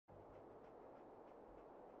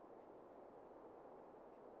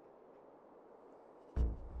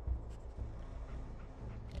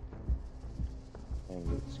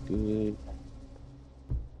good?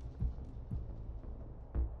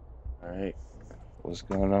 Alright, what's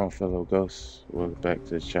going on, fellow ghosts? Welcome back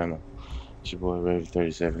to the channel. It's your boy Raven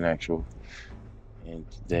 37 Actual, and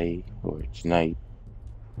today, or tonight,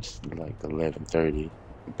 it's like 11:30,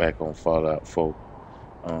 back on Fallout 4.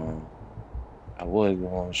 Um, I was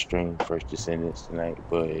going to stream First Descendants tonight,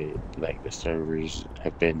 but like the servers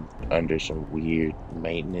have been under some weird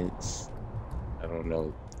maintenance. I don't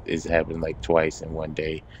know, it's happened like twice in one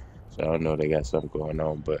day, so I don't know they got something going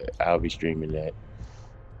on, but I'll be streaming that.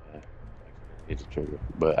 Accidentally hit the trigger,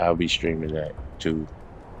 but I'll be streaming that too.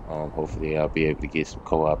 Hopefully I'll be able to get some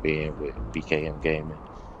co-op in with BKM Gaming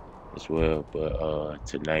as well. But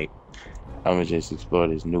tonight I'm gonna just explore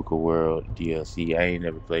this Nuka World DLC. I ain't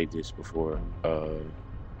never played this before.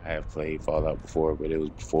 I have played Fallout before, but it was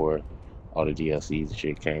before all the DLCs and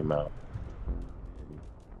shit came out. And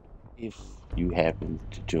if you happen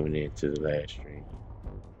to tune in to the last stream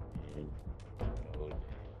and you know,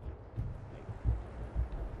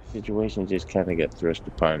 the situation just kind of got thrust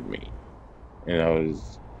upon me, and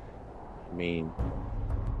I mean,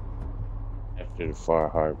 after the Far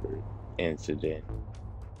Harbor incident,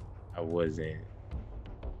 I wasn't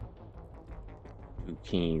too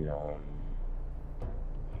keen on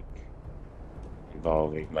like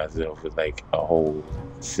involving myself with like a whole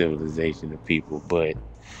civilization of people. But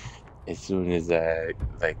as soon as I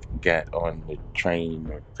like got on the train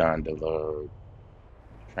or gondola or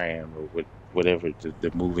tram or whatever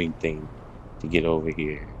the moving thing to get over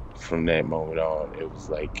here, from that moment on, it was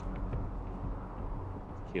like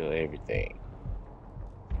kill everything.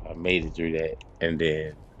 I made it through that, and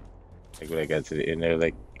then like when I got to the end, they're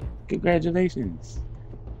like, "Congratulations,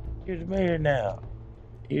 you're the mayor now.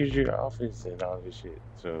 Here's your office and all this shit."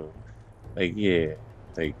 So, like, yeah,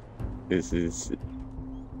 like this is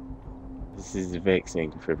this is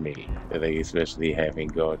vexing for me. Like, especially having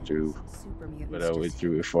gone through Super what mutants I went just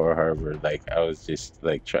through at Far Harbor. Like, I was just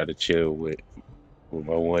like trying to chill with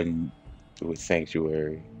my one with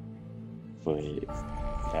Sanctuary, but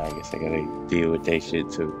now I guess I gotta deal with that shit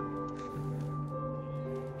too.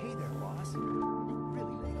 Hey there, boss. You really made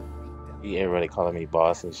a freak down Yeah, there. everybody calling me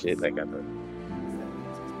boss and shit. Like, I know. Guess that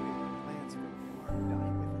means his big plans for the farm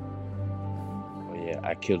died Oh yeah,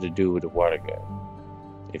 I killed a dude with a water gun.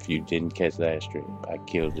 If you didn't catch that stream, I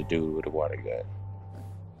killed a dude with a water gun.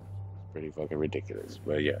 It's pretty fucking ridiculous,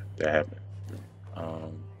 but yeah, that happened.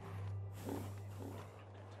 Um,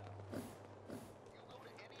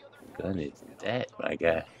 gun is that, my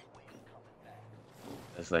guy?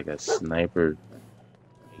 That's like a sniper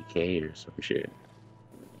AK or some shit.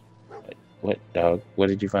 What dog? What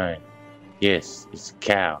did you find? Yes, it's a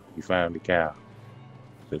cow. You found the cow.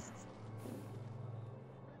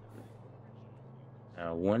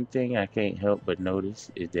 Now, one thing I can't help but notice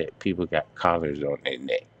is that people got collars on their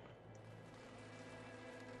neck.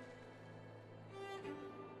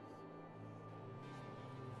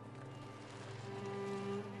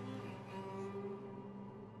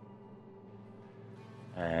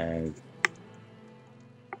 And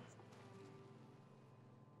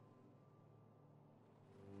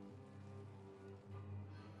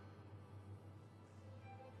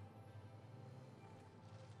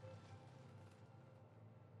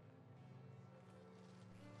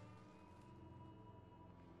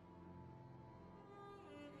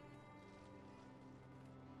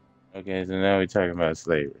okay, so now we're talking about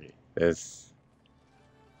slavery. That's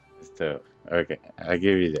tough. Okay, I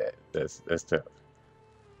give you that. That's tough.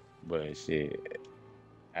 But shit,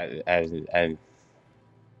 I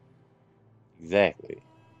exactly.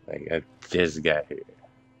 Like I just got here.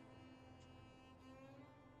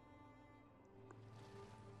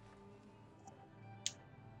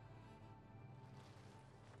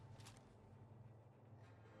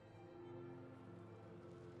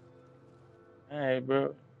 All right,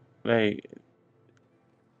 bro. Like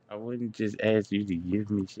I wouldn't just ask you to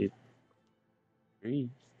give me shit free.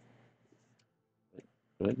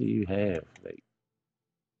 What do you have? Like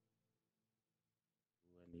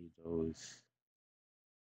I need those.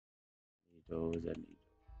 I need those. I need.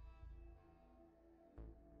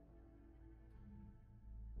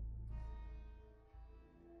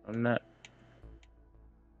 I'm not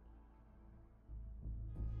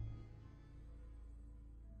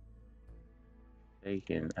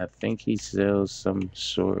mistaken. I think he sells some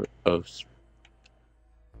sort of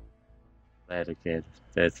splatter can.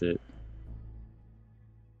 That's it.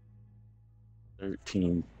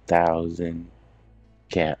 13,000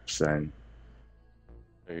 caps, son.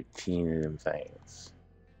 13 of them things.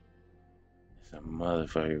 It's a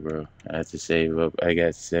motherfucker, bro. I have to save up. I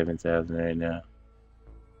got 7,000 right now.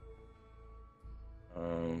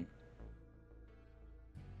 Um,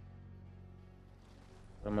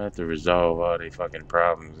 I'm gonna have to resolve all their fucking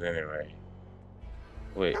problems anyway.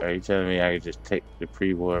 Wait, are you telling me I could just take the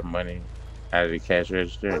pre-war money out of the cash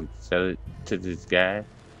register and sell it to this guy?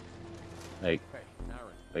 Like, Hey,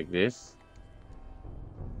 Aaron. like this?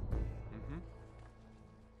 Mm-hmm.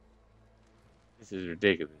 This is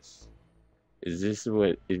ridiculous. Is this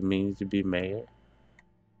what it means to be mayor?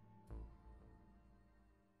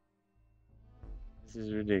 This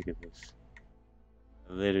is ridiculous.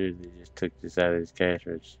 I literally just took this out of his cash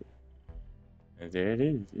register. And there it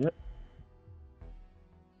is. Yep.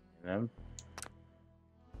 And I'm,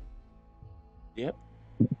 yep.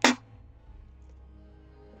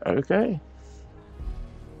 Okay.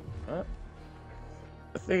 Well,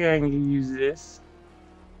 I think I can use this.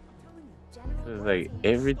 Cause like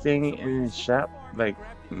everything in the shop, like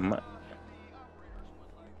my,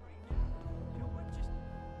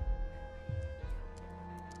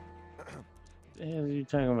 the hell are you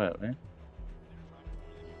talking about, man?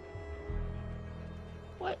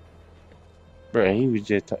 What? Bro, he was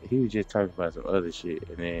just talking about some other shit,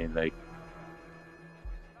 and then like,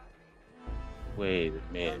 wait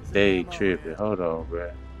a minute, they tripping. Hold on,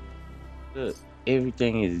 bro. Look,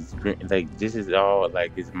 everything is green. Like this is all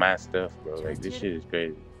like it's my stuff, bro. Like this shit is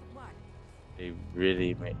crazy. They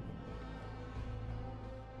really make.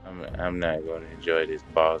 I'm not gonna enjoy this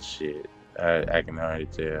boss shit. I can already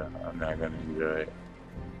tell. I'm not gonna enjoy it.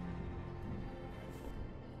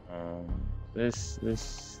 Let's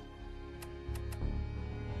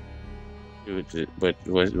do it. But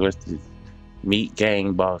what's the meet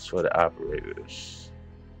gang boss for the operators?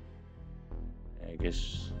 I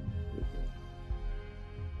guess we can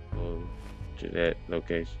go to that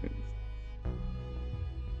location.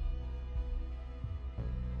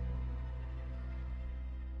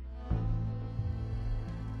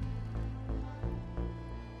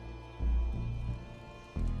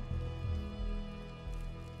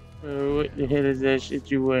 Bro, what the hell is that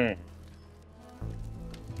shit you wearing?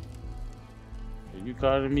 Are you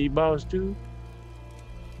calling me boss too?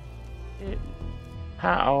 Yeah.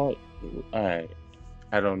 How? Alright.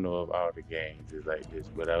 I don't know if all the gangs is like this,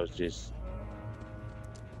 but I was just. So,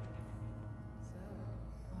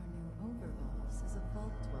 our new overboss is a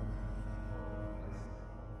vault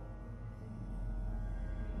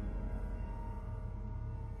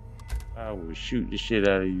dweller. I will shoot the shit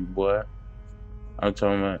out of you, boy. I'm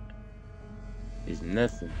talking about. It's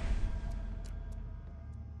nothing.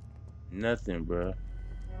 Nothing, bro.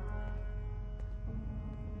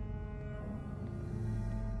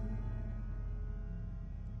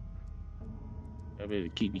 I better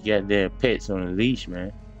keep your goddamn pets on a leash,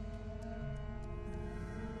 man.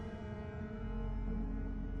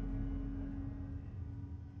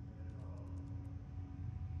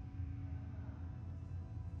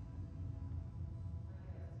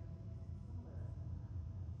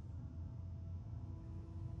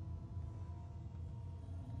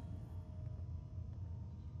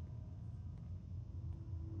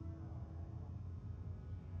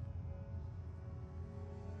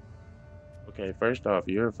 Okay, first off,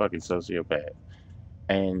 you're a fucking sociopath.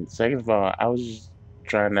 And second of all, I was just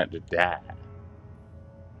trying not to die.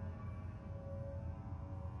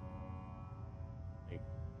 Like,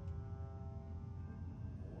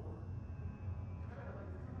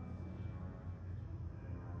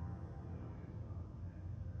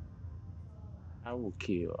 I will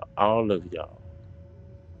kill all of y'all.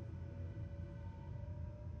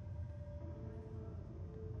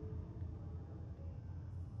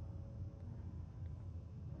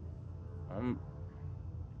 I'm.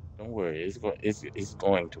 Don't worry, it's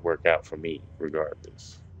going to work out for me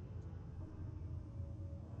regardless.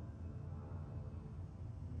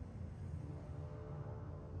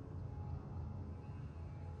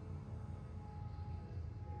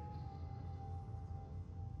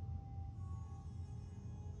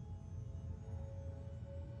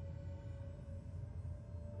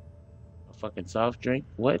 A fucking soft drink?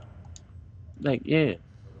 What? Like, yeah.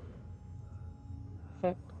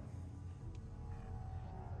 Fuck.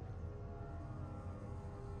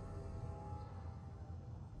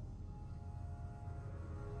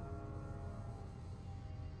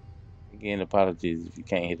 Again, apologies if you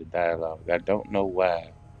can't hear the dialogue. I don't know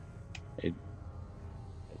why it,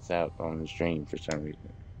 it's out on the stream for some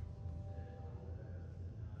reason.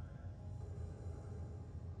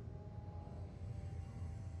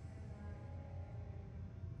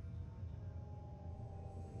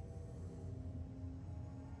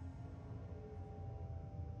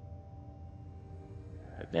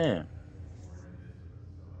 But damn.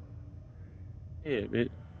 Yeah, but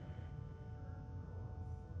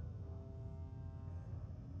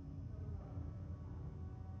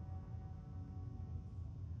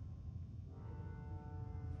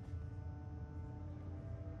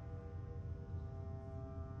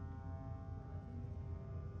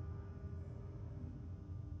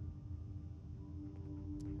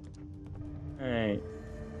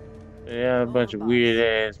Yeah, a bunch of weird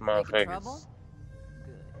ass Making trouble? motherfuckers.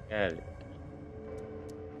 Good. Got it.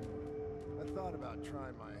 I thought about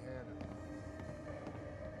trying my hand at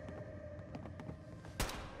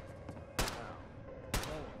now.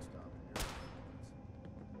 No one's stopping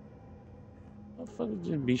your Motherfuckers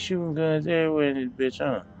just be shooting guns everywhere in this bitch,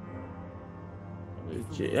 huh?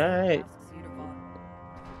 Legit. Alright. Asks you to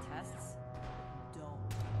for tests? Don't.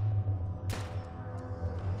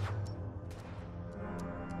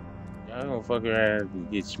 Y'all gonna fuck around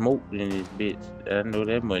and get smoked in this bitch. I know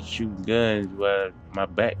that much shooting guns while my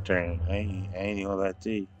back turned. I ain't even gonna lie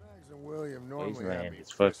to you. Mags and William normally have Wasteland me is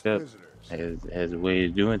frisk fucked up. visitors. Has a way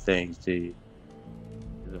of doing things to you.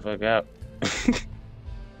 Get the fuck out.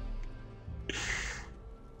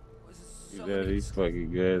 You know these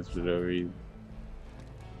fucking guns for no reason.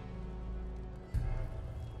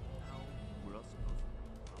 We're all supposed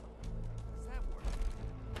to. Does that work?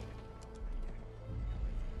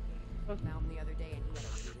 Found him the other day and he had a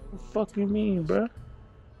What the real fuck you mean, bruh?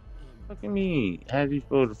 What you mean? How you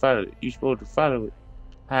supposed to follow it? You supposed to follow it.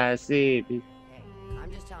 How I said, bitch. Hey,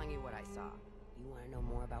 I'm just telling you what I saw. You want to know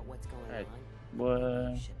more about what's going Right. on? Boy,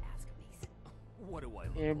 You should ask Mason. What do I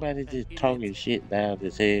look everybody like? just An talking idiot? shit loud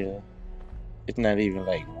as hell. It's not even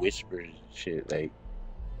like whispers and shit. Like,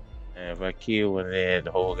 man, if I kill one of them,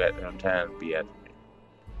 the whole goddamn time to be after me.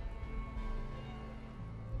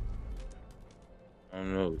 I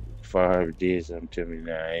don't know. Farr did something to me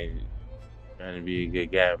now. I ain't trying to be a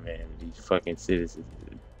good guy, man. But these fucking citizens,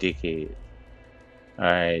 dickheads.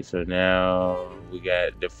 Alright, so now we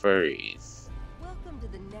got the furries. Welcome to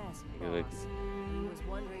the nest, Take a look. boss. I was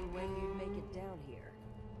wondering when you'd make it down here.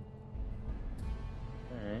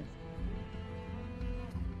 Alright.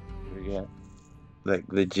 We got like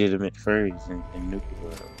legitimate furries in Nuka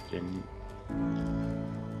World. And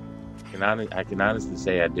I can honestly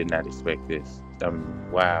say I did not expect this.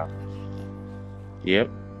 Wow. Yep.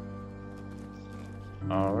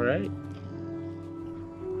 Alright.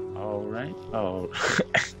 Alright. Oh.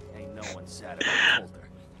 Ain't no one sad about Coulter.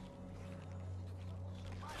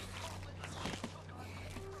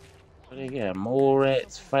 They got mole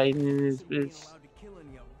rats fighting in this bitch. Allowed to kill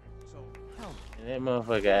any of them, so And that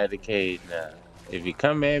motherfucker out of the cage now. If he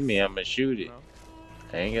come at me, I'ma shoot it.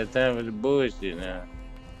 I ain't got time for the bullshit now.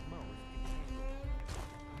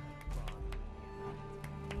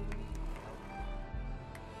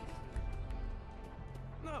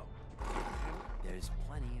 no. There's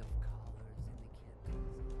plenty of collars in the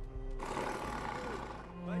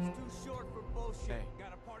kit. Life's too short for bullshit. Hey.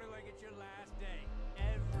 Gotta party like it's your last day.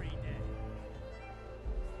 Every day.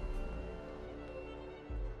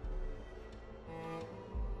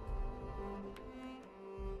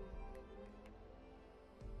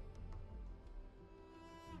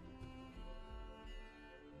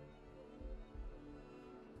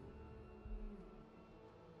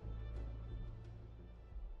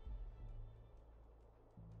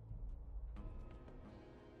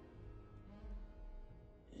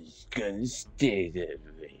 It's gonna stay that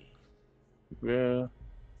way. Bro.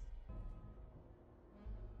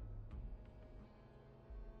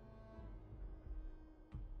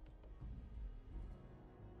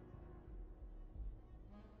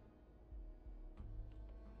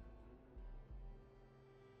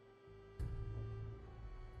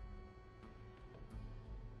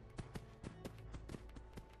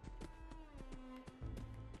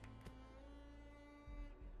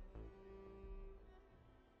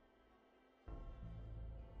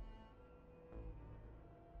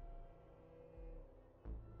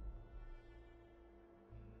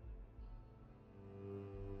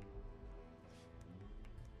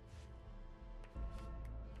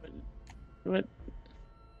 What?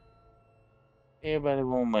 Everybody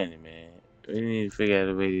want money, man. We need to figure out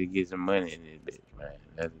a way to get some money in this bitch,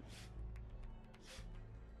 man.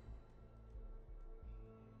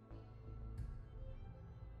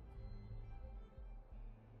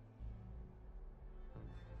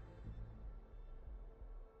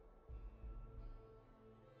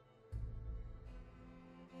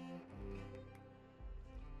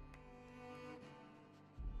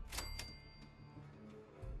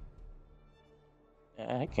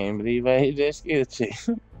 I can't believe I hit that skill check.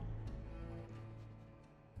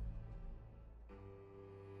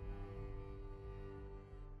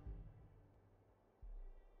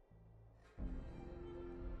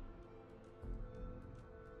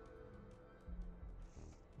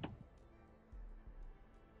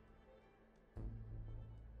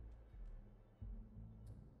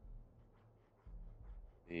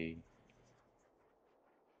 See.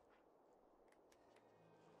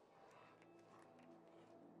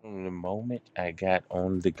 From the moment I got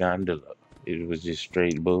on the gondola. it was just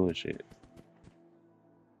straight bullshit.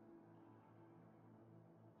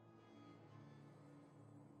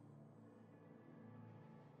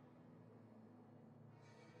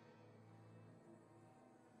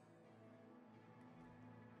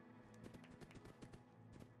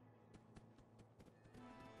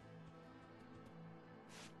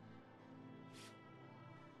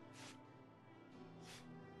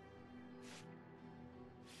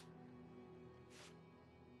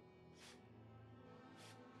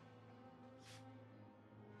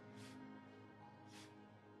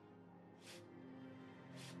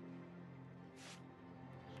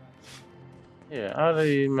 Yeah, all of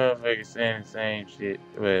these motherfuckers saying the same shit,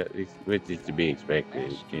 well, which is to be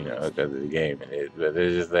expected, you know, because of the game and it. But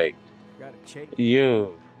it's just like, Gotta chase.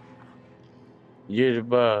 yo, you're the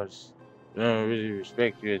boss. I don't really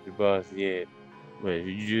respect you as the boss yet. But if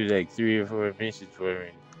you do like 3 or 4 missions for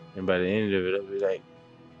me, and by the end of it, I'll be like,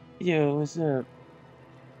 yo, what's up?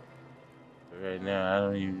 But right now, I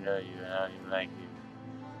don't even know you, and I don't even like you.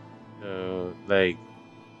 So, like,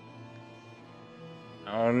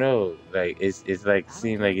 I don't know. Like it's like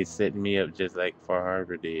seems like it's setting me up just like Far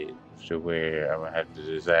Harbor did, to where I'm gonna have to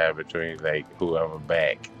decide between like who I'm gonna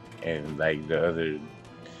back and like the other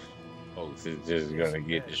folks is just gonna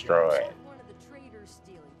get destroyed. Check one of the traders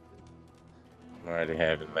stealing food. I'm already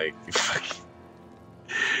having like fucking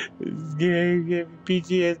this game gave me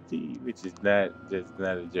PTSD, which is not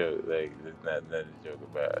a joke. Like it's not nothing to joke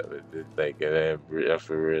about. But it's like I'm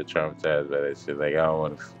for real traumatized by that shit. Like I don't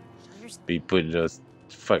want to be put in those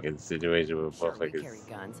fucking situations where Sure, we carry motherfuckers.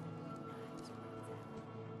 guns.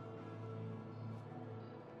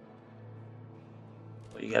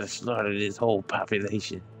 Well, you gotta slaughter this whole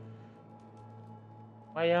population.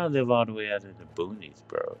 Why y'all live all the way out in the boonies,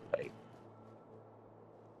 bro? Like,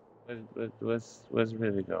 what's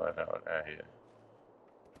really going on out here?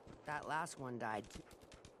 That last one died.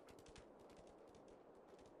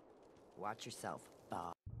 Watch yourself,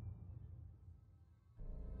 Bob.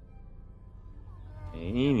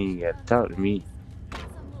 And you ain't even gotta talk to me.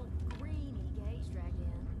 Some little greenie Gage dragged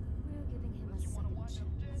in. We're giving him a second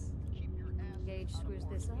chance. Gage screws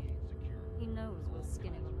this up. He knows we'll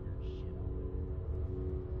skin him.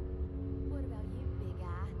 What about you, big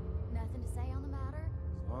guy? Nothing to say on the matter?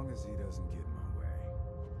 As long as he doesn't get in my way,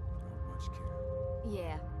 not much care.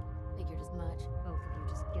 Yeah, figured as much. Both of you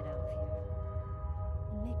just get out of here.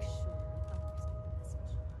 And make sure he understands the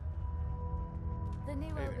message. The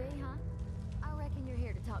new Hey OB, there. huh? I reckon you're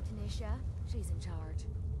here to talk to Nisha. She's in charge.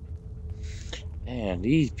 Man,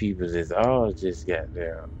 these people is all just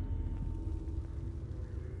goddamn.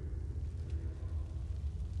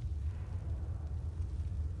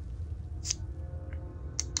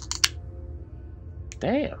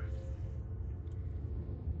 Damn.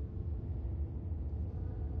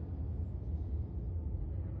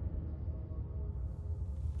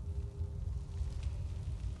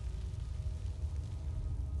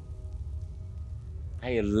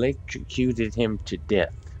 I electrocuted him to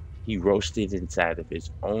death. He roasted inside of his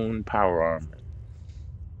own power armor.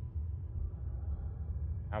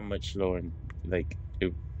 How much slower? Like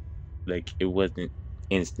it wasn't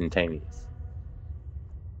instantaneous.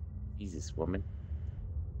 Jesus, woman.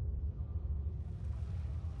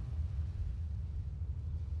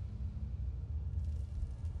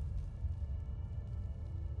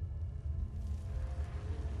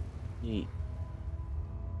 He,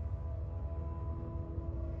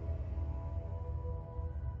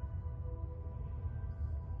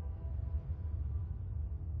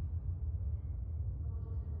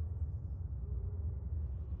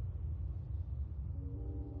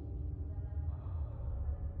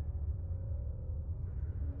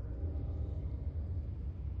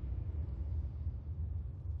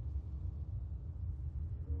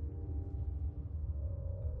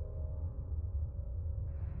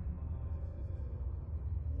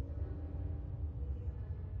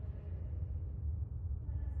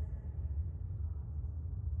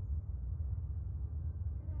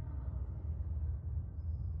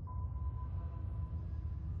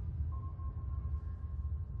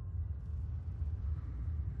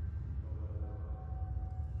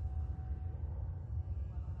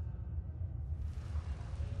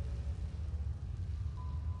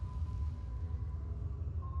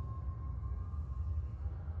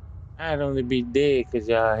 I'd only be dead because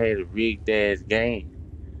y'all had a rigged ass game.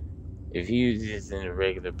 If he was just in a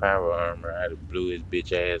regular power armor, I'd have blew his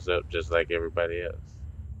bitch ass up just like everybody else.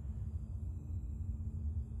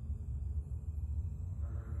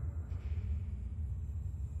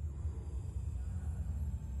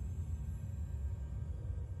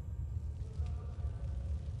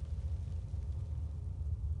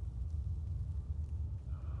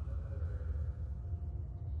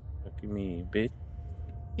 mean, bitch?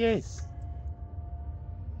 Yes.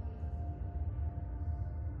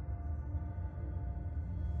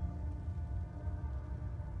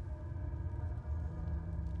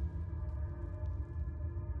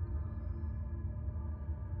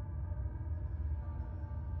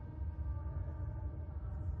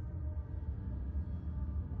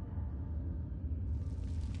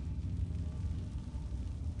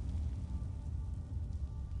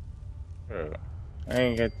 Bro, I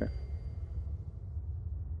ain't got the.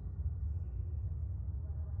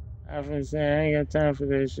 I was saying I ain't got time for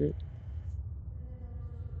that shit.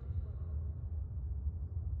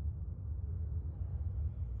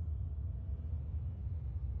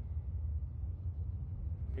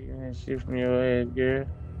 Taking that shit from your ass, girl.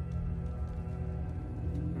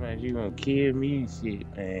 Man, you gonna kill me and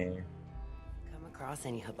shit, man. Come across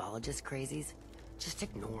any hebologist crazies? Just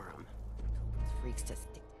ignore them. Freaks to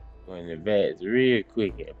stick. Go in the vats real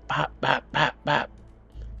quick and pop, pop, pop, pop.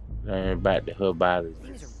 Learn about the Things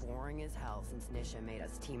herbologist. are boring as hell since Nisha made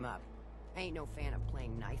us team up. I ain't no fan of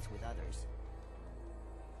playing nice with others.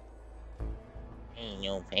 Ain't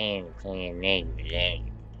no fan of playing name with that.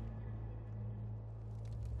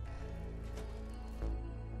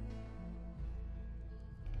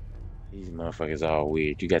 These motherfuckers all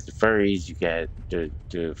weird. You got the furries, you got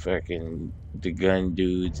the fucking the gun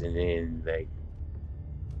dudes, and then like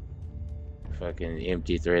fucking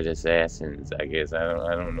empty threat assassins. I guess I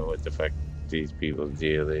don't know what the fuck these people's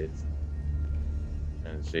deal is.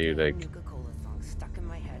 And see like Nuka-Cola song stuck in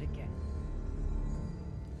my head again.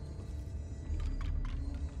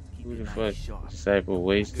 who the fuck Disciple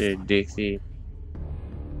Waster Dixie.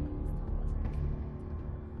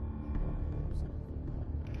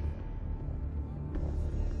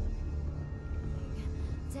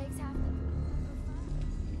 Takes half the.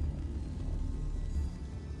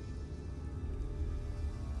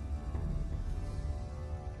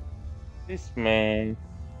 This man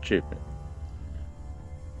tripping.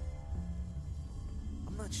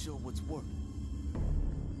 I'm not sure what's working.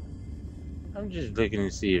 I'm just looking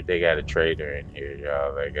to see if they got a trader in here,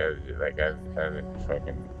 y'all. I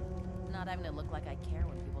fucking. Not having to look like I care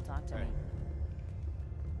when people talk to me.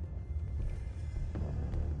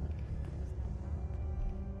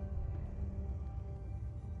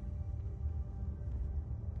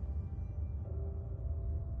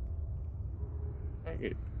 Fuck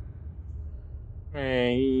it.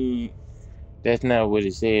 Man, that's not what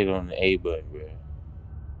it said on the A button, bro.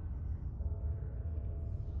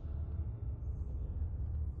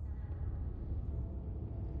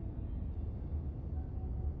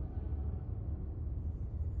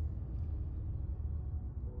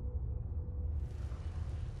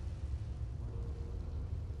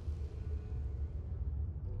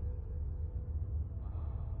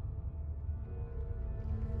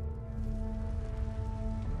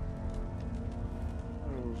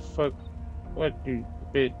 Fuck, what you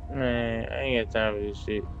bitch, man? I ain't got time for this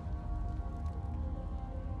shit.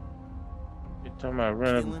 You talking about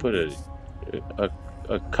run up and put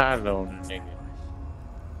a collar on a nigga?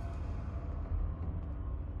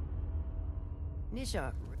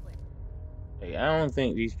 Nisha, Like, I don't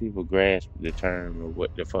think these people grasp the term of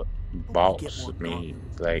what the fuck boss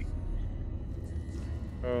means. Like,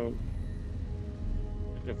 bro,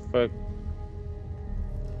 what the fuck?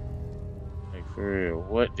 Like, for real,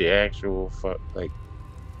 what the actual fuck? Like,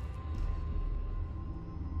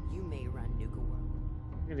 you may run Nuka World.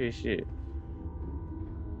 look at this shit.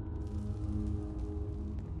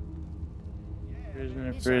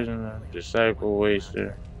 Prisoner, Disciple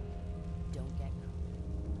Waster. Don't get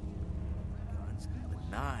Guns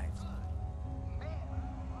with knives.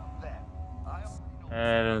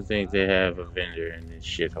 I don't think they have a vendor in this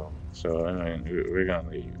shithole, so I mean, we're gonna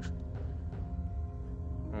leave.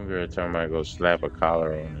 One girl talking about go slap a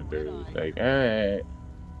collar on the dude. Like, hey.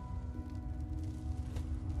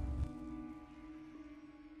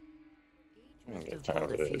 I ain't got time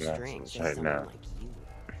for that nonsense right now. Like you.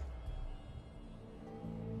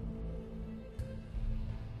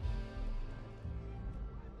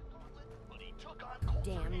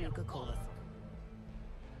 Damn Nuka-Cola.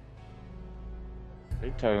 They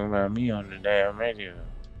talking about me on the damn radio.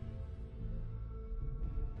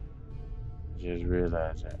 Just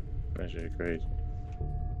realized that. That shit crazy.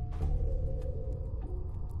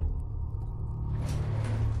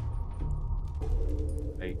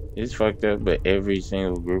 Like, it's fucked up, but every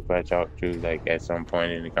single group I talked to, like, at some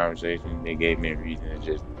point in the conversation, they gave me a reason to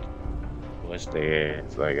just bust their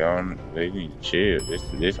ass. Like, I don't, they need to chill.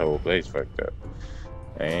 This whole place fucked up.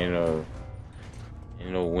 Ain't no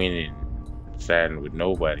winning, siding with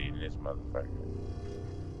nobody in this motherfucker.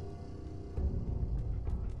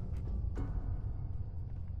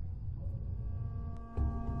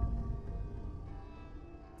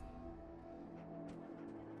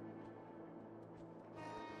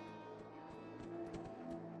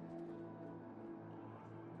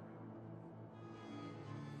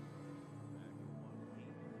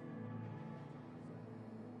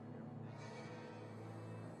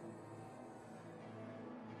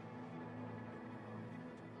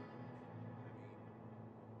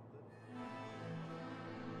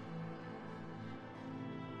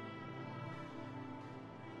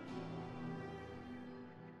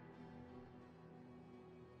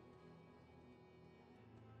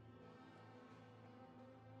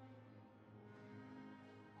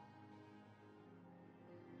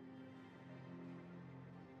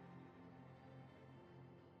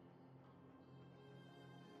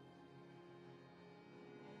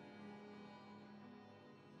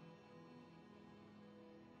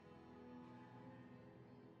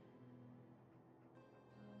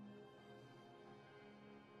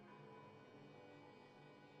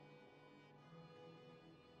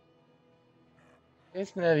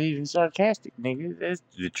 That's not even sarcastic, nigga. That's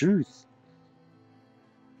the truth.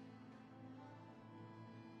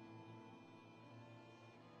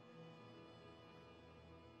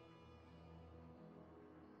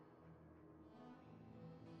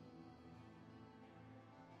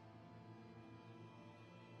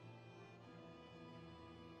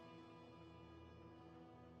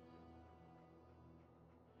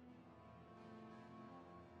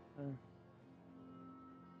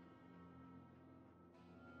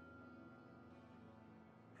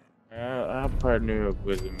 I'll partner up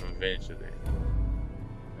with him eventually.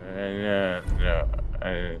 No,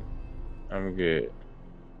 I'm good.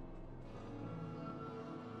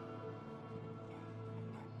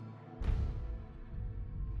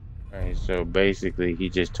 Alright, so basically, he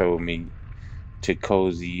just told me to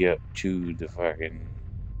cozy up to the fucking.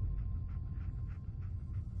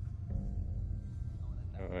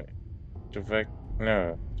 What the fuck?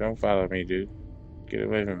 No, don't follow me, dude. Get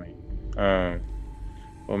away from me.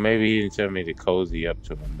 Well, maybe he didn't tell me to cozy up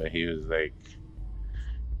to him, but he was like,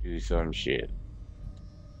 do some shit.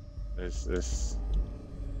 Let's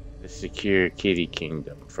secure Kitty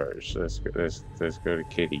Kingdom first. Let's go to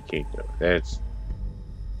Kitty Kingdom. That's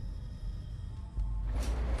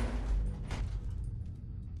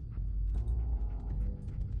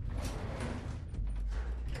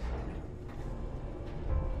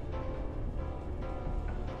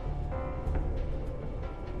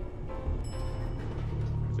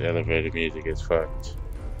the elevator music is fucked.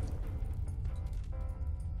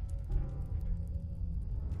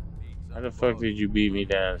 How the fuck did you beat me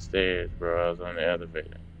downstairs, bro? I was on the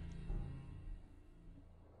elevator.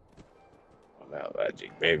 Without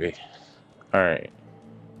logic, baby. Alright.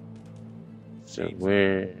 So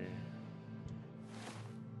where?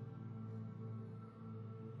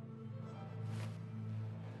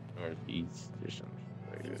 Northeast or something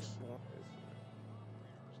like this.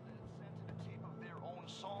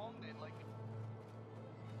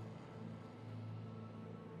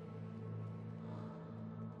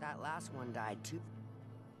 That last one died too.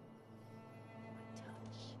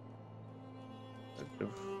 What the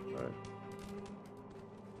fuck?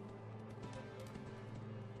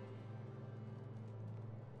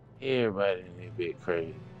 Everybody in this bit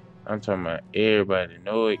crazy. I'm talking about everybody,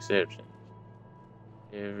 no exceptions.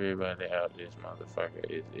 Everybody out this motherfucker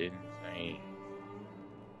is insane.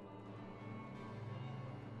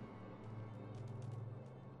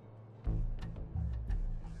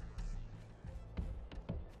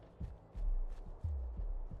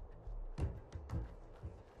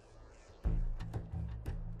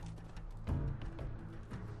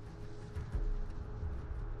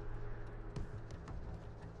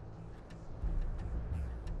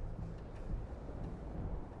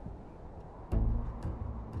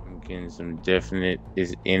 Getting some definite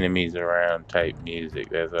is enemies around type music.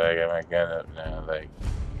 That's why I got my gun up now. Like,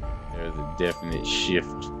 there's a definite shift.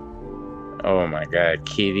 Oh my god,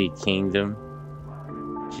 Kitty Kingdom.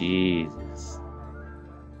 Jesus.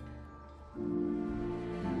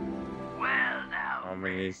 Well now, How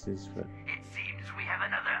many is this for? it seems we have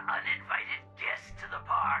another uninvited guest to the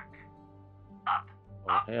park. Up,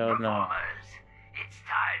 Oh, up, hell no. performers. It's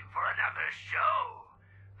time for another show.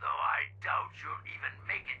 Though I doubt you'll even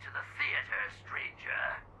make it to the theater, stranger.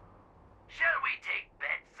 Shall we take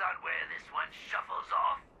bets on where this one shuffles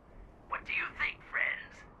off? What do you think,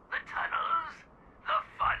 friends? The tunnels? The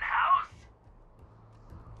fun house?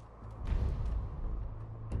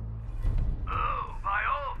 Oh, by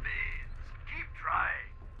all means, keep trying.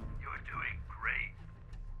 You're doing great.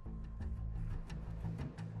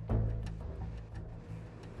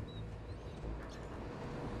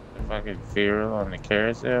 The fucking Feral on the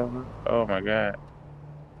carousel? Oh my god.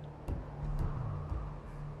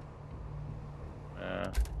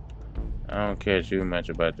 I don't care too much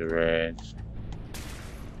about the Rads.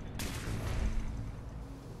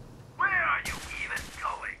 Where are you even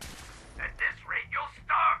going? At this rate, you'll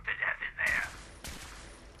starve to death in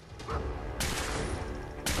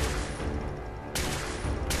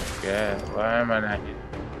there. God, why am I not getting...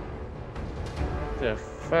 What the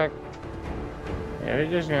fuck? Yeah, we're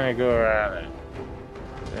just gonna go around it.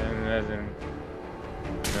 There's nothing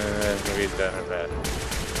to be done about it.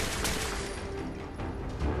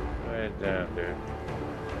 Right down there.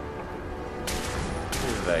 This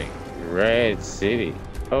is like Red City.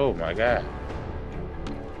 Oh my god.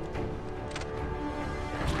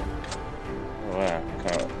 Oh, wow,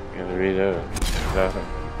 come on. Gotta read those. That's awesome.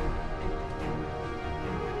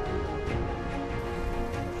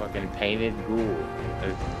 Fucking painted ghoul.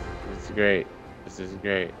 It's great. This is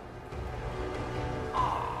great.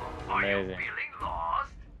 Oh, are you Amazing. feeling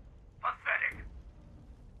lost? Pathetic.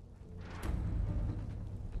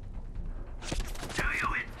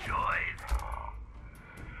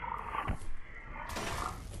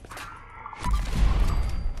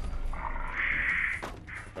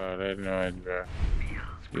 Oh, that noise, bro. Feels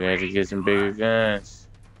You had to great get some to bigger us. guns.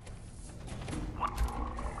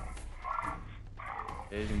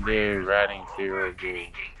 Legendary rotting feral Work bull. any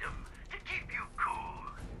kingdom to keep you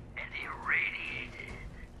cool and irradiated.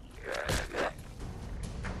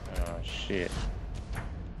 Oh shit.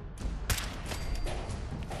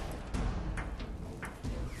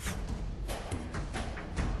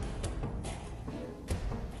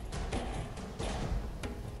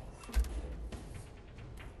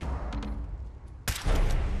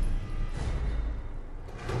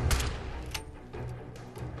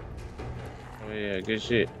 Oh yeah, good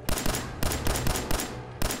shit.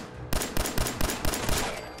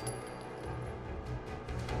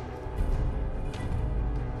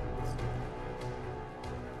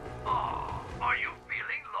 Oh, are you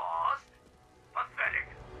feeling lost? Pathetic.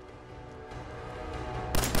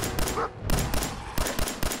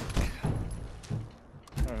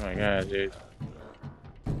 Oh my god, dude.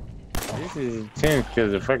 This is intense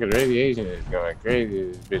because the fucking radiation is going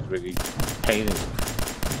crazy. This bitch with these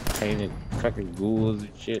painted fucking ghouls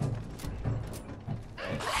and shit.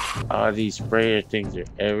 All these sprayer things are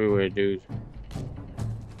everywhere, dude.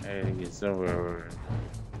 I gotta get somewhere.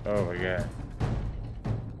 Oh my god.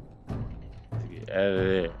 Let's get out of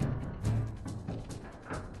there.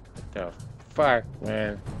 What the fuck,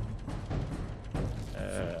 man?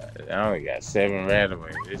 I only got 7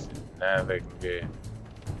 randomly. This is not looking good.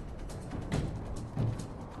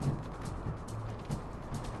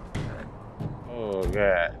 Oh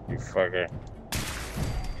god, you fucker.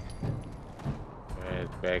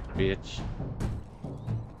 Right back, bitch.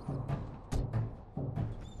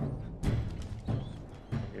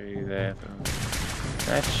 Look at that.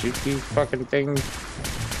 Can I shoot these fucking things?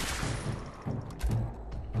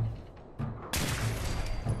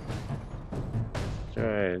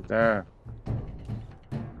 Destroy it down.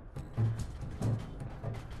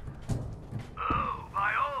 Oh,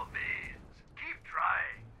 by all means, keep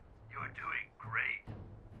trying. You're doing great.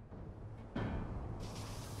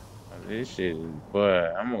 Oh, this shit is, boy,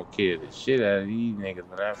 I'm gonna kill the shit out of these niggas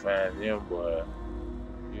when I find them, boy.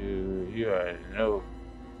 You already know.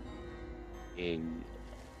 And,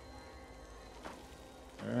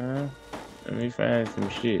 let me find some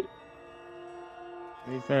shit.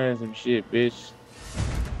 Let me find some shit, bitch.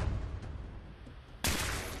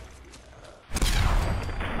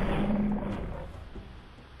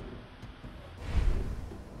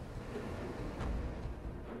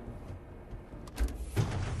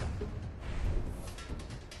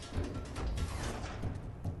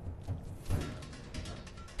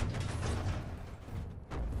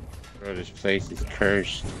 Bro, this place is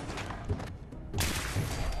cursed.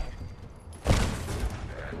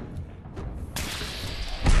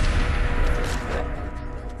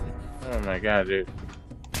 Oh my god, dude.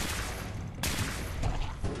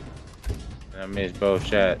 I missed both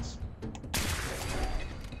shots.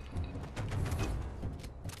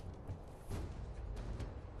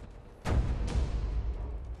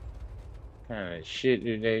 What kind of shit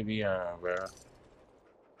do they be on, bro?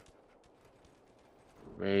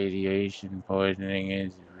 Radiation poisoning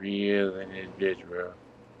is real in this bitch, bro.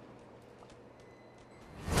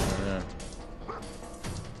 I don't know.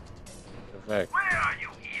 The fact. Where are you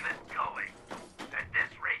even going? At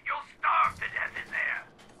this rate, you'll starve to death in there.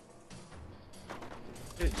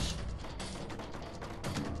 Bitch.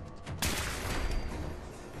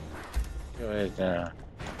 Go ahead down.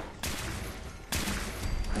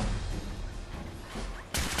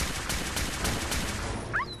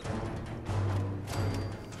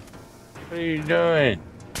 What are you doing?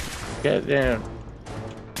 Goddamn.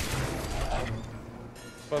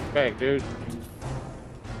 Fuck back, dude.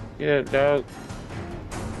 Get up, dog.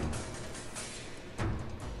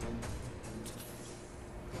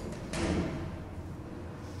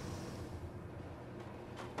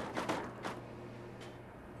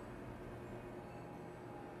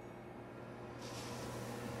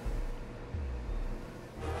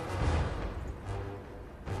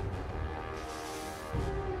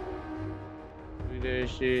 Do that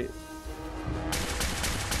shit.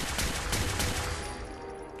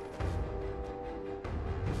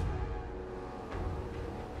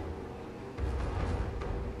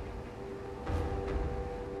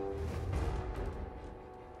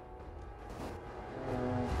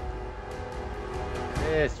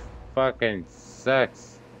 This fucking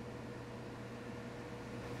sucks.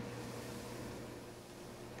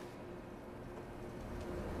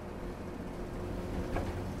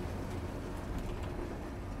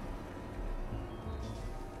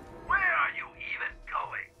 Where are you even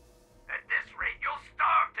going? At this rate, you'll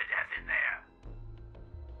starve to death in there.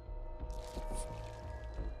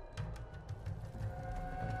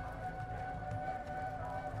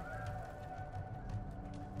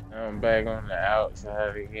 I'm back on the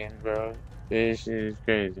outside again, bro. This shit is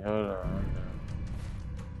crazy. Hold on.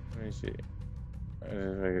 Let me see.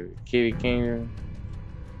 Kitty Kingdom.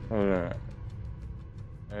 Hold on.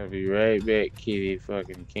 I'll be right back, Kitty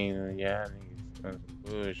fucking Kingdom. Y'all niggas on some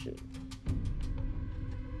bullshit.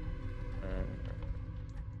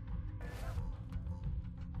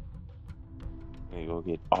 Let me go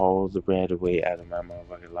get all the bread away out of my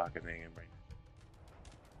motherfucking locker, nigga.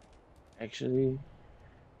 Actually,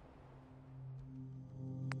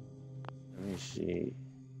 let me see.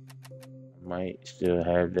 I might still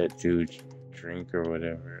have that dude's drink or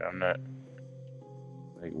whatever. I'm not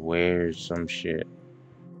like, where's some shit?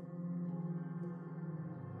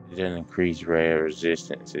 It doesn't increase rad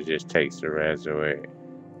resistance. It just takes the rads away.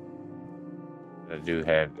 I do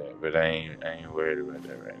have that, but I ain't worried about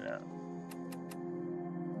that right now.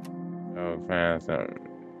 Oh, found something.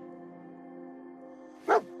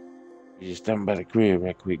 You just stopping by the crib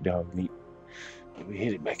right quick, dog meat. We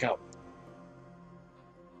hit it back out.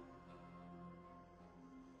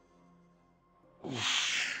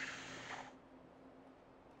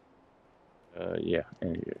 Yeah,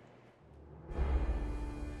 in here.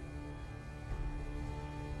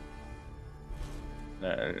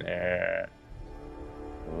 Nothing there.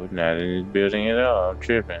 Oh, not in this building at all. I'm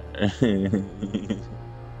tripping.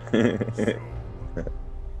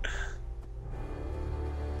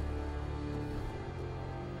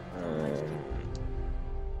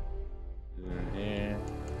 Yeah.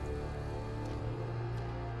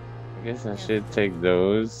 I guess I should take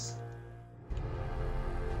those.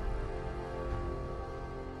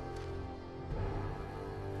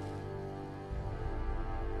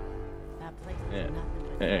 That place is Yeah. nothing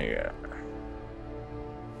but There you go.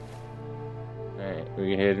 Alright,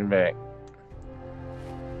 we're heading back.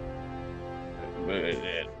 Look at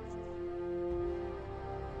that.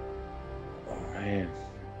 Oh man.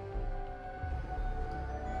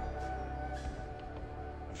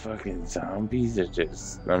 Fucking zombies are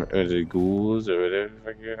just, or the ghouls or whatever the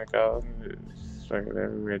fuck you're gonna call them. It's fucking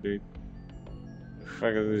everywhere, dude. The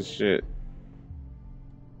fuck is this shit?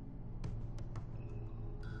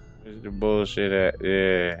 Where's the bullshit at?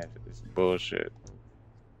 Yeah, it's bullshit.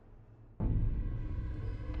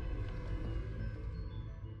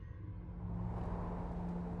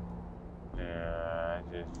 Yeah, I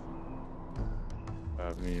just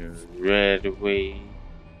got me a red away.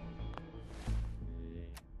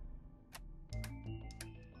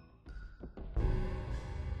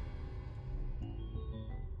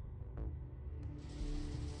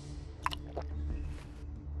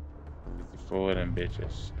 For them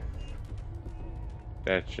bitches.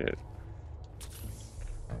 That shit.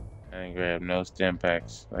 I didn't grab no stim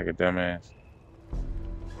packs like a dumbass.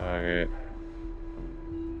 All good.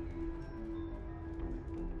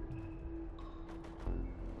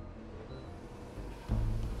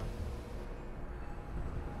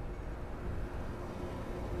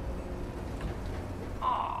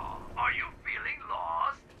 Oh, are you feeling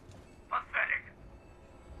lost? Pathetic.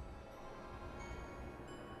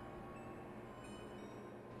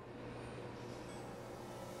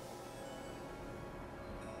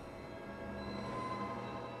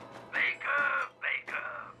 Baker,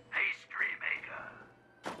 pastry maker.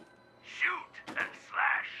 Shoot and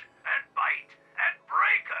slash and bite and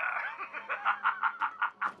breaker.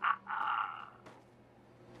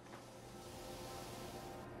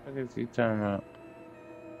 What is he talking about?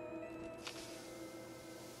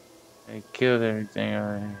 They killed everything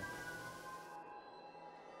over here.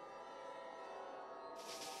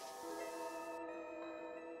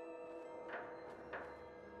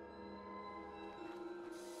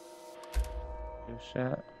 Good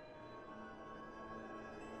shot.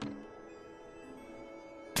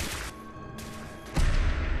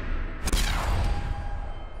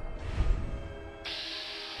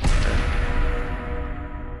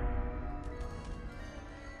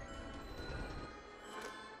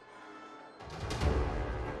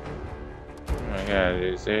 Oh my god,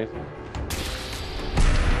 dude, seriously?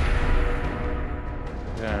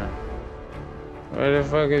 Yeah. Where the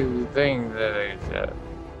fuck is the thing that I shot?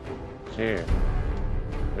 It's here.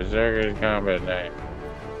 Berserker's combat knife.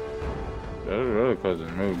 Those roller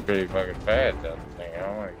coasters move pretty fucking fast down the thing. I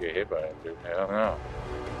don't want to get hit by it, dude. Hell no.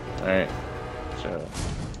 Alright. So.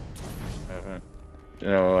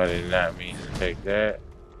 No, I did not mean to take that.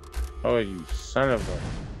 Oh, you son of a.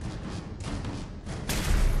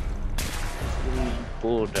 You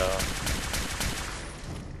bulldog.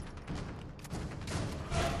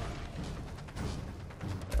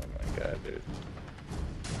 Oh my god, dude.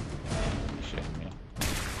 You shitting me.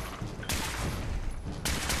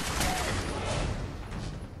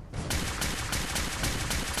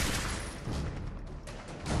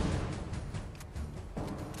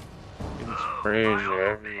 prayers By are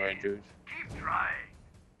all everywhere, means, dude. keep trying.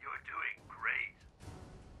 You're doing great.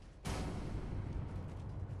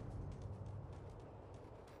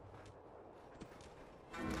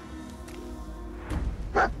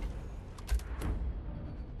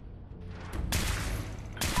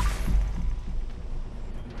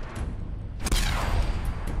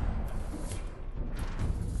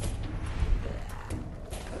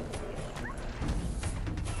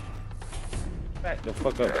 Back the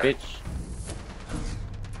fuck up, bitch.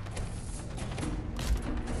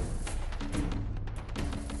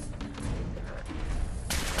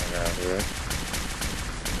 Get out here.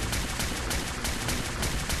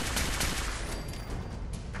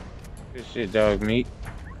 Good shit, dog meat.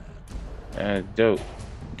 Dope.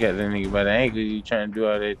 Got that nigga by the ankle. You trying to do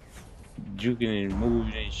all that juking and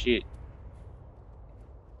moving and shit.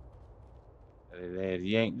 Got his ass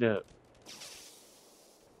yanked up.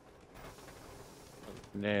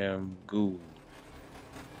 Damn ghoul.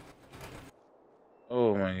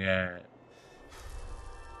 Oh my god.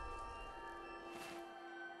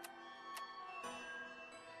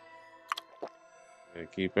 Gotta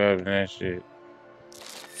keep up with that shit.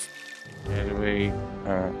 Anyway,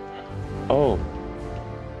 oh.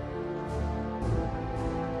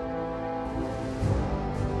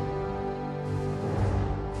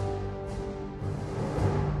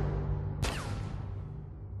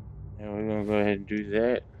 Yeah, we're gonna go ahead and do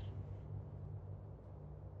that.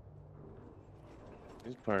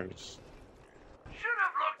 This part is. Should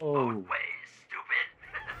have looked Oh. both ways, stupid.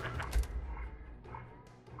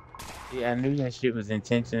 Yeah, I knew that shit was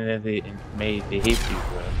intentionally made to hit you,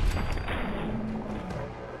 bro.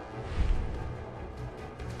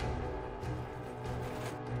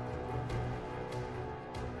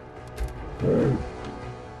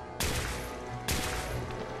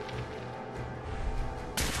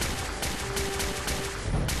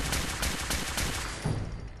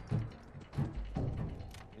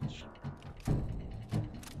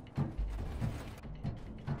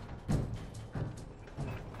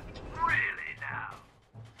 Really now?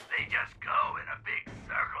 They just go in a big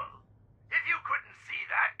circle. If you couldn't see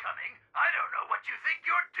that coming, I don't know what you think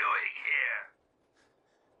you're doing here.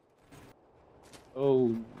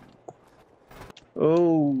 Oh.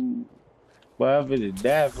 Oh. Well, I'm finna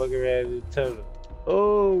die fucking around in the tunnel.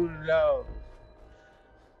 Oh, no.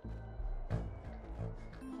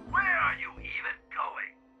 Where are you even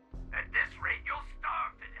going? At this rate, you'll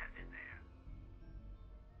starve to death in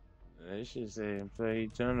there. That shit saying play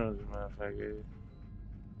tunnels, motherfucker.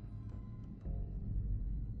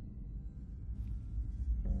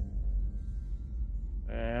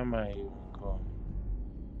 Where am I even going?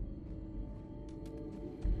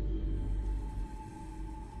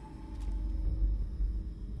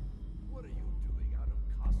 What are you doing out of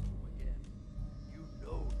costume again? You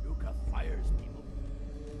know Nuka fires people.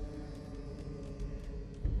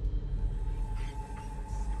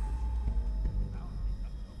 Now they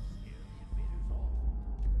got no scare the invaders off.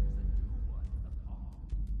 There's a new one in the car.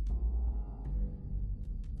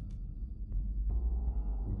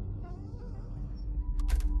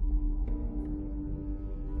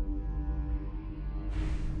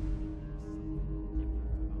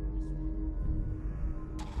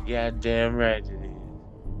 Goddamn right it is.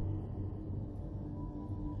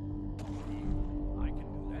 I can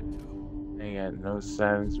do that too. Ain't got no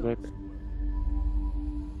silence weapon.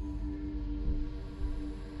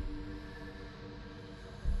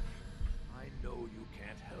 I know you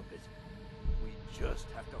can't help it. We just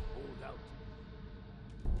have to hold out.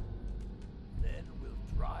 Then we'll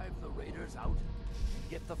drive the raiders out and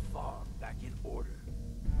get the farm back in order.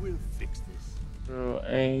 We'll fix this. Bro,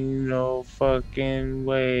 ain't no fucking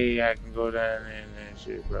way I can go down there and that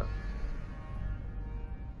shit, bro.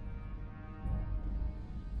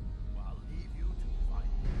 I'll leave you to find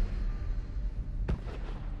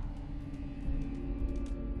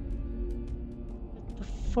What the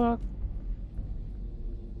fuck?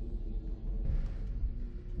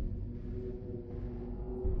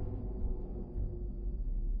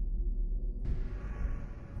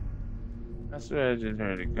 I swear I just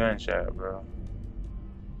heard a gunshot, bro.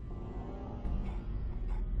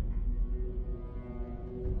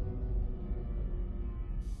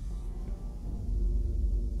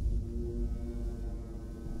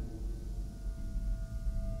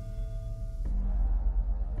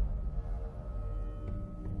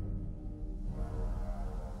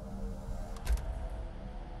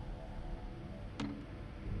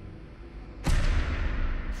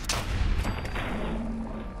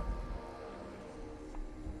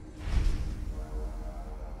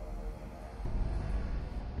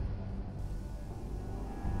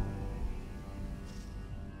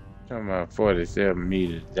 Talking about 47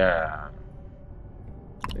 meters down.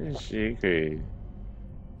 This shit crazy.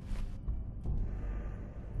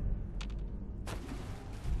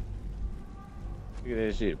 Look at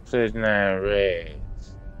that shit. +9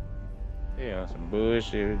 rags. They on some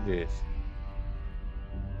bullshit with this.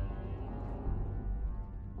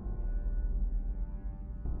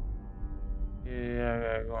 Yeah,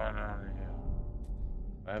 I got going on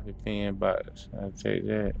here. 5 bucks. I'll take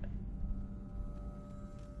that.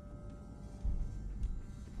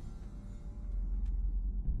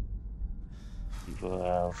 People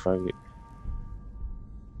out, fuck it.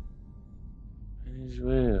 Might as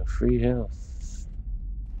well. Free health.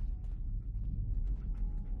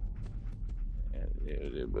 Yeah,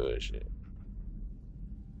 this bullshit.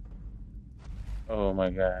 Oh my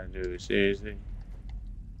god, dude. Seriously?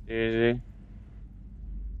 Seriously?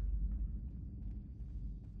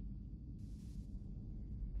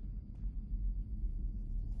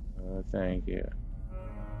 Oh, thank you.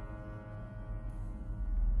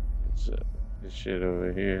 It's this shit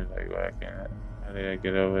over here. Like, why can't I? How did I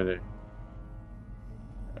get over there?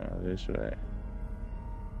 Oh, this way.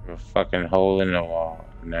 A fucking hole in the wall.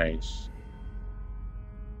 Nice.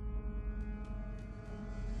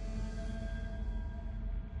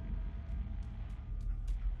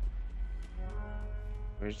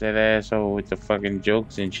 Where's that asshole with the fucking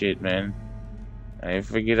jokes and shit, man? I didn't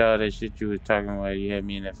forget all that shit you was talking about. You had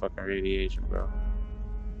me in that fucking radiation, bro.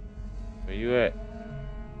 Where you at?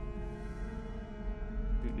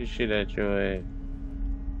 Shoot this shit at your ass.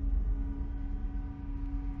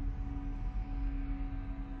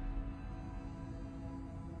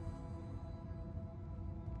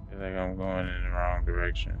 I feel like I'm going in the wrong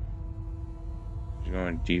direction. Just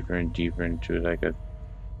going deeper and deeper into like a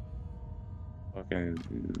fucking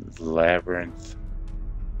labyrinth.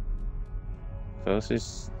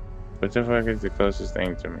 Closest? What the fuck is the closest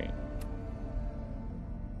thing to me?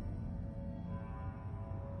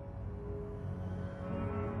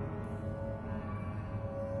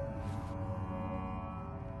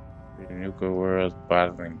 The Nuka World's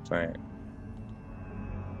bottling plant.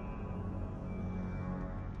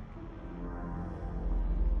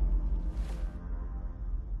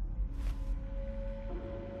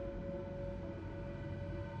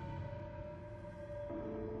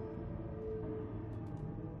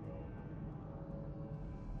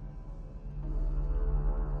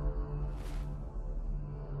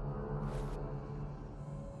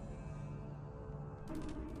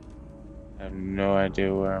 I have no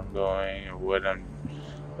idea where I'm going or what I'm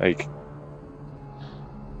like.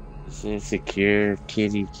 It said secure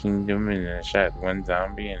kitty kingdom, and then I shot one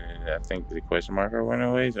zombie, and then I think the question marker went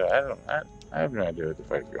away. So I have no idea what the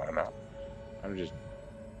fuck's going on. I'm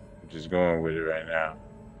just going with it right now.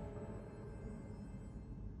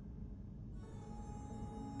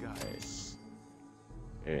 Nice,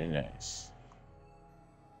 very nice.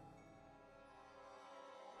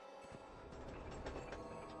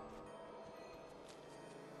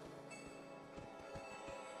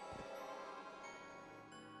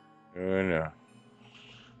 Oh no.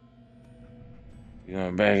 You're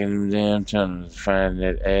going back in the damn tunnels to find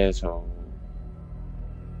that asshole.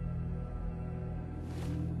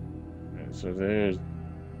 And so there's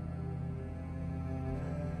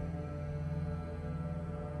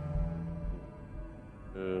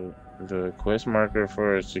the quest marker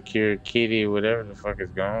for a secure kitty, whatever the fuck is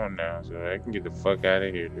gone now. So I can get the fuck out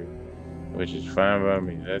of here, dude. Which is fine by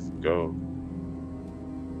me. Let's go.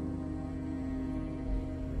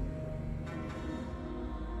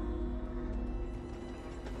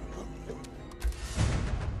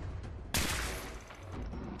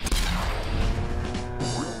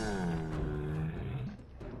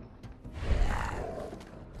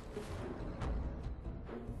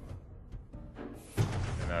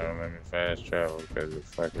 Let me fast travel because of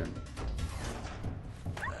fucking.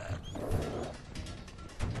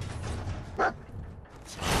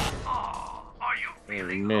 Oh, are you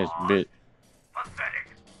feeling Missed, lost? bitch. Pathetic.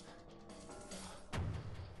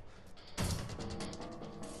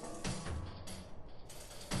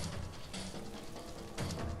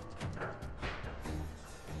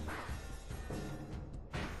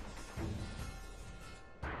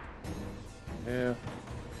 Yeah.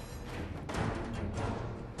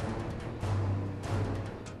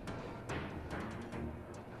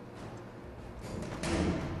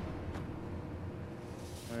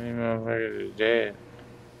 Any motherfuckers is dead.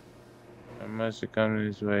 I must have come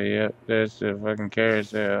this way. Yep, that's the fucking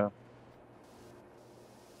carousel.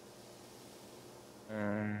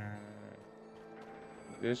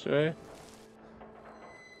 This way?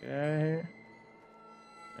 Get out of here.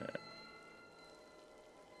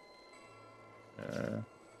 There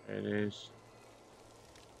it this.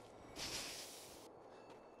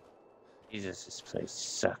 Jesus, this place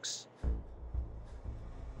sucks.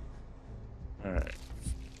 Alright.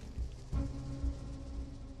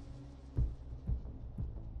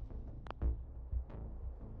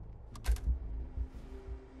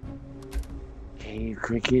 Cave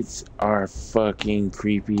crickets are fucking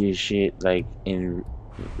creepy as shit, like in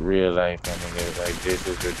real life. I mean, like, this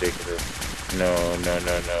is ridiculous. No, they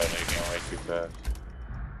can't way too fast.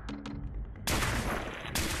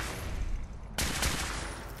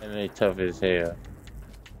 And they tough as hell.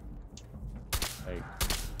 Like,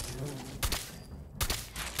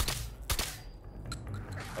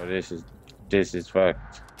 oh, this is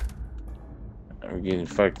fucked. I'm getting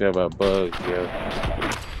fucked up by bugs, yo.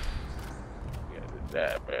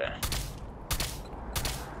 That, bruh.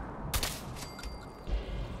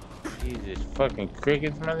 Jesus fucking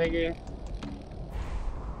crickets, my nigga.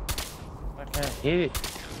 I can't hit it.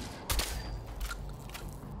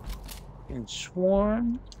 Fucking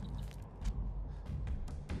swarm.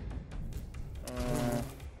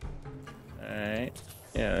 Alright.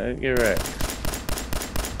 Yeah, let's get right.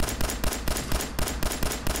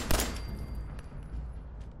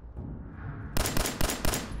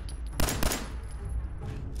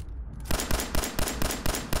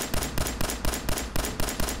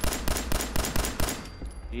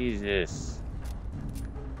 Jesus.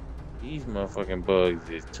 These motherfucking bugs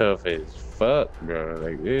is tough as fuck, bro.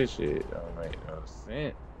 Like, this shit don't make no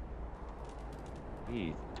sense.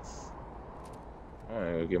 Jesus. I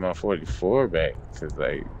wanna go get my 44 back, cause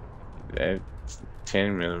like, that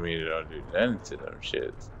 10mm don't do nothing to them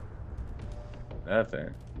shits.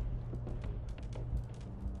 Nothing.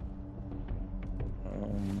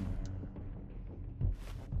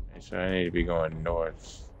 So I need to be going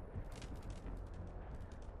north.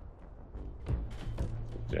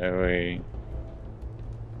 That way.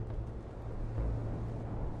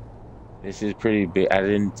 This is pretty big. I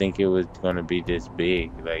didn't think it was gonna be this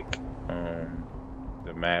big. Like,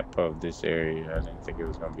 the map of this area. I didn't think it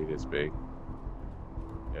was gonna be this big.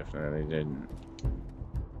 Definitely didn't.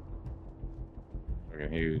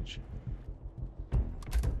 Fucking huge.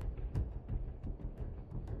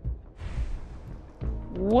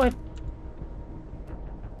 What?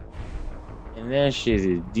 And that shit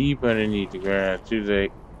is deep underneath the ground too.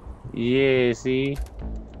 Like, yeah, see,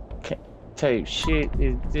 type shit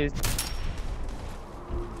is this.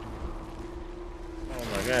 Oh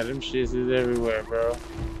my god, them shits is everywhere, bro.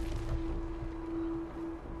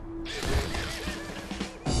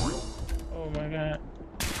 Oh my god.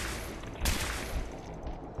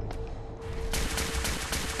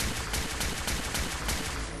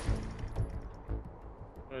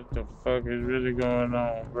 What the fuck is really going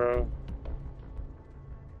on, bro?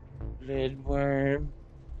 Lead worm.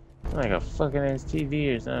 Like a fucking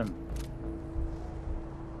STD or something.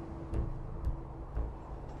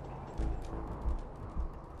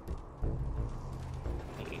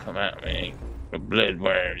 Come out, man. The blood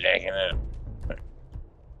worm's acting up.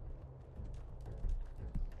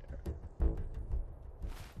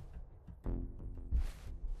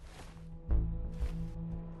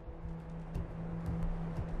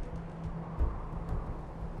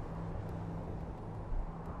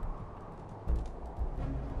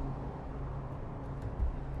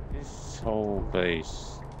 This whole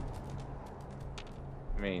place.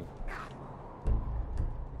 I mean,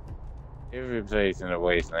 every place in the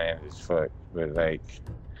wasteland is fucked, but like,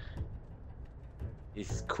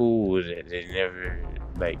 it's cool that they never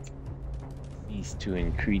like cease to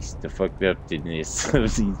increase the fucked upness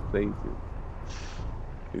of these places.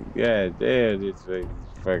 God damn, this place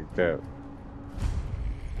is fucked up.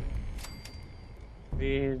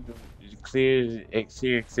 Clear the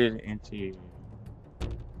exterior to the interior.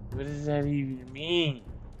 What does that even mean?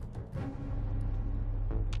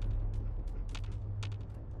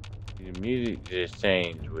 The music just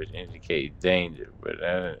changed, which indicates danger, but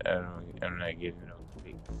I'm not getting no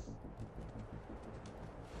clicks.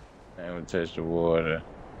 I haven't touched the water.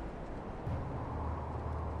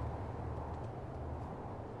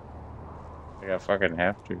 Like I fucking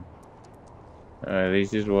have to. At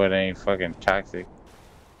least this water ain't fucking toxic.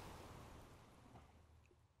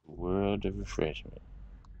 World of refreshment.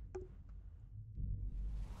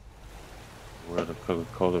 World of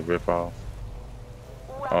Coca-Cola ripoff.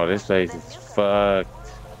 Oh, this place is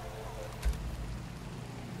fucked.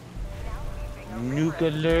 Nuke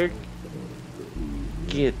alert.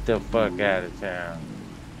 Get the fuck out of town.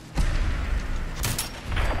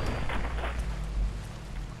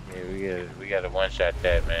 Yeah, we gotta one-shot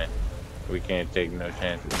that, man. We can't take no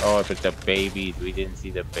chances. Oh, if it's the babies, we didn't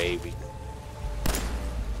see the babies.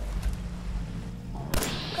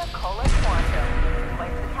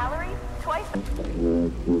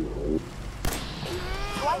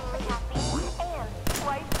 Twice the caffeine and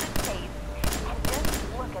twice the taste. And just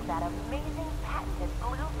look at that amazing patented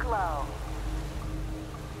blue glow.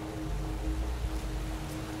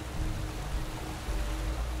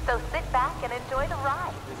 So sit back and enjoy the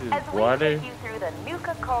ride This is as we water take you through the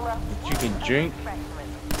Nuka-Cola that you can drink. refreshment.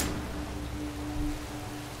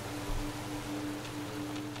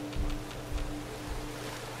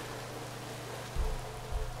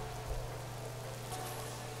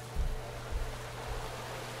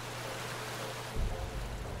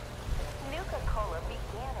 Nuka-Cola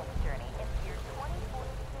began its journey in the year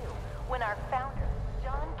 2042 when our founder,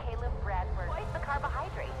 John Caleb Bradford, twice the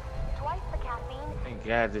carbohydrates, twice the caffeine. Thank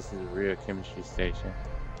God this is a real chemistry station.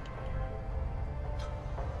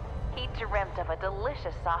 He dreamt of a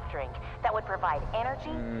delicious soft drink that would provide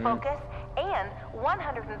energy, focus, and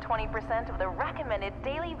 120% of the recommended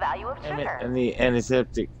daily value of Damn it, sugar. I need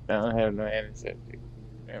antiseptic. I don't have no antiseptic.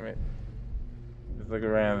 Damn it. Let's look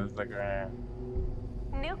around, let's look around.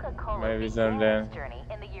 Nuka-Cola Maybe began someday. its journey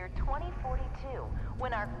in the year 2042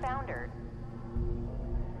 when our founder,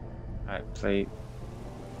 Hot plate.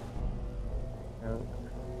 Nope.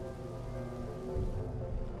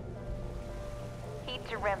 he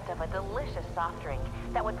dreamt of a delicious soft drink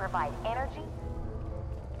that would provide energy,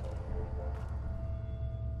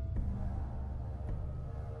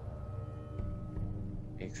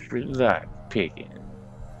 Extra lock picking.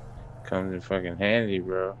 Comes in fucking handy,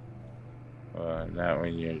 bro. Well, not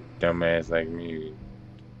when you're a dumbass like me.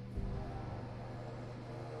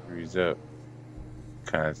 Screws up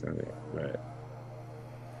constantly, but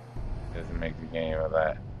doesn't make the game a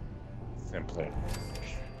lot simpler.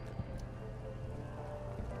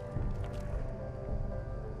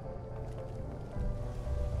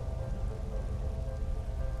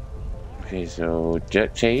 Okay, so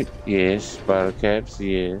duct tape, yes. Bottle caps,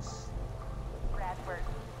 yes. Bradford.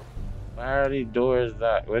 Why are these doors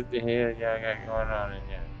locked? What the hell y'all got going on in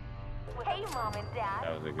here? Hey, Mom and Dad.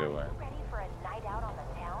 That was a good one. Ready for a night out on the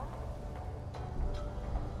town?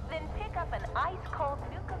 Then pick up an ice-cold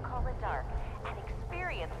Nuka-Cola Dark and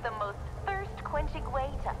experience the most thirst-quenching way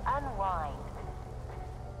to unwind.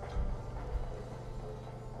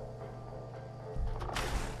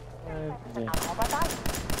 Alcohol by body.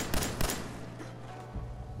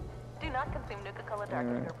 Do not consume Nuka-Cola Dark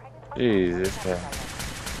if you're pregnant or Jesus. Do not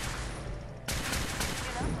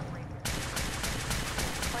operate.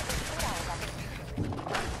 For at least 8 hours after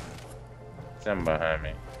Something behind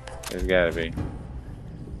me. There's gotta be.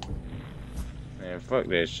 Man, fuck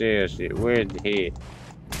that shell shit. Where's the head?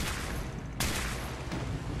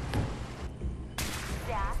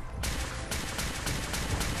 Dad.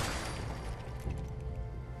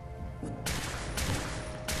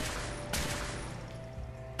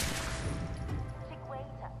 Way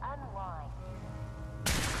to unwind.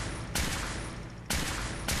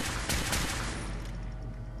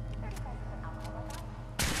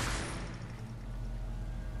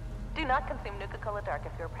 Do not consume Nuka-Cola Dark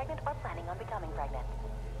if you're pregnant or planning on becoming pregnant.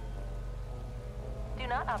 Do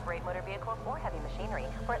not operate motor vehicles or heavy machinery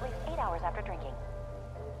for at least 8 hours after drinking.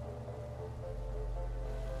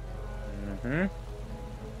 Mm-hmm.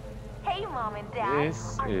 Hey, Mom and Dad.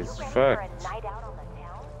 This Are you is ready fucked. for a night out on the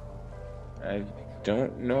town? I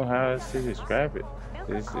don't know how else to describe it.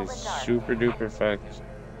 This is super duper fucked.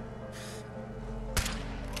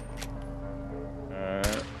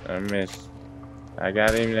 I missed. I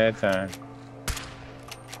got him that time.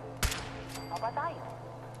 How about that?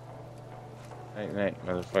 Night night,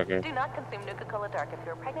 motherfucker. Do not consume Nuka-Cola Dark if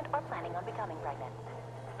you're pregnant or planning on becoming pregnant.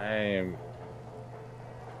 I am.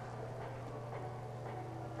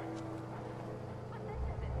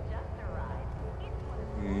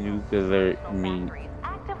 Nuclear meat. Factories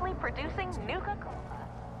actively producing Nuka-Cola.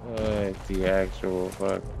 What the actual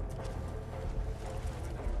fuck?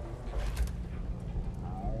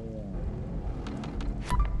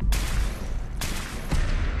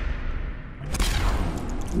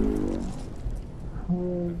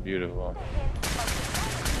 Beautiful.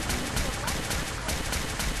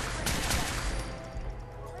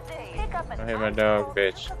 I hate my dog,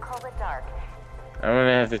 bitch. Nuka-Cola Dark. I'm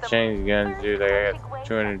gonna have to change guns, dude. Like, I got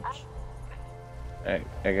 200.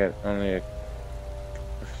 I got only a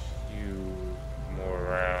few more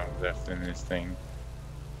rounds left in this thing.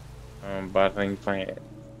 Bottling plant,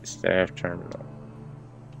 staff terminal.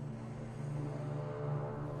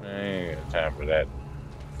 I ain't got time for that.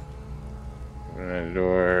 Open the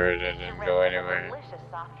door, that didn't go anywhere. Delicious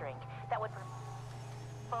soft drink that would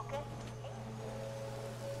focus.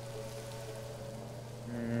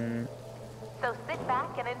 So sit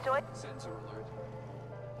back and enjoy. Sensor alert.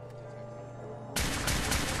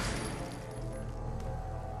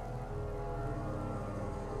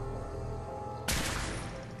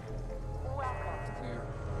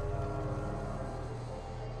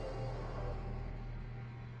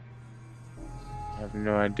 have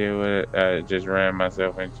no idea what I just ran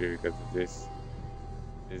myself into because of this.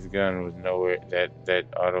 This gun was nowhere. That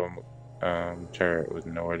auto turret was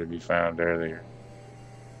nowhere to be found earlier.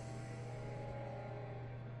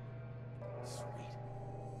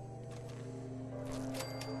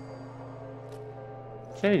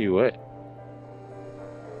 Tell you what,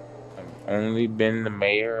 I've only been the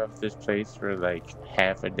mayor of this place for like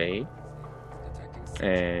half a day,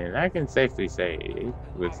 and I can safely say,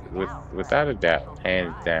 without a doubt,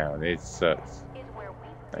 hands down, it sucks.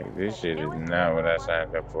 Like, this shit is not what I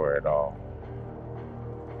signed up for at all.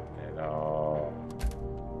 At all.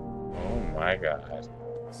 Oh my god.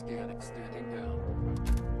 Scanning, standing down.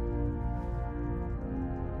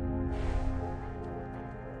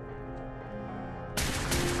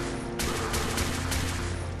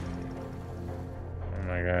 Oh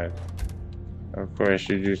my god. Of course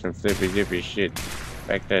you do some flippy dippy shit.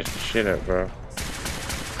 Back that shit up, bro.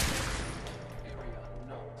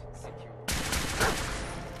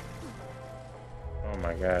 Oh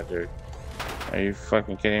my god, dude. Are you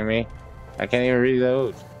fucking kidding me? I can't even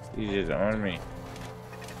reload. He's just on me.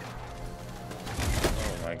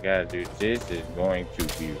 Oh my god, dude. This is going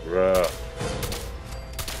to be rough.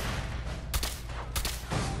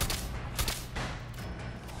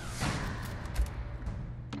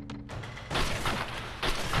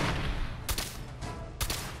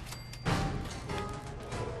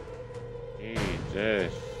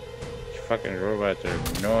 Jesus. These fucking robots are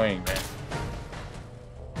annoying, man.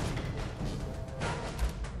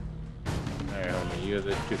 Alright, homie, you're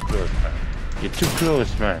too close, man. You're too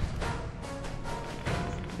close, man.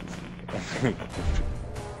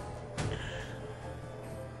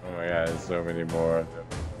 Oh my god, there's so many more of them,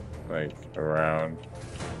 like, around.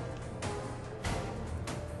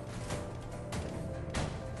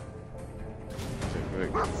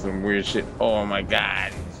 Like, some weird shit. Oh my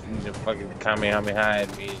god. The fucking Kamehameha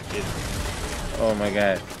at me and shit. Oh my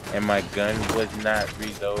god. And my gun was not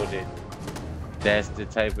reloaded. That's the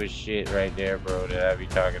type of shit right there, bro, that I be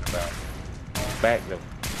talking about. Back the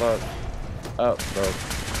fuck up, bro.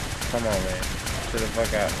 Come on, man. To the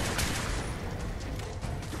fuck out.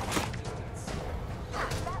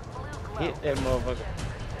 Hit that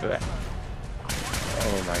motherfucker.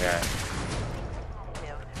 Oh my god.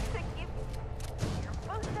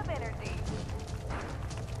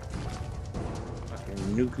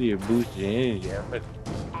 Nuclear boosted energy.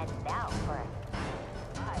 And now for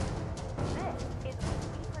this is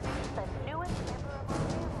when we produce the newest member of our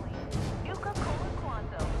family, Nuka-Cola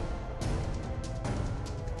Quantum.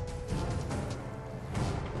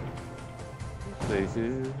 This place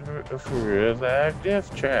is a real live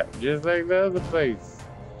death trap, just like the other place.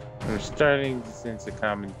 I'm starting to sense a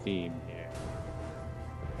common theme here.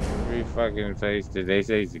 Every fucking place that they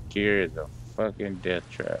say secure is a fucking death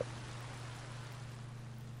trap.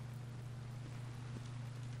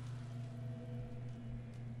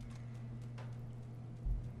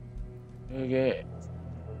 Okay,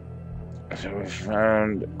 so we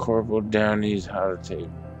found Corporal Downey's holotape,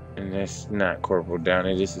 and that's not Corporal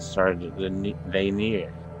Downey, this is Sergeant Lanier.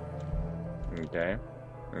 Okay,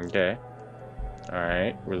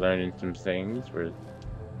 alright, we're learning some things, we're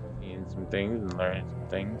seeing some things and learning some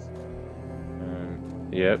things.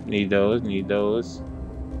 Yep, need those.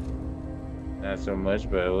 Not so much,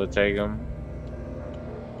 but we'll take them.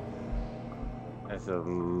 That's a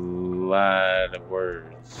lot of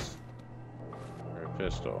words.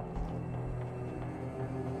 Pistol.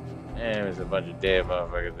 And there's a bunch of dead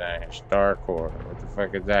motherfuckers down here. Starcore. What the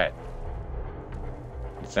fuck is that?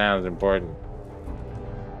 It sounds important.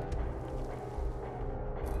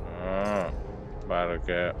 Oh, bottle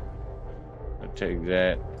cap. I'll take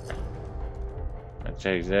that.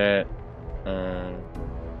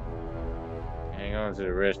 Hang on to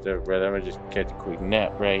the rest of it, brother. I'm gonna just catch a quick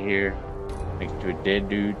nap right here next to a dead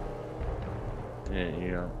dude. And,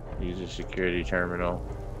 you know, use a security terminal.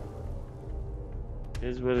 It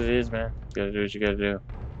is what it is, man. You gotta do what you gotta do.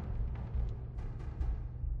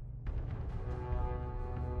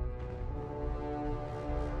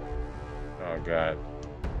 Oh god.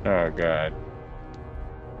 Oh god.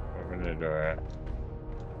 Open the door.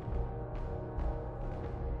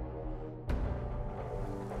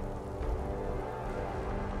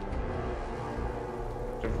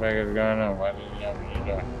 What the fuck is going on? Why didn't you open the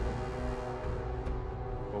door?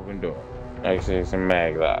 Open door. Actually, some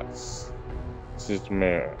mag locks. System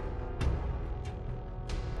error.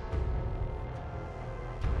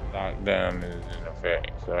 Lockdown is in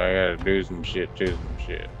effect, so I gotta do some shit to some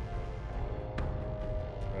shit.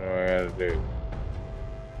 What do I gotta do?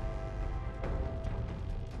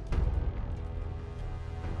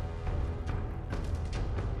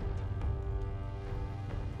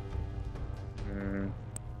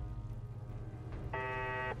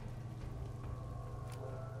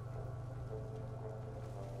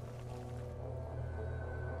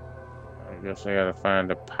 I guess I gotta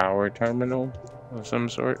find a power terminal of some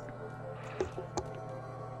sort.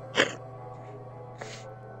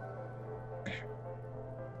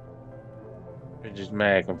 It's just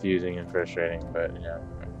mad confusing and frustrating, but yeah.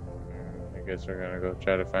 I guess we're gonna go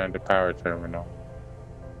try to find a power terminal.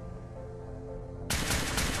 This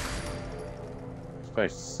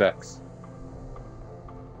place sucks.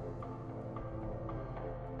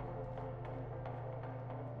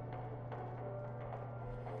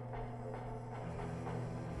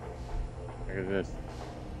 Look at this.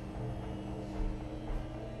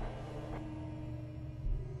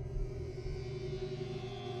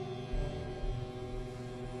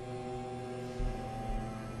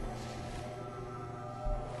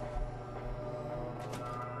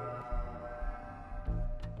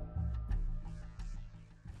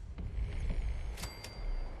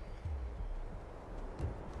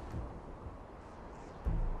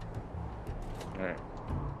 Alright.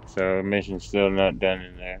 So mission's still not done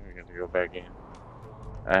in there. We got to go back in.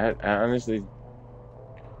 I honestly,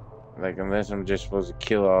 like, unless I'm just supposed to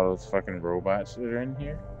kill all those fucking robots that are in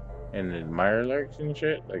here and the Mirelurks and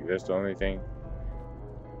shit, like, that's the only thing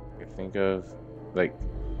I can think of. Like,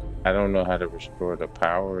 I don't know how to restore the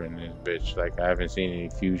power in this bitch. Like, I haven't seen any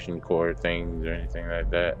fusion core things or anything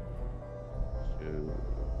like that. So,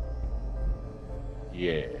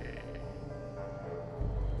 yeah.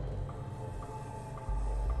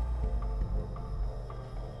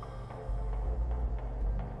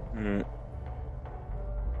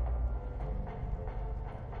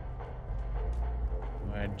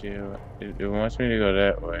 It wants me to go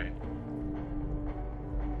that way.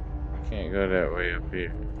 Can't go that way up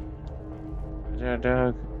here. Is there a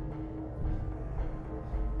dog?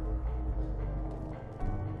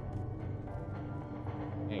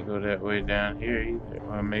 Can't go that way down here either.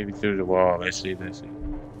 Or maybe through the wall. Let's see.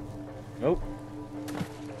 Nope.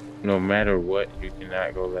 No matter what, you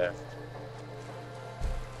cannot go left.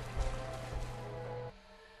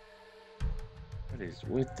 What is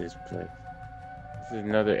with this place? This is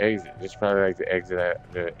another exit. This is probably like the exit,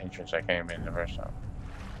 the entrance I came in the first time.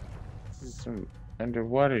 This is some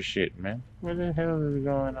underwater shit, man. What the hell is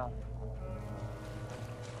going on?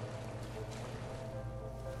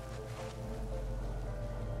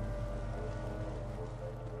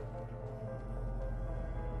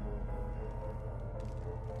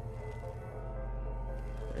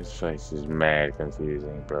 This place is mad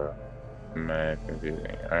confusing, bro. Mad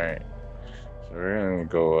confusing. Alright. So we're gonna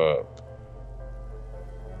go up.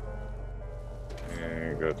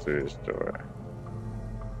 And go through this door.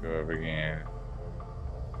 Go up again.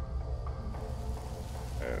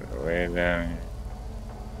 Way down here.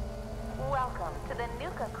 Welcome to the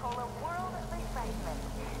Nuka-Cola World of Refreshment.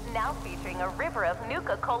 Now featuring a river of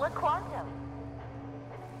Nuka-Cola Quantum.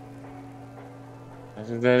 That's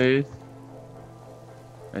what that is?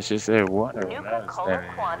 That's just that water. Nuka-Cola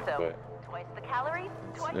Quantum. Twice the calories,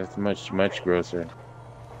 twice that's much grosser.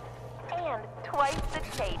 and twice the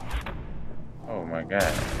taste. Oh my god.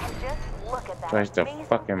 And just look at that. Twice the amazing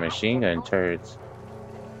fucking machine gun turds.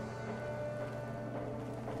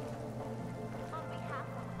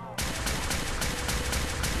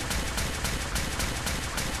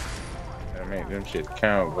 I make them shit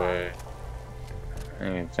count, but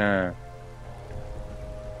ain't time.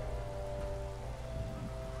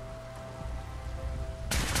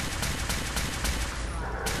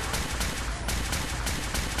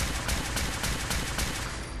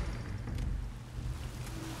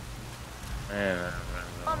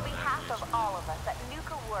 On behalf of all of us at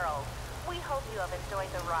Nuka World, we hope you have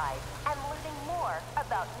enjoyed the ride and learning more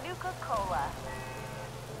about Nuka-Cola.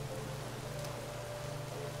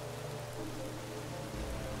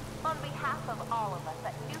 On behalf of all of us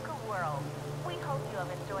at Nuka World, we hope you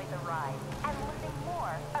have enjoyed the ride and learning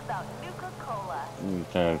more about Nuka-Cola. I'm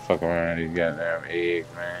trying to fuck around these goddamn eggs,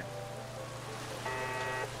 man.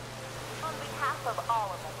 On behalf of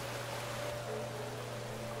all of us.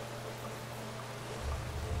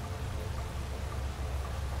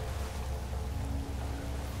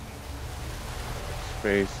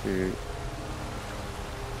 Spacesuit.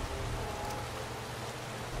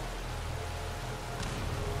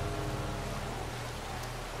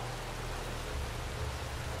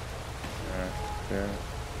 Yeah.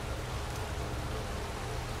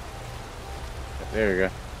 There we go.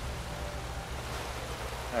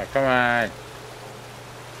 Oh, come on.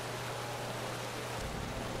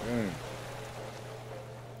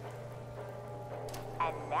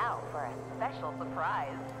 And now for a special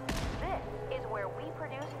surprise. This is where we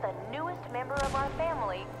produce the newest member of our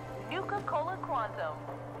family, Nuka-Cola Quantum.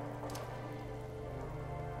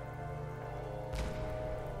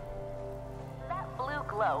 That blue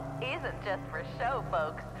glow show isn't just for show,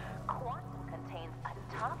 folks. Quantum contains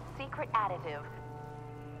a top secret additive.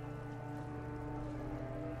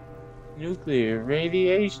 Nuclear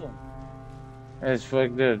radiation. That's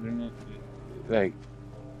fucked up. Like,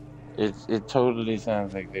 it totally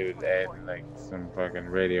sounds like they was adding like some fucking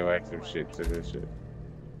radioactive shit to this shit.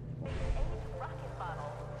 Rocket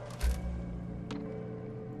bottle.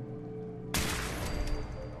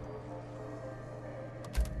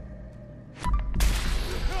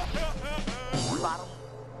 Bottle.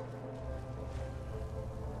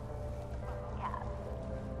 Cap.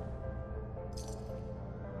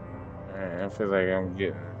 Alright, I feel like I'm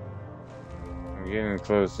getting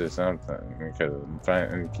close to something because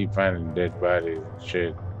I keep finding dead bodies and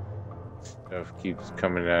shit. Stuff keeps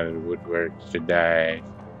coming out of the woodwork to die.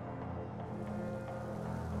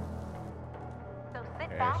 So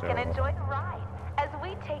sit back and enjoy the ride as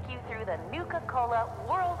we take you through the Nuka-Cola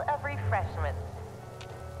world of refreshment.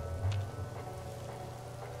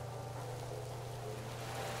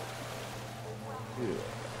 Yeah.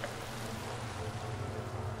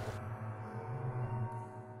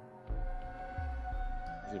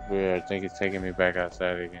 Is it weird? I think it's taking me back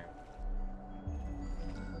outside again.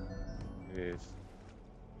 It is.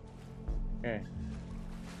 Okay.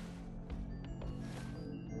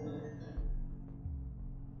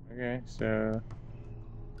 Okay, so.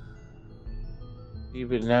 See,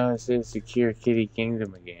 but now it says Secure Kitty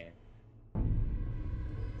Kingdom again.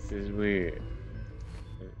 This is weird.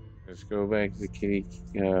 Let's go back to Kitty.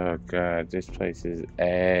 Oh god, this place is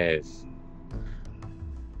ass.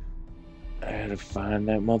 I gotta find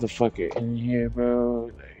that motherfucker in here, bro.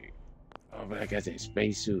 Like, oh, but I got that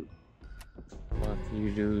spacesuit. Fuck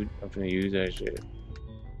you, dude. I'm gonna use that shit.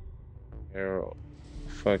 Harold.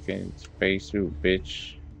 Fucking spacesuit,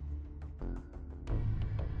 bitch.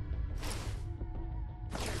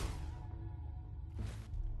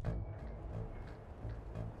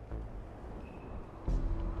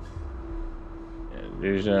 Yeah,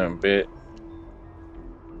 do something, bit.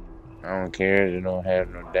 I don't care. They don't have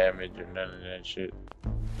no damage or none of that shit. I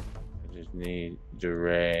just need the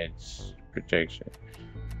rad's protection.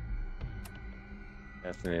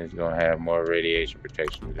 Nothing is gonna have more radiation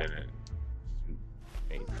protection than it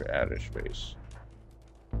made for outer space.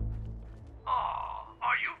 Oh,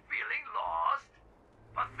 are you feeling lost?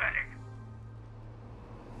 Pathetic.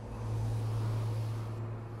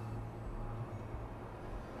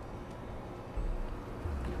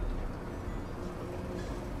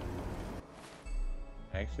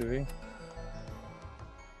 Actually,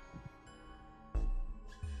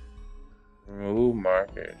 remove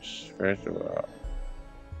markers. First of all,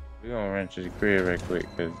 we're gonna run to the crib right quick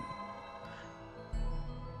because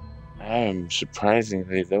I am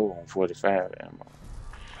surprisingly low on 45 ammo.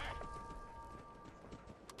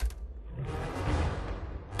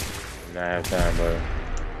 Not have time, bro.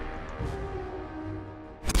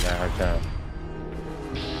 Not have time.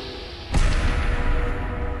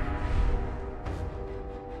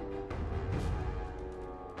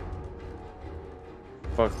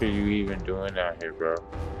 What the fuck are you even doing out here, bro?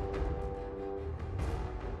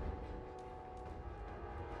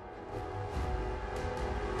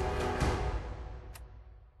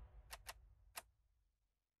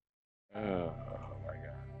 Oh my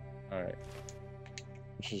god. Alright.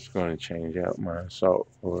 I'm just gonna change out my assault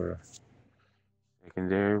for a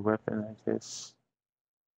secondary weapon, I guess.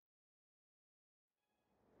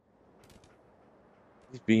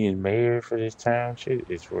 Being mayor for this town shit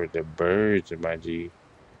is for the birds, my G.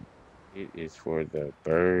 It is for the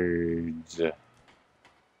birds.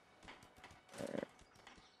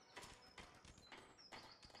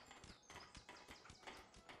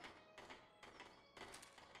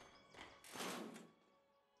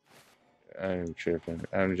 I'm tripping.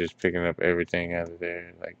 I'm just picking up everything out of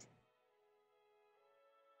there, like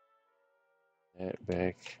that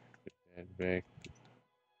back, put that back.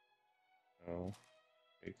 No,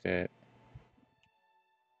 take that.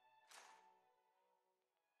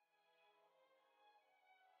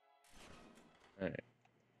 Alright.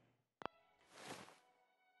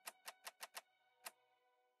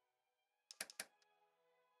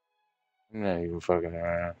 I'm not even fucking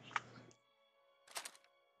around.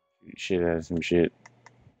 Shoot shit out of some shit.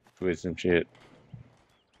 With some shit.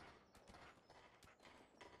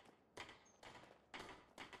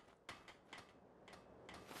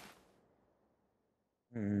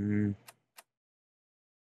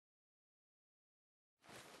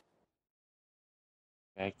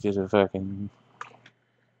 Back to the fucking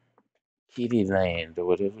Kitty Land or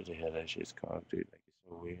whatever the hell that shit's called, dude. Like, it's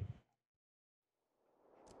so weird.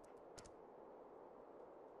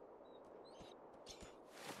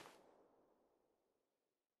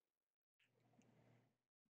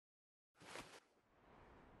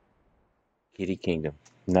 Kitty Kingdom.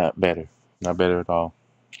 Not better. Not better at all.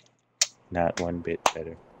 Not one bit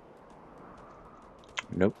better.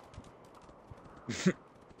 Nope.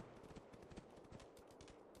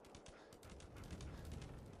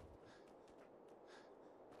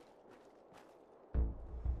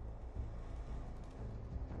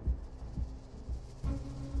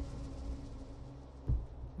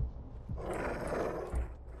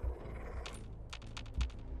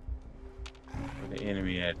 Where the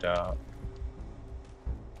enemy at, dog?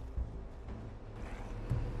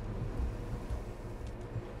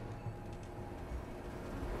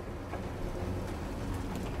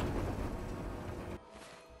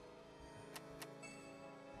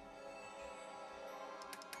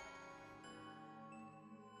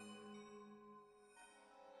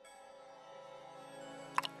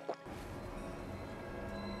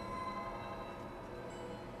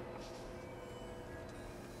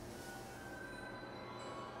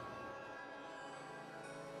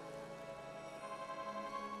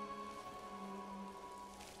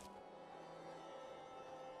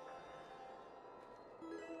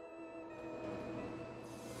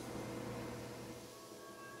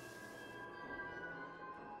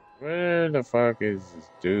 Where the fuck is this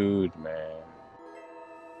dude, man?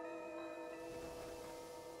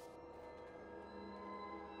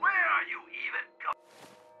 Where are you even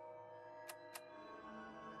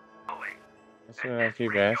going? That's what I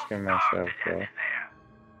keep asking myself, bro.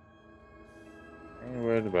 I ain't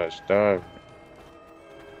worried about starving.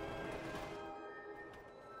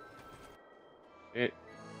 Shit.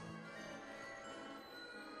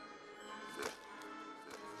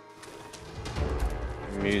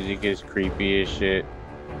 The music is creepy as shit.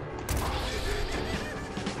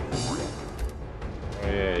 Oh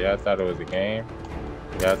yeah, y'all thought it was a game?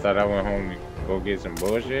 Y'all thought I went home to go get some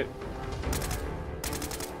bullshit?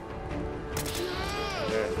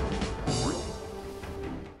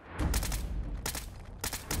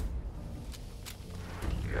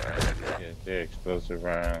 Yeah, they're explosive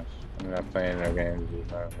rounds. I'm not playing no games with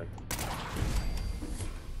these motherfuckers.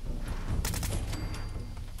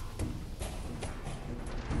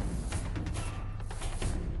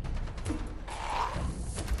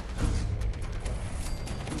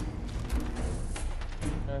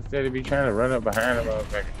 Instead of be trying to run up behind a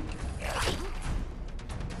motherfucker.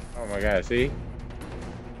 Oh my god, see?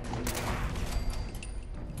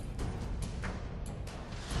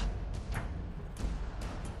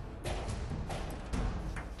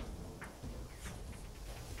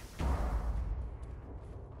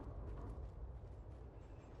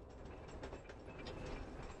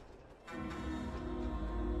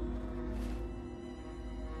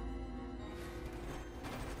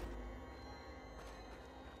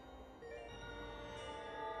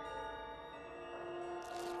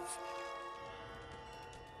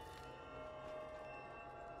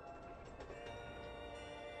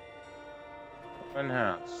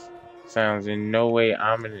 Funhouse. Sounds in no way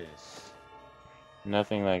ominous.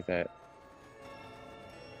 Nothing like that.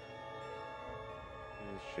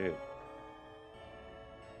 Shit.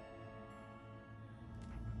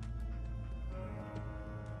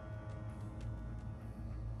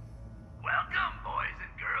 Welcome, boys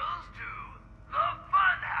and girls, to the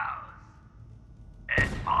Funhouse. And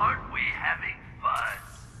aren't we having fun?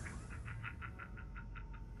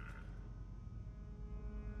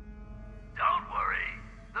 Don't worry,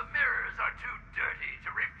 the mirrors are too dirty to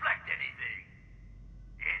reflect anything.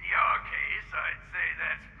 In your case, I'd say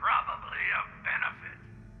that's probably a benefit.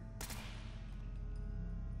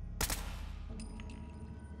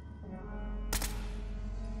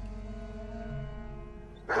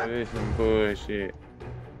 That is some bullshit.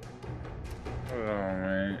 Hold on,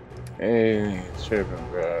 man. Hey, tripping,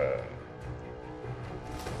 bro.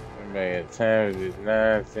 I'm making time with this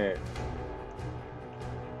nonsense.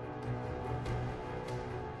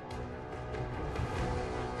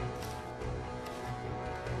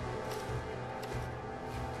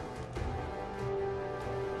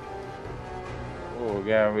 Oh,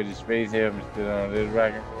 guy with the space helmet still on. Let's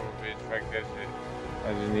rock and roll, bitch. Fuck that shit.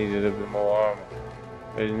 I just need a little bit more armor.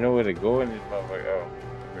 There's nowhere to go in this motherfucker. Oh,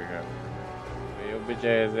 here we go. Where your bitch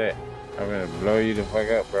ass at? I'm gonna blow you the fuck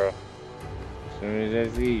up, bro. As soon as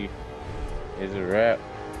I see you, it's a wrap.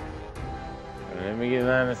 But let me get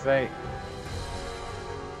line of sight.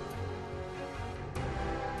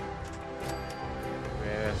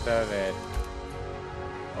 Man, I saw that.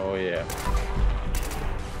 Oh yeah.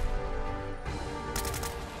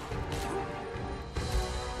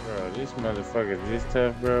 Bro, this motherfucker is this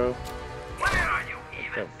tough, bro. Where are you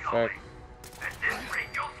even Fuck. going? At this rate,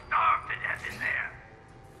 you'll starve to death in there.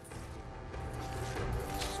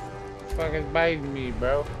 Fucking biting me,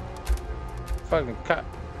 bro. fucking cop.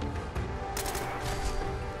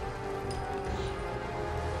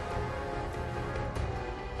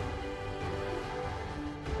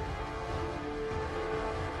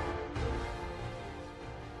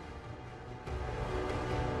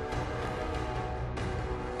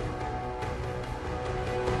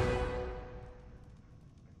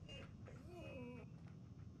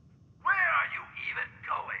 Where are you even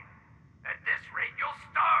going? At this rate, you'll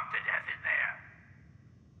starve to death in there.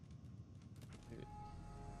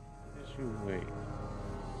 Yes, you wait.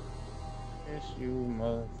 Yes, you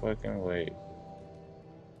motherfucking wait.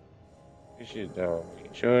 This shit dog me.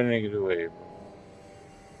 Show a nigga the way, bro.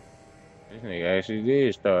 This nigga actually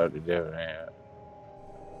did starve to death in there.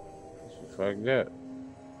 This shit fucked up.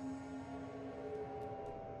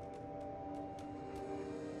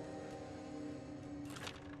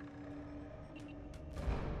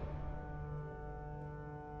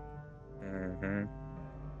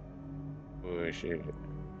 Bullshit.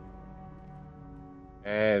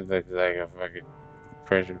 That looks like a fucking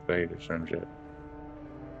pressure plate or some shit.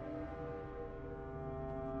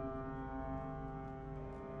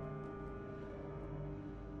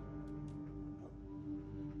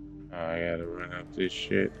 Oh, I gotta run up this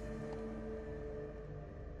shit.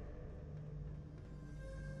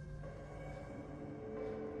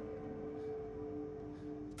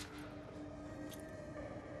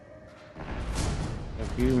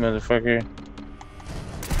 Fuck you, motherfucker.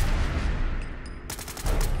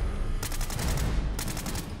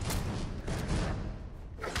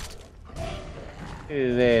 Look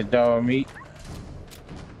at that dog meat.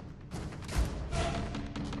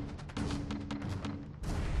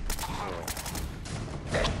 Oh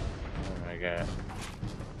my god.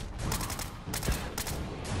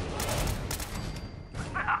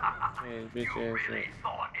 Hey, bitch ass Really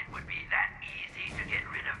thought it would be that easy to get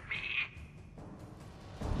rid of me?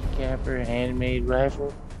 Capper handmade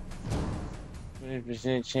rifle.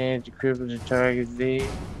 20% chance to cripple the target's dead.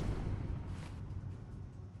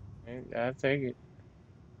 I'll take it.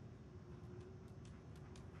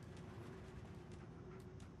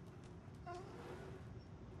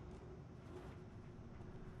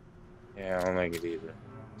 Yeah, I don't like it either.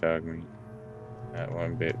 Dog meat. Not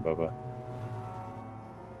one bit, Bubba.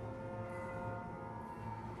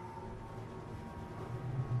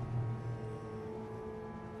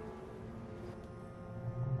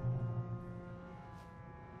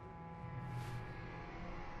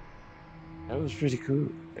 That was pretty cool.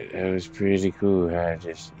 That was pretty cool. How I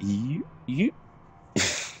just you.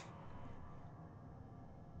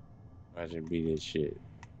 Watch it beat this shit.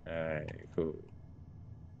 Alright, cool.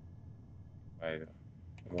 Like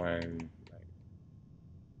one, like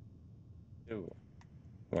two,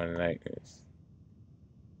 one like this.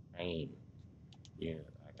 Pain. You know,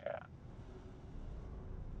 like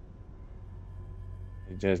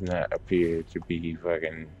it does not appear to be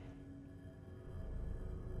fucking.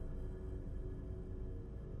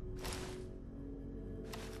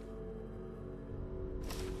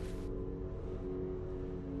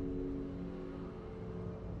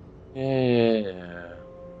 Yeah.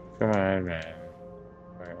 Come on, man.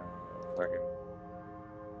 Fucking.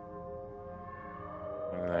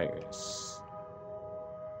 I like this.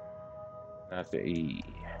 Not the E.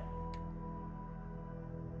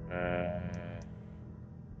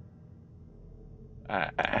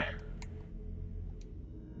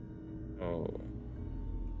 Oh.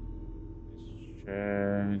 Let's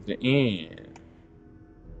try the N.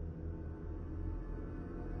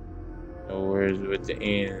 No words with the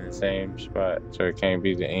N in the same spot, so it can't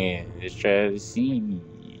be the N. Let's try the C.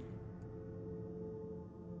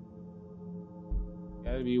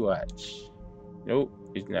 Gotta be watch. Nope,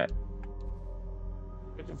 it's not.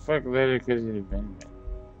 What the fuck letter could it have been?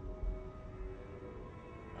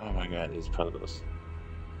 Oh my god, these puzzles.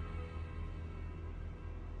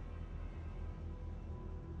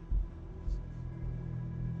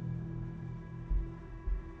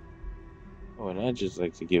 Oh, and I'd just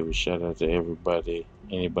like to give a shout out to everybody,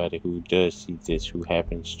 anybody who does see this, who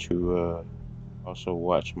happens to also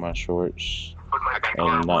watch my shorts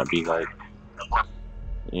and not be like,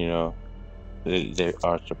 you know, they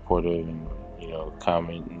are supportive and, you know,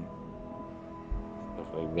 comment and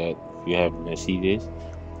stuff like that. If you happen to see this,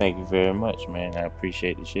 thank you very much, man. I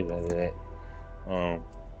appreciate the shit out of that.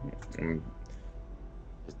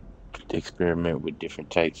 Experiment with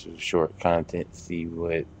different types of short content, see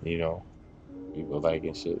what, you know, people like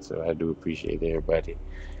and shit. So I do appreciate everybody.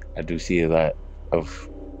 I do see a lot of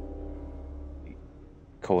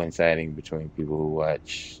coinciding between people who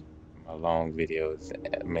watch my long videos,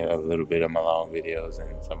 I mean a little bit of my long videos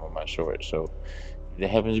and some of my shorts. So if that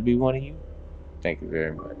happens to be one of you, thank you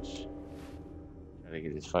very much. I think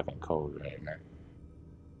it's fucking cold right now.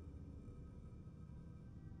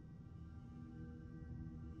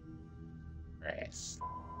 Grass.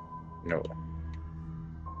 No.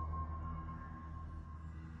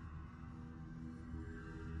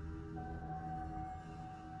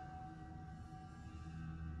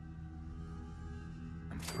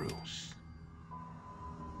 I'm through.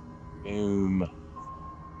 Boom.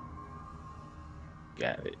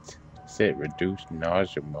 Got it. Set reduce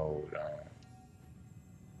nausea mode on.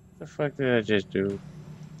 What the fuck did I just do?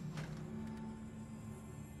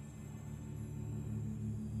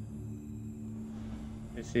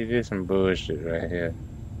 You see, this some bullshit right here.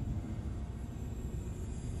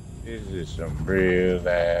 This is some real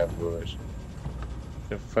life bullshit.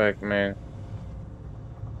 The fuck, man?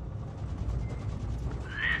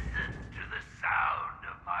 Listen to the sound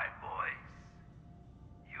of my voice.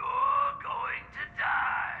 You're going to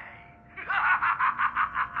die.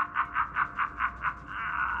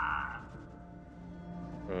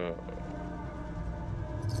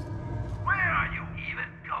 Where are you even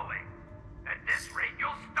going? At this rate, you'll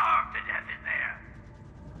starve to death in there.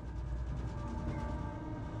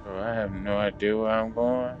 Bro, I have no idea where I'm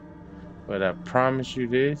going, but I promise you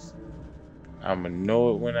this, I'ma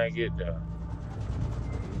know it when I get there.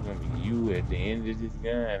 It's gonna be you at the end of this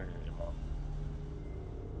gun.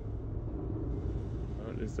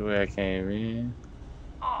 Oh, this is the way I came in.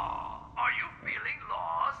 Oh, are you feeling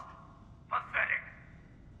lost? Pathetic.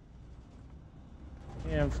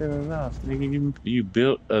 Yeah, I'm feeling lost. Nigga, you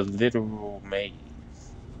built a literal maze.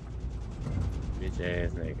 Bitch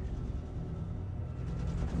ass nigga.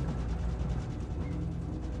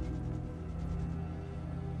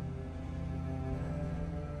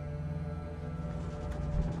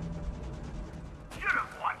 Should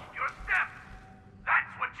have watched your step.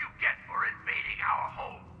 That's what you get for invading our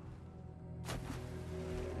home.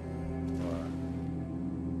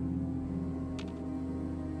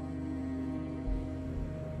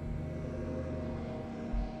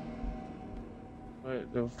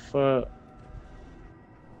 What the fuck?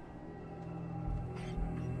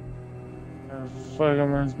 How the fuck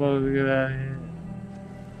am I supposed to get out of here?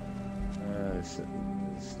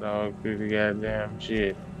 Slog through the goddamn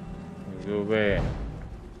shit and go back.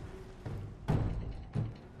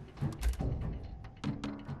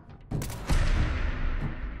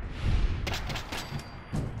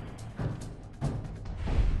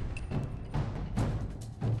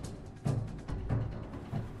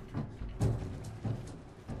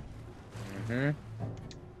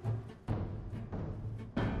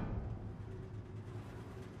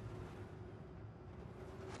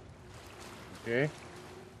 Okay.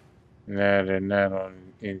 Now they're not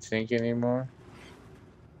in sync anymore.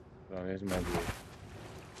 So this might be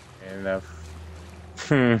enough.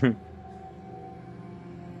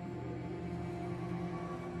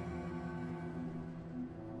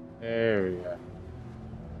 There we go.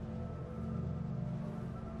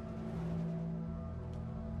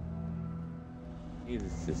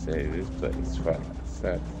 Needless to say, this place fucking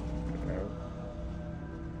sucks. You know?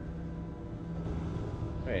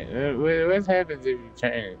 Wait, what happens if you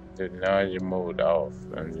turn the nausea mode off?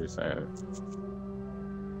 I'm just saying.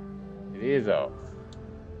 It is off.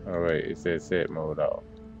 Oh wait, it says set mode off.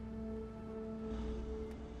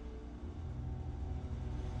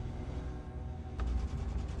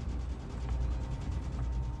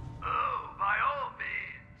 Oh, by all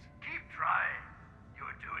means, keep trying.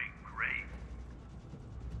 You're doing great.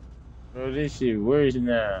 Bro, this shit worse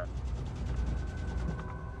now.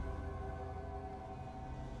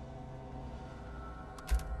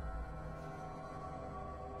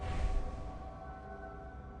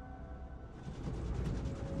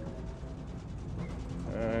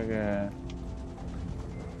 Oh god.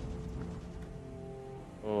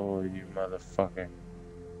 Oh, you motherfucker.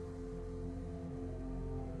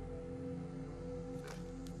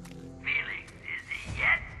 Feeling dizzy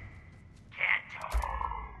yet? Can't.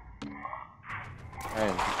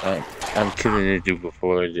 I'm killing this dude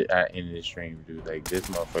before I end the stream, dude. Like, this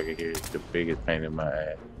motherfucker here is the biggest pain in my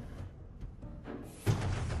ass.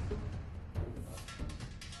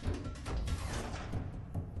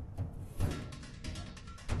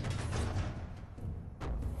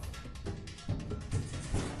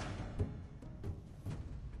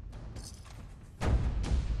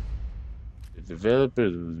 The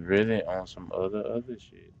developers was really on some other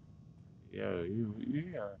shit. Yo,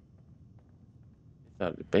 I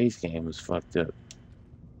thought the base game was fucked up.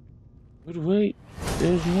 But wait,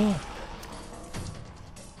 there's more.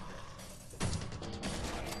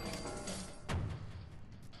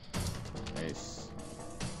 Nice.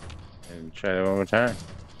 And try that one more time.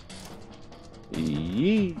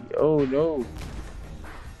 Yee! Oh no!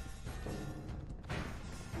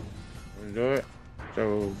 Close the door.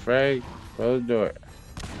 So, Frank, close the door.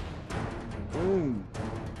 Boom.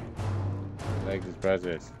 I like this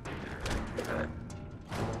process. Oh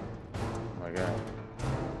my god.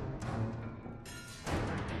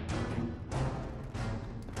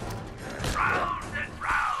 Round and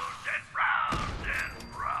round and round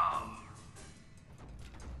and round.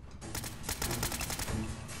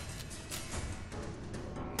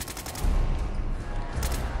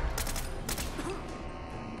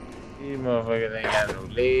 These motherfuckers ain't got no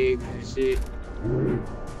legs and shit.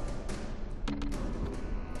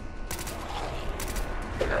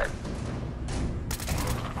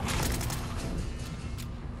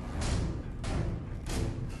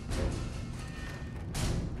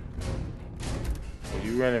 Are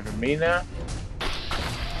you running from me now?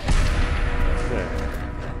 Yeah.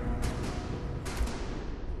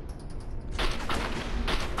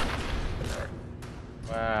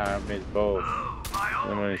 Wow, I missed both. Oh, by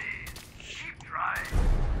all means, keep trying.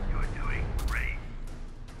 You're doing great.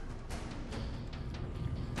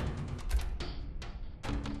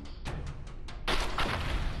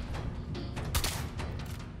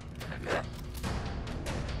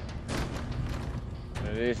 So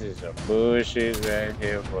this is some bullshit right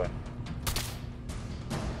here, boy.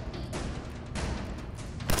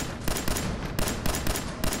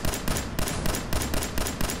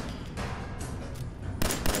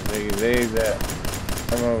 Take his legs out.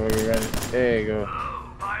 Come over, we run it. There you go.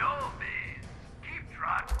 Oh, by all means, keep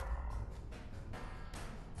trying.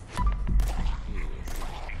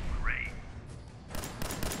 Great.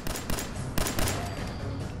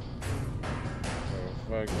 Oh,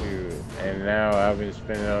 fuck you. And now I've been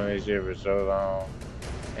spending on this shit for so long.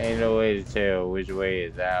 Ain't no way to tell which way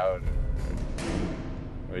is out or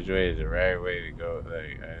which way is the right way to go.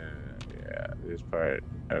 Like, yeah, this part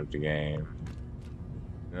of the game.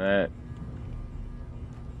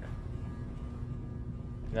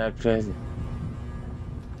 Not pleasant.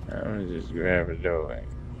 I'm gonna just grab a door.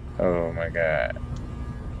 Oh my god.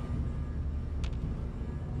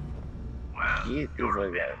 Well, Get the you're a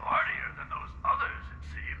fuck bit out. hardier than those others, it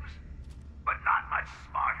seems. But not much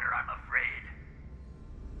smarter, I'm afraid.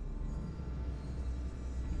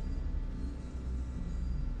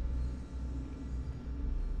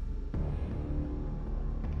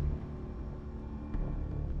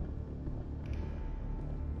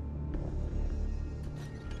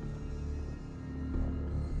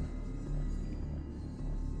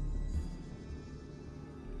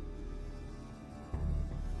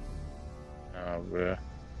 Oh, bro.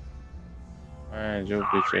 Man, your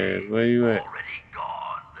bitch ass. Where you at? Already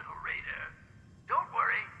gone, little raider. Don't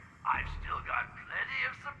worry, I've still got plenty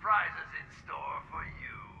of surprises in store for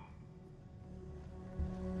you.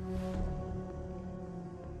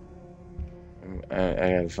 I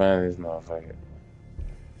gotta find this motherfucker.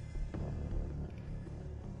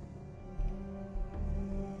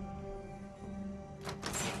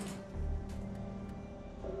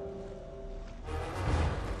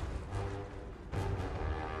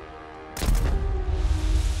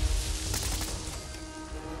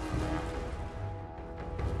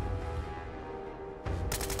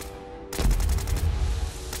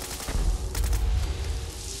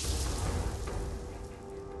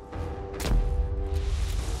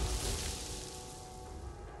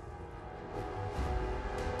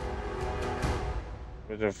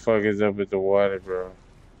 What the fuck is up with the water, bro?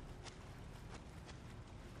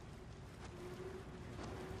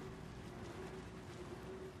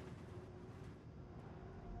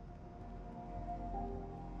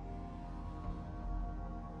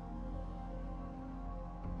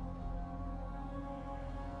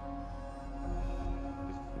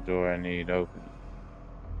 It's the door I need open.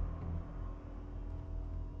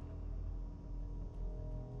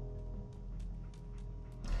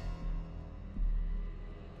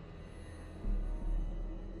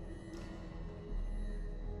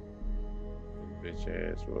 Bitch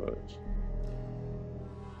ass was.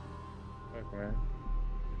 Fuck, man.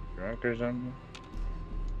 Drunk or something?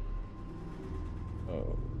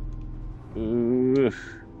 Oh. Ooh.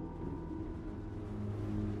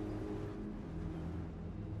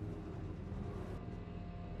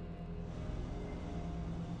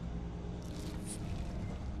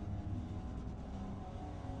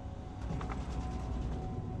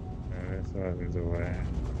 This wasn't the way.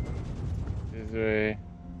 This way.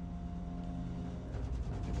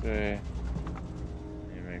 This way.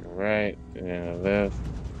 You make a right, and then a left,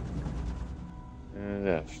 and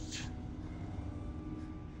a left.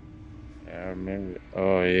 Yeah, I remember.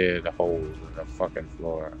 Oh yeah, the holes in the fucking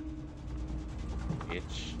floor.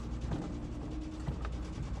 Bitch.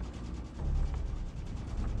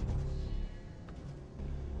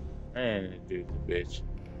 Man, that dude's a bitch.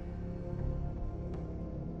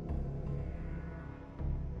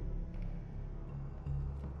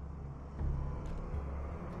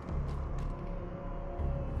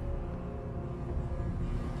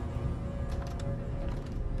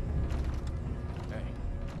 Dang.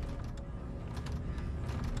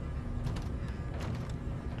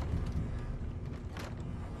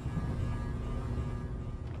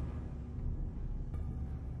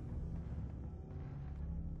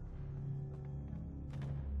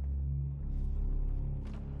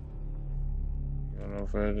 Go no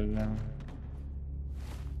further down.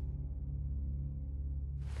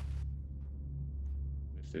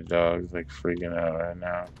 The dog's like freaking out right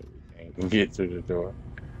now. He can get through the door.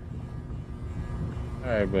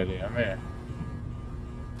 Alright, buddy, I'm here.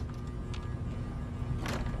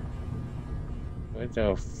 What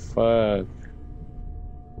the fuck?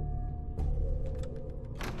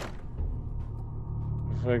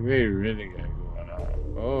 The fuck they really got going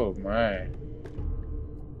on? Oh my.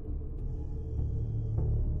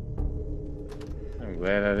 I'm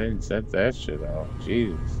glad I didn't set that shit off.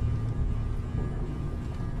 Jesus.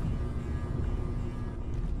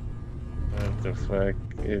 What the fuck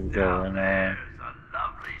is going on? There's a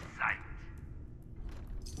lovely sight.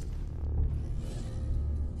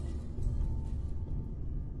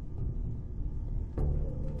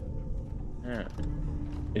 Yeah.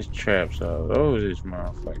 It's traps all over this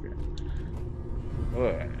motherfucker.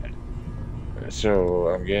 What? So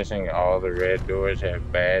I'm guessing all the red doors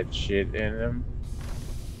have bad shit in them?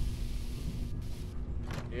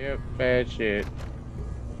 Yep, bad shit.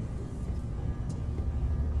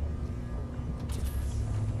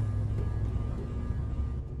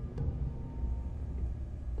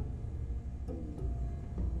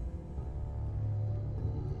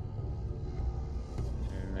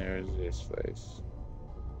 And there's this place.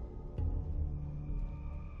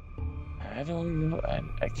 I don't know.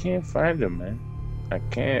 I can't find them, man. I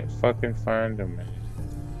can't fucking find them, man.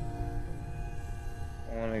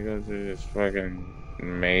 I want to go through this fucking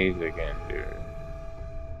maze again, dude.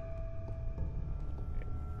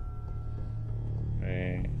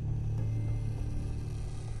 Hey.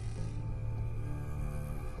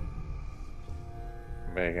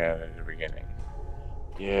 Back out at the beginning.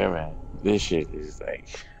 Yeah, man. This shit is like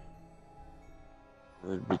a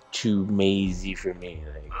little bit too mazy for me.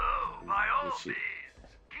 Like, Oh, by all this shit. means,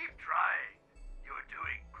 keep trying. You're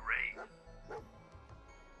doing great.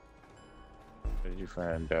 What did you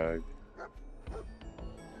find, dog?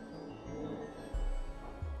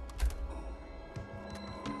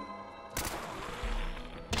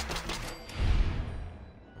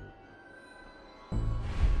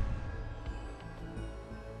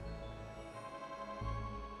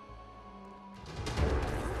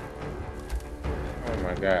 Oh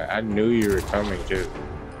my god, I knew you were coming too.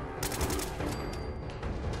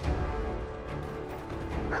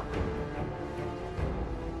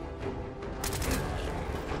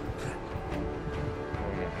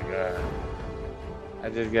 Oh my god. I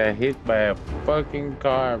just got hit by a fucking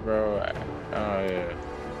car, bro. Oh yeah.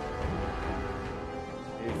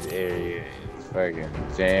 This area is fucking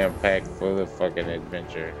jam-packed full of fucking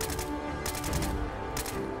adventure.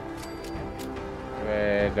 My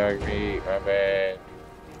bad, dog meat, my bad.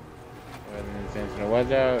 Wasn't intentional.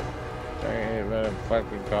 Watch out. I got hit by a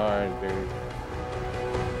fucking car, dude.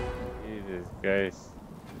 Jesus Christ.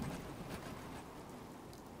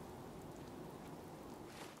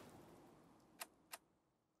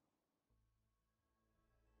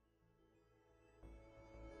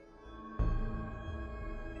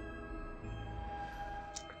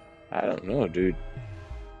 I don't know, dude.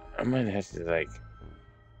 I might have to, like,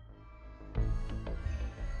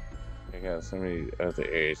 check out some of these other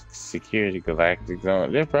areas. Security Galactic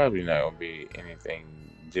Zone. There's probably not gonna be anything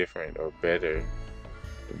different or better.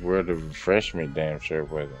 The World of Refreshment damn sure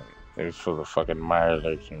wasn't. It was full of fucking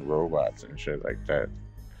Mirelurks and robots and shit like that.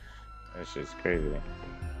 That's just crazy.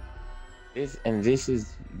 This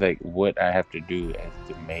is like what I have to do as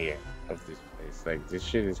the mayor of this place. Like, this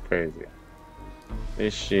shit is crazy.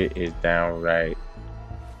 This shit is downright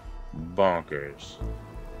bonkers.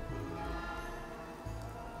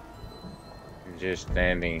 Just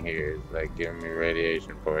standing here is like giving me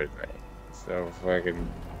radiation poisoning. So fucking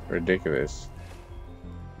ridiculous.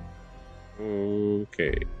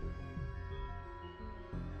 Okay.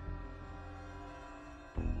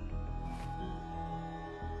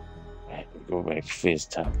 Right, go back to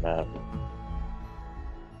Fist Top now.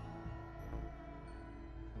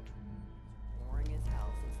 Boring as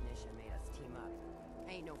hell since Nisha made us team up.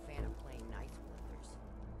 I ain't no fan of playing nice with others.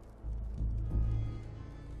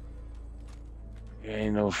 You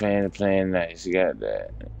ain't no fan of playing nice, you got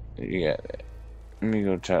that. You got that. Let me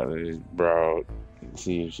go talk to this broad and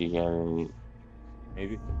see if she got any.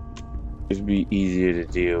 Maybe it'd be easier to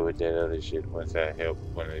deal with that other shit once I help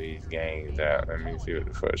one of these gangs out. Let me see what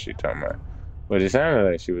the fuck she talking about. But it sounded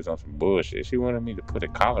like she was on some bullshit. She wanted me to put a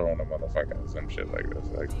collar on the motherfucker or some shit like this.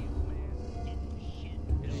 Like,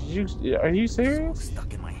 are you serious?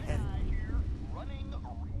 Stuck in my head.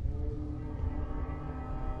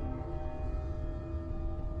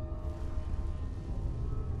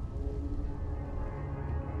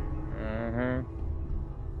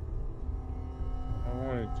 I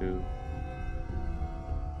wanted to.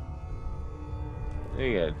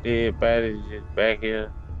 They got dead bodies just back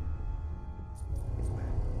here.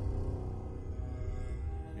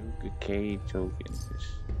 Nuka K tokens.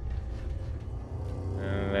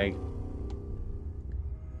 Like.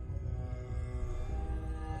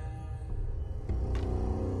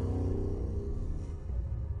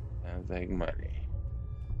 Sounds like money.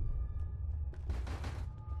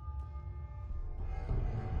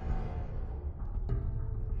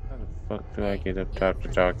 How the fuck do I get up top to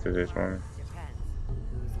talk to this woman? Depends.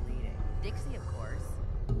 Who's leading? Dixie, of course.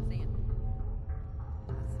 See,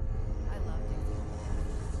 I love Dixie.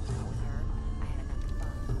 With her, I had enough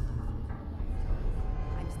fun.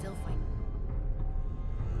 I'm still fighting.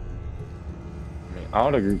 I mean,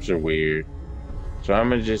 all the groups are weird. So I'm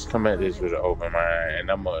gonna just come at this with an open mind,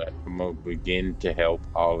 and I'm gonna begin to help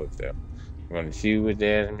all of them. I'm gonna see what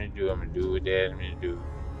they ask me to do. I'm gonna do what they ask me to do.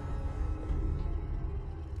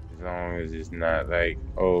 As long as it's not like,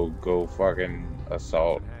 oh, go fucking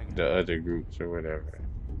assault the other groups or whatever.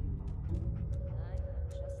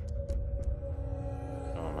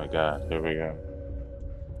 Oh my god, here we go.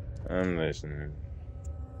 I'm listening.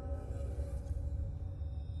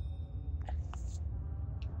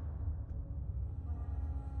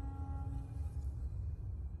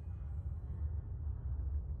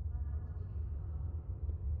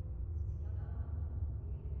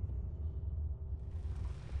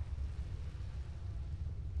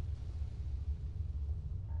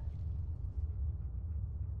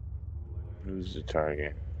 Who's the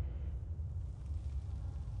target?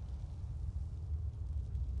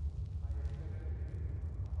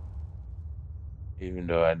 Even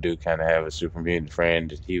though I do kind of have a super mutant friend,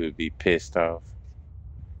 that he would be pissed off.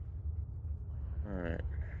 Alright.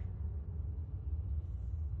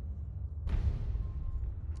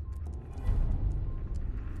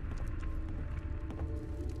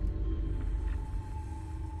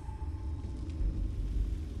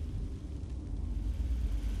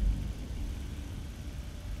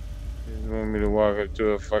 Just want me to walk up to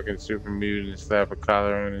a fucking super mutant and slap a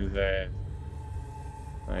collar on his ass.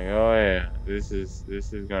 Like, oh yeah, this is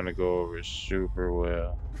gonna go over super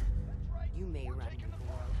well. You may run your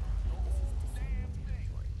world. This is Descendant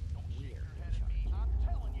territory. We're in charge. I'm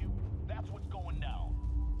telling you, that's what's going down.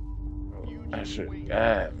 Oh, I should,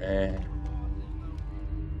 God, man.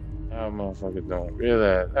 Y'all motherfuckers don't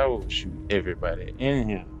realize I will shoot everybody in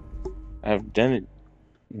here. I've done it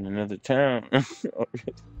in another town.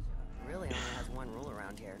 Really only has one rule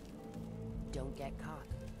around here. Don't get caught.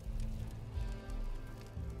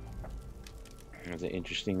 That's an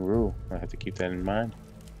interesting rule. I have to keep that in mind.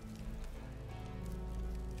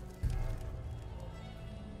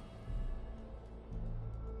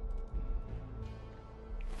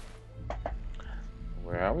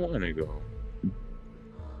 Where I want to go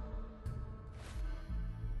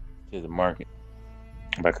to the market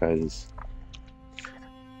because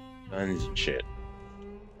guns and shit.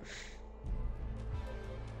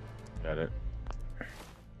 Got it.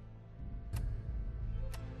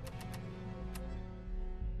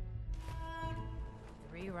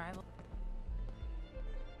 re-arrival.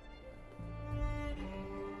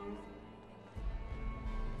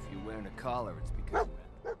 If you're wearing a collar, it's because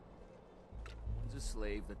one's a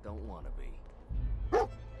slave that don't want to be.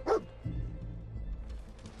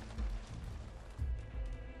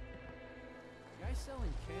 Guy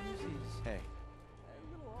selling chems is Hey,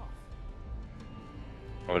 a little off.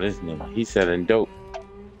 Oh, this nigga, he's selling dope.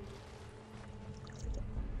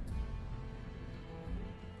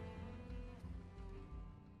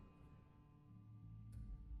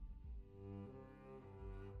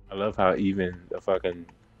 I love how even the fucking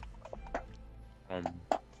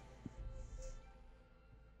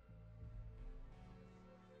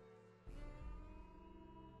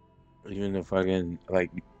even the fucking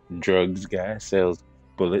like drugs guy sells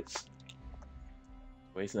bullets.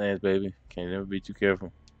 Wastelands, baby. Can't never be too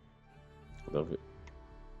careful. Love it.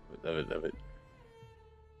 Love it, love it.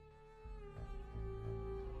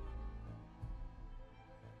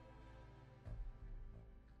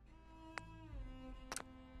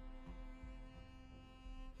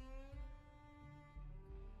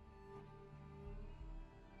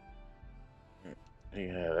 You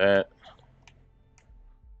can have that.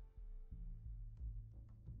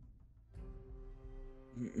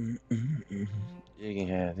 You can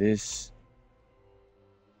have this.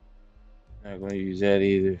 Not gonna use that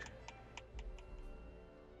either.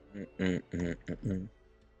 I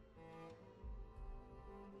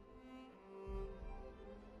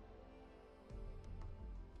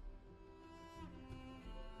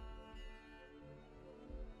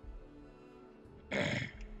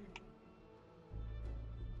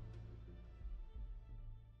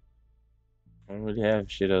don't really have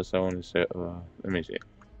shit else I want to say. Let me see.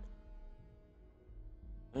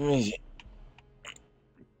 Let me see.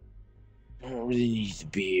 I don't really need the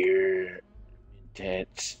beer.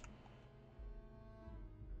 Tats.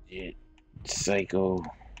 Shit. Psycho.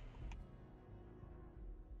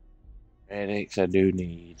 Addicts I do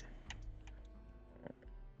need.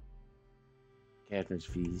 Captain's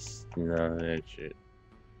Feast. None of that shit.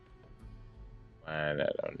 Fine, I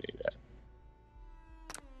don't need that.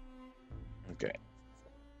 Okay.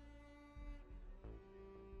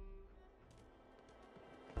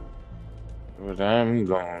 What I'm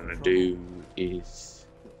gonna do is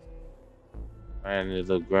find the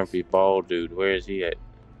little grumpy bald dude. Where is he at?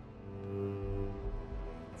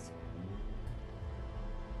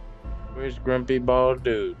 Where's grumpy bald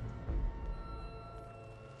dude?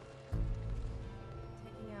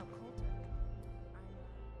 Taking out Coulter.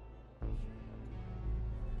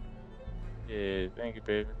 Yeah, thank you,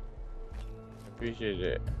 baby. I appreciate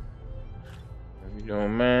that. If you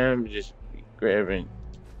don't mind, just grabbing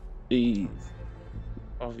these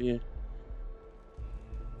off you.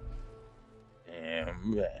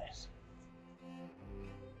 Damn right.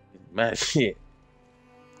 My shit.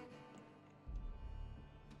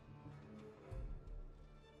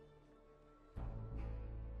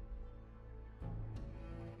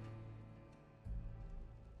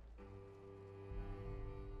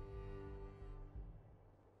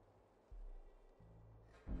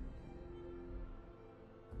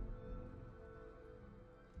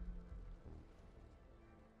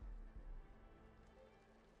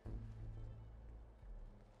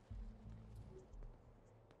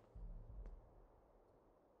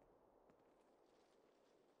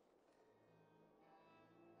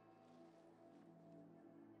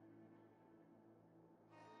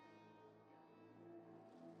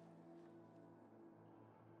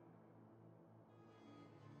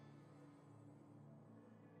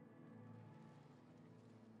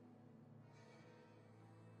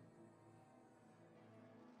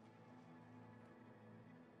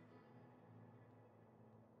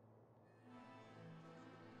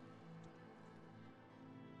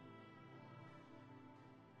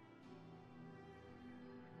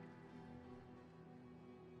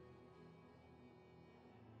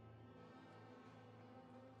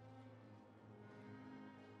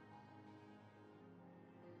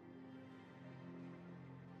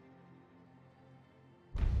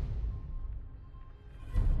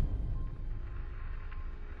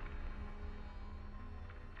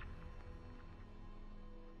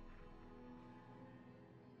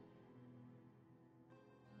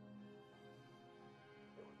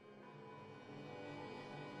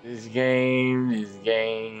 This game.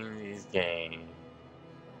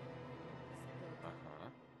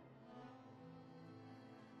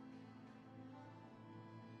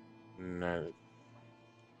 No.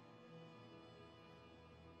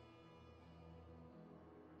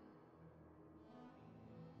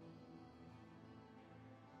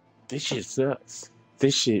 This shit sucks.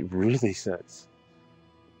 This shit really sucks.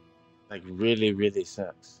 Like, really, really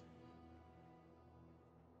sucks.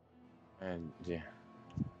 And, yeah.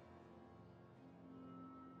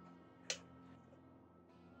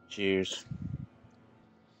 Cheers.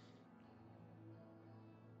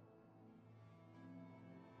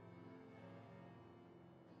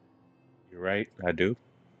 You're right, I do.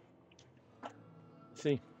 Let's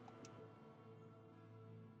see.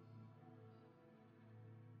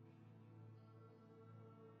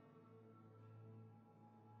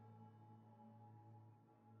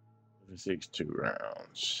 For 6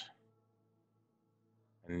 rounds.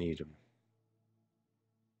 I need them.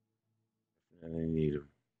 I need them.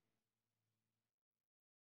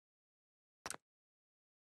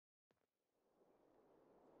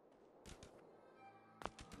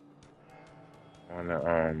 I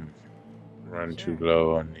wanna run too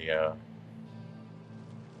low on the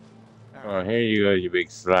Oh, here you go, you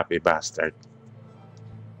big sloppy bastard.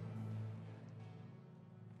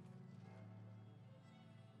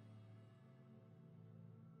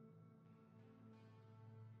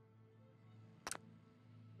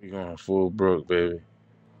 We going full broke, baby.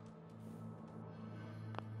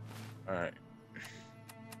 Alright.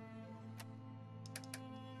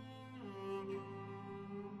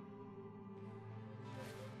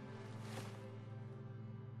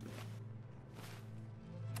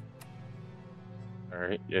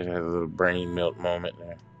 Alright, just had a little brain melt moment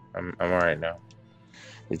there. I'm alright now.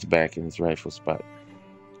 It's back in its rightful spot.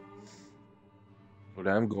 What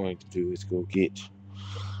I'm going to do is go get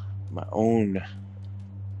my own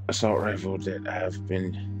assault rifle that I've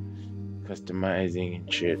been customizing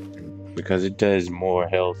and shit, because it does more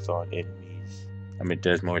health on enemies. I mean, it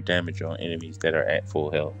does more damage on enemies that are at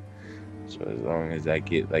full health. So as long as I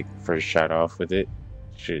get like first shot off with it,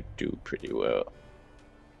 should do pretty well.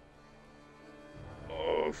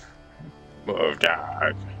 Move,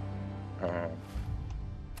 dog.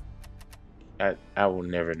 I will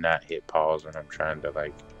never not hit pause when I'm trying to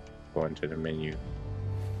like go into the menu.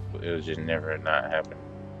 It'll just never not happen.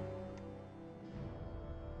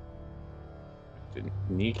 The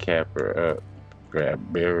kneecapper up,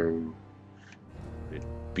 grab barrel, the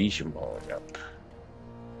Bishamon up.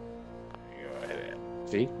 Go ahead and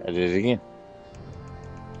see, I did it again.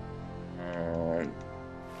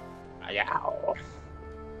 Yow.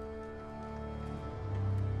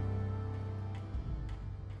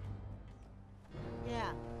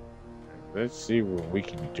 Yeah. Let's see what we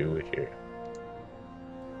can do here.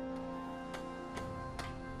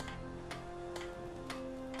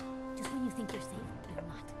 Just when you think you're safe, you're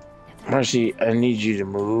not. That's how Marcy, I need you to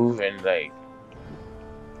move and like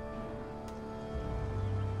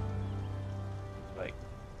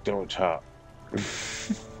don't talk. You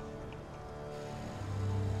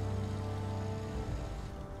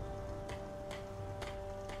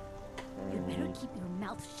better keep your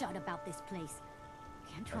mouth shut about this place.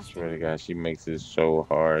 Can't I trust swear to anyone. God, she makes it so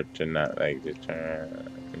hard to not like just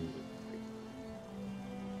turn.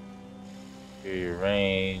 Hear your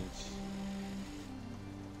range.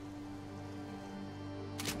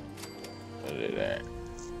 Look at that.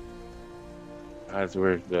 God's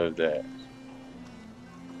worth of that.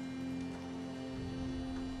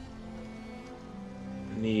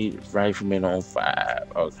 Need rifleman on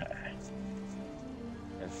 5. Okay.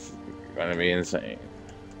 That's gonna be insane.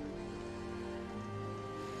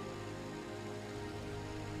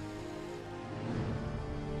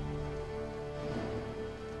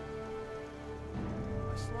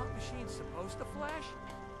 A slot machine's supposed to flash?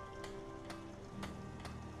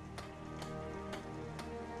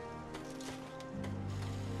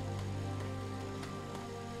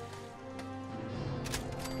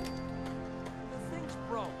 The thing's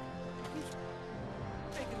broke. He's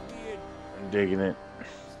making weird. I'm digging it.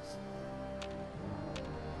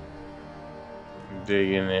 I'm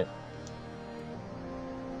digging it.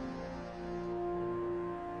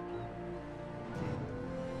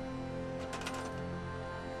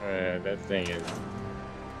 Oh yeah, that thing is.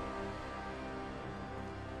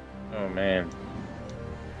 Oh man.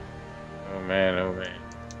 Oh man, oh man.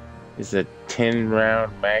 It's a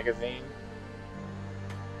 10-round magazine?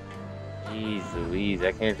 Jeez Louise,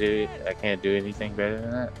 I can't do it. I can't do anything better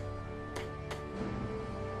than that.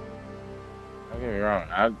 Don't get me wrong.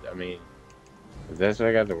 I mean, if that's what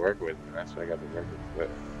I got to work with, then that's what I got to work with. But,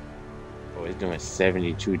 oh, it's doing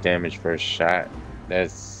 72 damage per shot.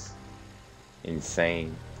 That's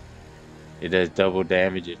insane. It does double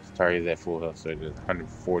damage if the target is at full health, so it does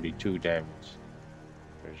 142 damage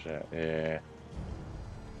per shot. Yeah.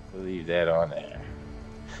 We'll leave that on there.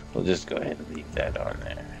 We'll just go ahead and leave that on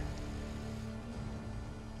there.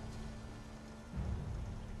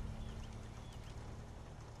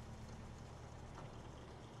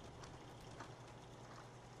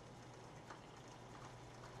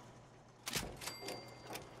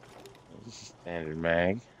 Standard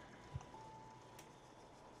mag.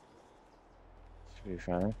 Should be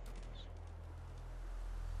fine.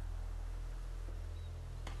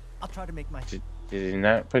 I'll try to make my Did he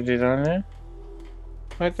not put it on there?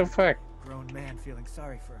 What the fuck? grown man feeling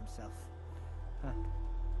sorry for himself. Huh.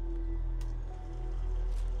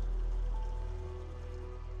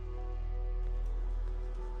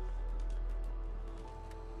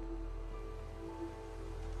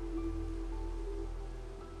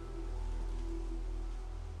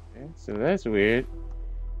 Okay, so that's weird.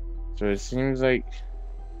 So it seems like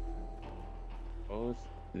both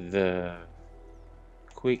the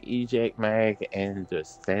quick eject mag and the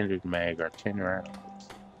standard mag are 10 rounds.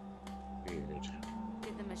 Weird.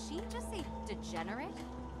 Did the machine just say degenerate?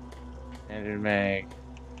 Standard mag.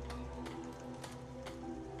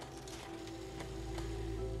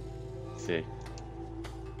 Let's see.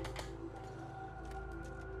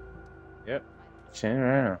 Yep, 10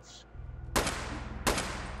 rounds.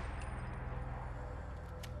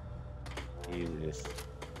 Jesus.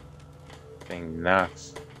 Thing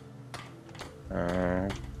knocks. I'll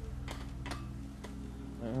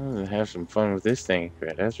have some fun with this thing,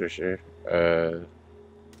 that's for sure.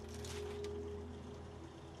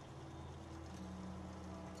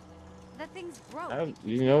 That thing's broke.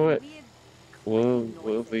 You know what? Weird We'll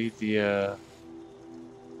noises. leave the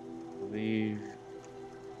leave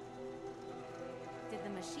Did the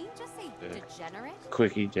machine just say the degenerate?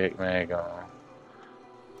 quick eject mag on.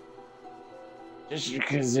 Just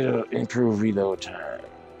because it'll improve reload time.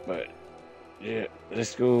 But yeah,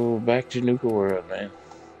 let's go back to Nuka World, man.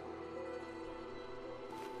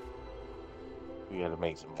 We gotta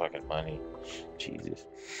make some fucking money. Jesus.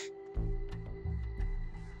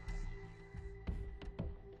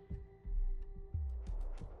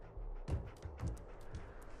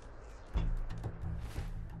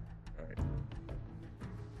 Alright.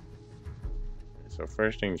 So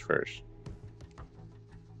first things first.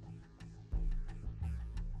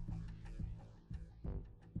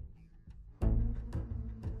 I'm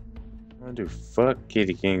gonna do fuck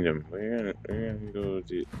Kitty Kingdom. We're gonna go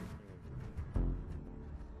do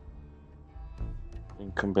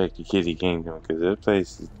and come back to Kitty Kingdom because that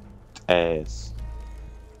place is ass.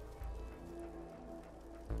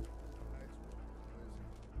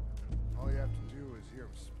 All you have to do is hear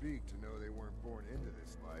them speak to know they weren't born into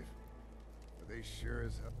this life. But they sure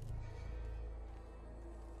as hell.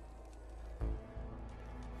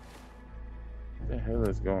 What the hell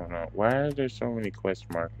is going on? Why are there so many quest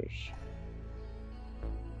markers?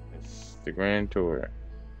 It's the Grand Tour.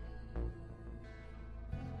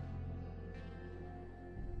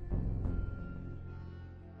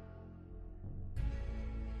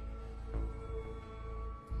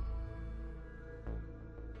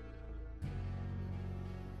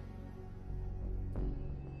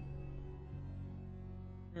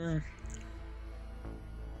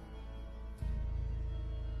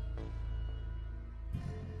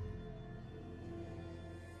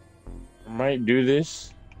 I might do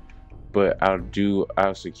this, but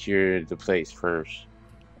I'll secure the place first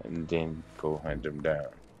and then go hunt them down.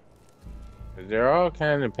 'Cause they're all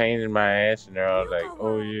kind of pain in my ass and they're all like,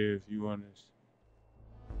 oh yeah, if you want us.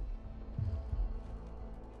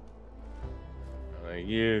 Like,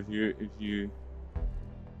 yeah, if you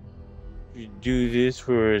do this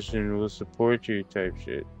for us and we'll support you type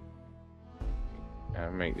shit.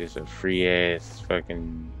 I'll make this a free ass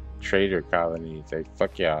fucking trader colony. It's like,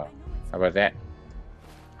 fuck y'all. How about that?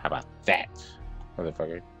 How about that,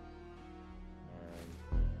 motherfucker?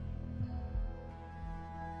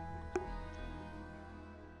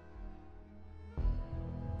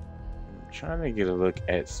 I'm trying to get a look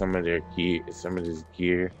at some of their gear, some of this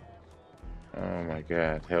gear. Oh my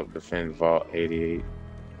god, help defend Vault 88.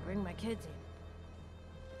 Bring my kids in.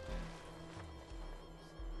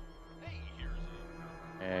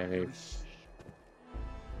 And it's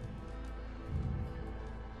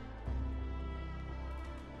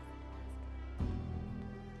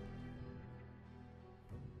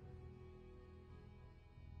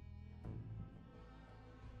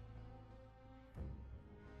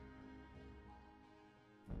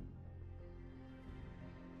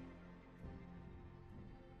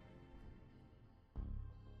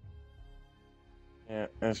yeah,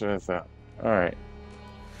 that's what I thought. Alright.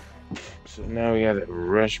 So now we gotta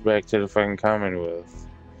rush back to the fucking Commonwealth.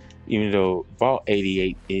 Even though Vault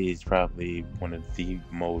 88 is probably one of the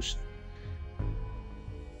most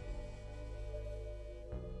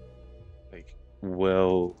like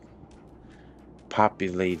well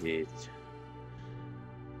populated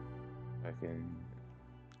fucking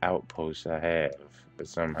outposts I have, but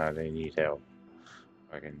somehow they need help.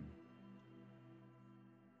 Fucking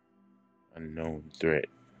unknown threat.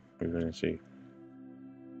 We're gonna see.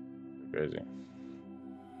 Crazy.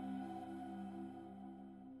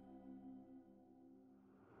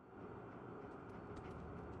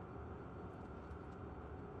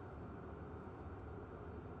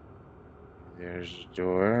 There's the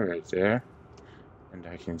door right there, and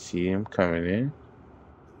I can see him coming in.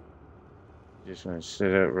 Just gonna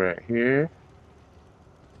sit up right here.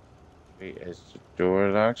 Wait as the door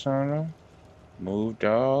locks on him. Move,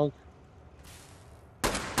 dog.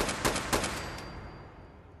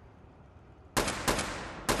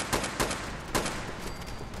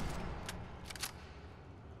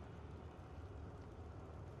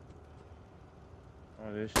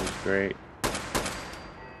 Oh, this is great.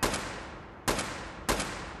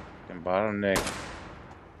 And bottleneck.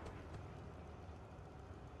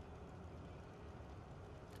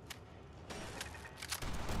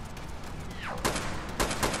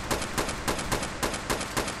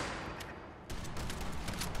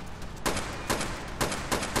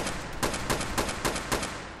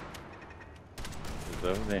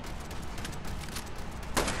 Lovely.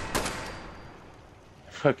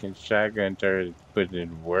 Fucking shotgun turret putting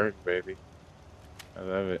in work, baby. I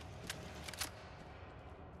love it.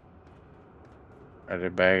 Are the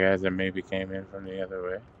bad guys that maybe came in from the other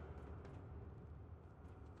way?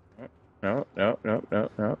 No, no, no, no,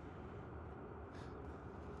 no.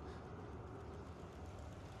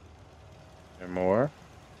 There more?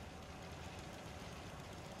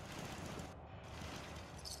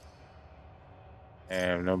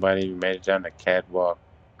 Damn, nobody made it down the catwalk.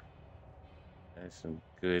 That's some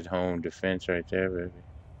good home defense right there, baby.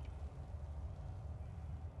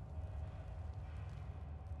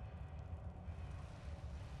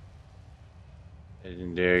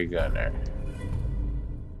 Legendary gunner.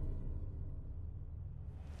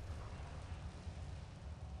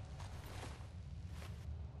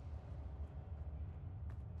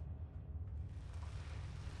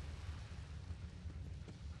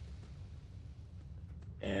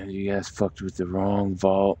 And you guys fucked with the wrong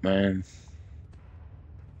vault, man.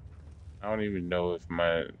 I don't even know if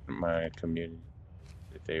my community,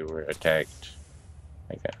 if they were attacked.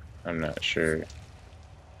 Like, I'm not sure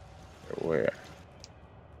where.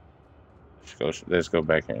 Let's go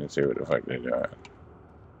back here and see what the fuck they're doing.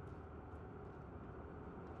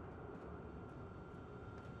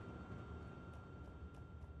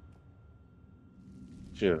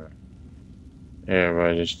 Chilling.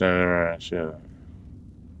 Everybody just standing around chilling.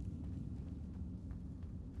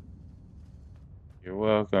 You're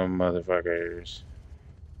welcome, motherfuckers.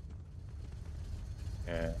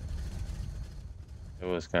 Yeah. It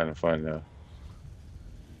was kind of fun, though.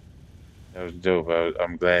 That was dope.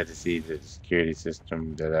 I'm glad to see the security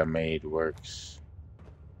system that I made works.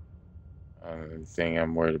 The thing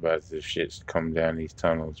I'm worried about is if shit's come down these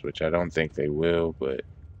tunnels, which I don't think they will, but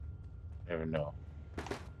never know.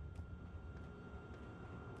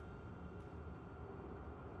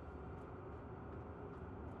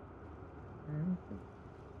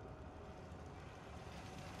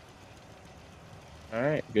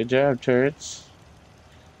 Alright, good job, turrets.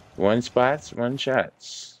 1 spots, 1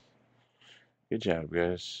 shots. Good job,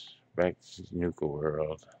 guys. Back to Nuka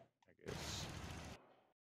World, I guess.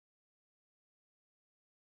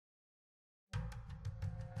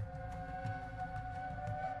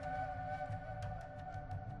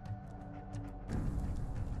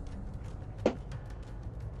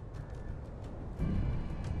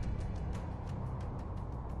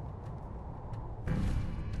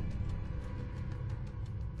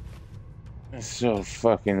 That's so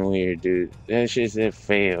fucking weird, dude. That shit said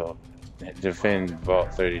failed. Defend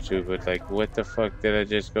Vault 32, but like, what the fuck did I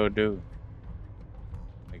just go do?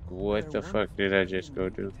 Like, what the fuck did I just go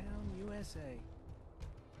do?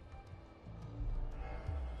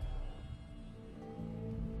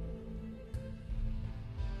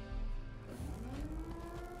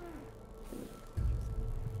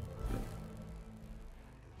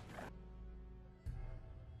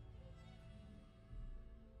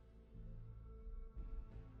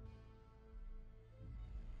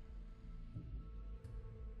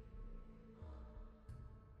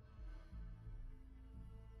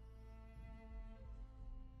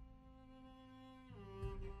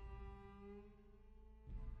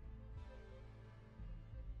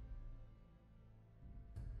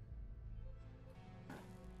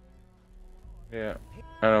 Yeah,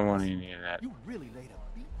 I don't want any of that. You really laid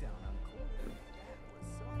a beat down on Cole.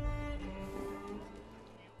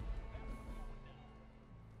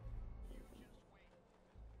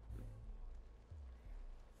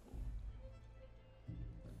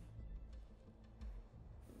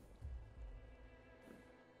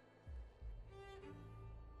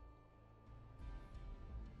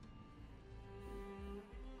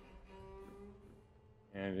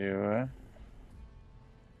 Can't do what?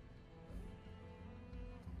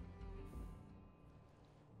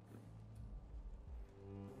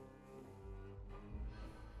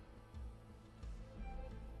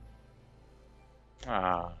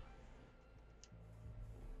 Ah.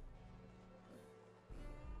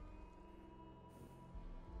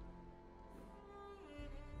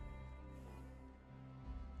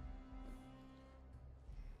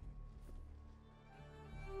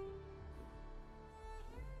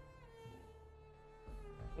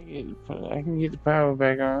 I can get the power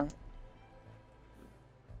back on.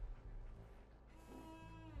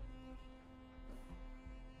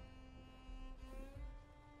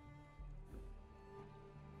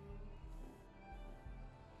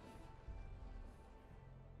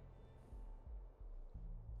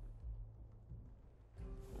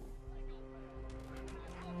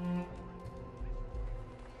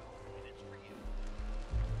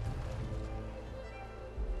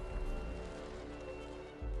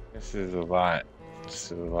 This is a lot.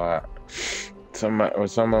 This is a lot. Some of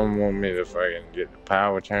them want me to fucking get the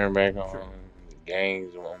power turned back on. The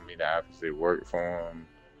gangs want me to obviously work for them.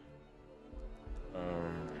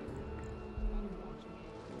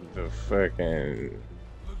 The fucking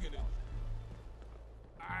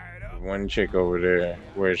one chick over there,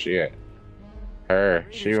 where's she at? Her,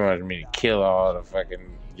 she wants me to kill all the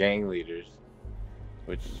fucking gang leaders,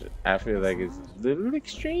 which I feel like is a little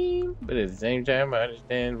extreme, but at the same time, I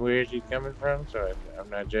understand where she's coming from, so I'm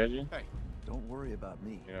not judging. Hey, don't worry about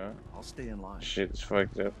me. You know, I'll stay in line. shit's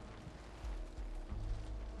fucked up.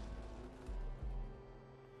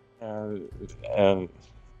 I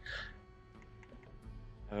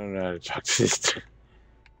don't know how to talk to this dude.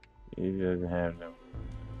 He doesn't have no.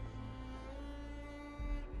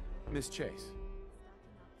 Miss Chase.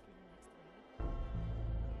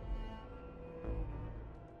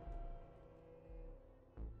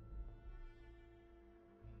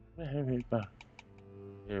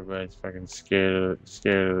 Everybody's fucking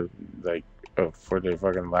scared, like, for their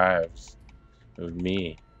fucking lives of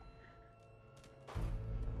me.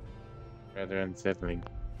 Rather unsettling.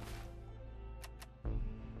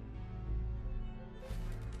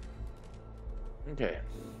 Okay.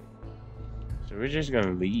 So we're just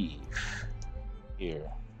gonna leave here.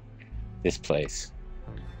 This place.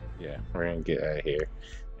 Yeah, we're gonna get out of here.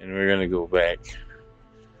 And we're gonna go back.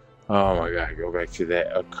 Oh my god, go back to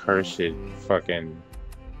that accursed fucking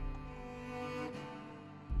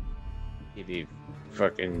hideous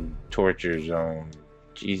fucking torture zone.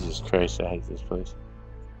 Jesus Christ, I hate this place.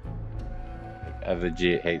 Like, I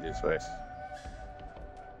legit hate this place.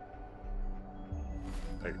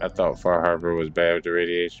 Like, I thought Far Harbor was bad with the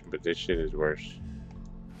radiation, but this shit is worse.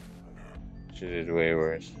 Shit is way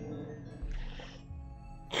worse.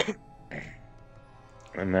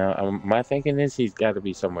 And now, my thinking is he's got to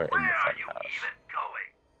be somewhere in the fucking house. Even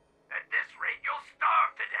going? At this rate, you'll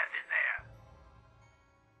starve to death in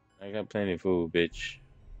there. I got plenty of food, bitch.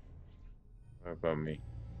 What about me?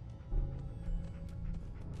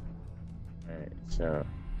 Alright, so...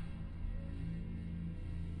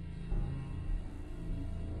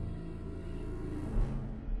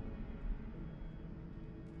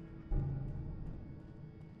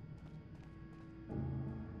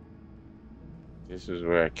 This is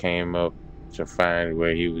where I came up to find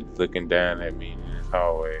where he was looking down at me in his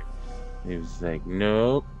hallway. He was like,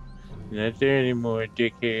 nope, not there anymore,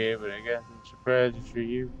 dickhead, but I got some surprises for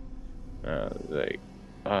you. And I was like,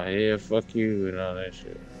 oh yeah, fuck you, and all that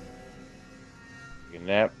shit. Take a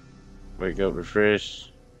nap, wake up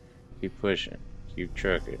refreshed, keep pushing, keep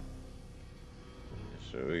trucking.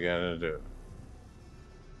 That's what we gotta do.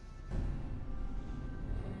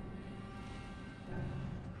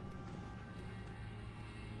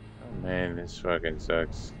 Man, this fucking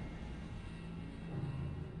sucks.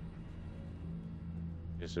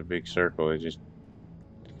 Just a big circle, it just...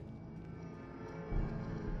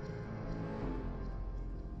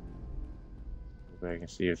 Go back and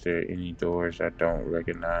see if there are any doors I don't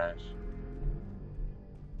recognize.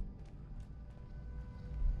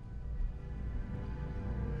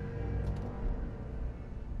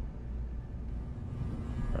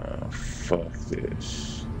 Oh, fuck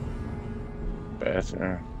this.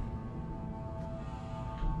 Bathroom.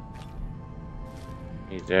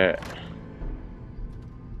 Need that.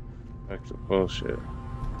 Fuck the bullshit.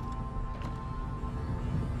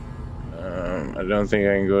 I don't think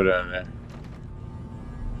I can go down there.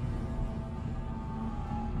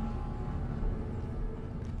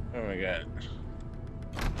 Oh my god.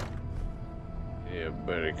 Yeah,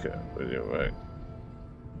 buttercup, but it worked.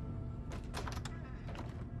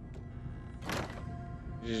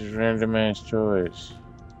 Just random ass toys.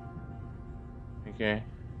 Okay.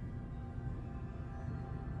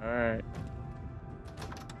 Alright.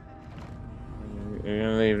 You're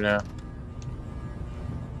gonna leave now.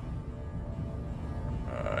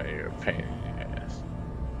 Oh, you're a pain in the ass.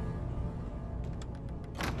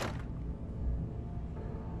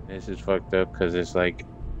 This is fucked up because it's like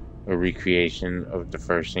a recreation of the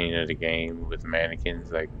first scene of the game with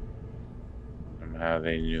mannequins, like somehow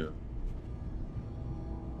they knew.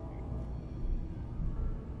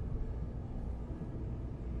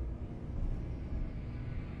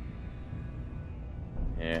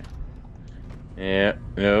 Yeah. Yeah,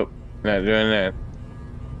 nope, not doing that.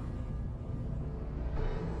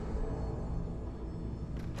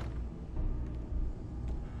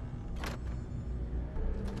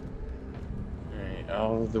 Alright,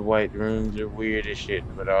 all of the white rooms are weird as shit,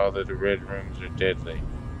 but all of the red rooms are deadly.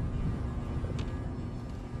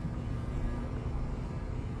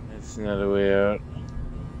 That's not a way out.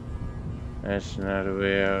 That's not a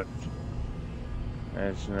way out.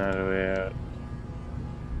 That's not a way out.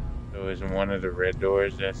 So isn't one of the red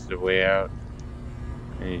doors that's the way out?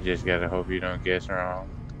 And you just gotta hope you don't guess wrong.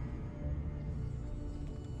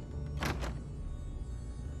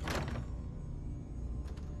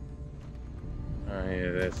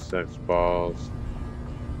 Yeah, that sucks balls.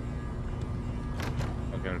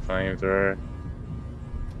 Fucking flamethrower.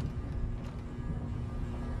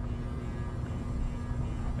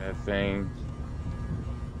 That thing.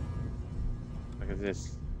 Look at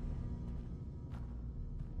this.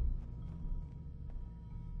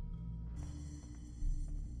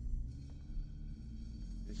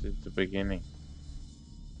 This is the beginning.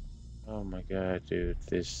 Oh my god, dude.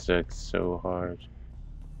 This sucks so hard.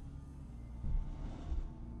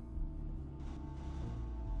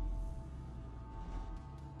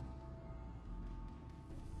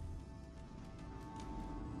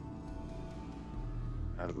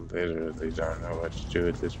 I literally don't know what to do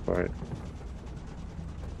with this part.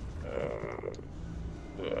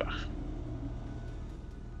 Ugh.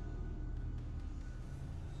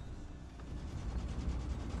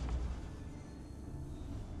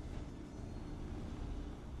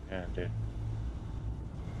 Yeah, dude.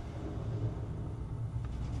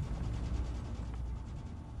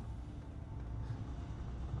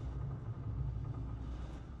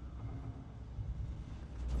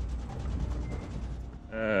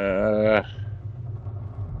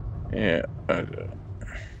 Yeah,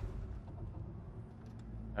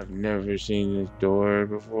 I've never seen this door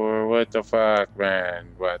before. What the fuck, man?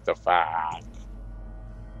 What the fuck?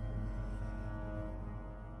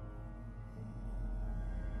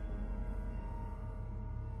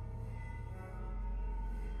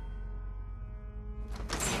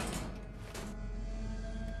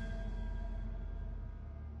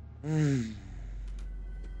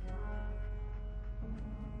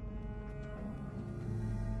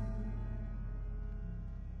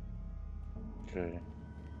 Okay.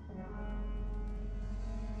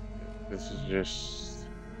 This is just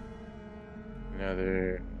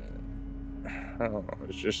another. Oh,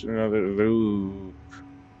 it's just another loop.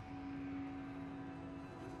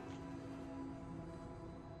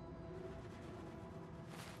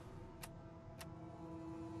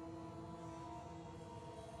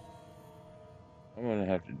 I'm gonna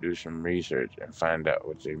have to do some research and find out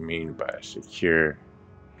what they mean by secure.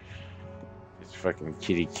 It's fucking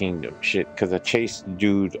Kitty Kingdom shit. Cause I chased the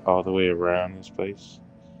dude all the way around this place,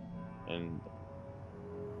 and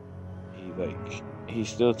he's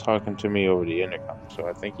still talking to me over the intercom. So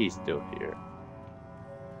I think he's still here,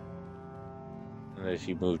 unless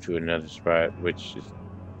he moved to another spot, which is,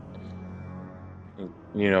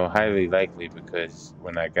 highly likely because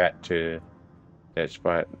when I got to that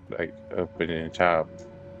spot, like up in the top,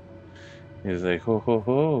 he was like, "Ho ho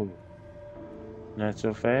ho, not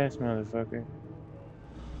so fast, motherfucker."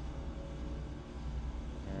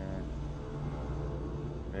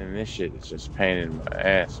 And this shit is just pain in my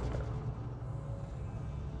ass, man.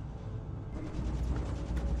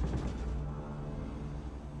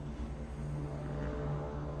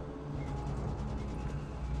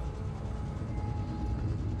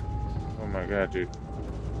 Oh my god, dude.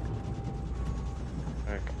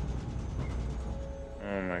 Heck.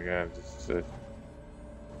 Oh my god, this is it.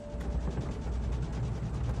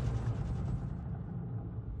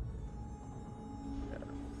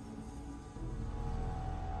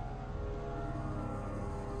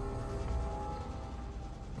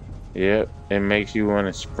 Yep, it makes you want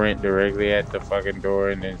to sprint directly at the fucking door,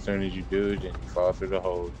 and then as soon as you do, then you fall through the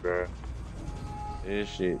holes, bro. This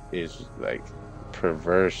shit is like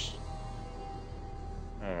perverse.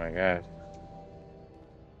 Oh my god.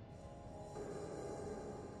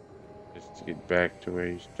 Just to get back to where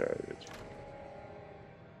you started.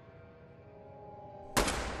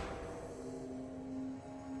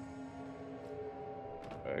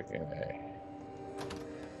 Fucking A.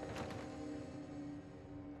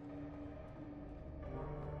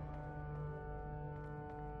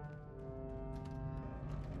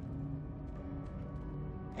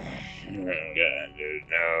 Oh god, dude,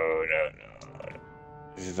 no.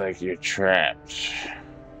 This is like you're trapped.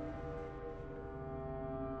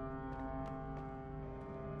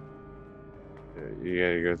 You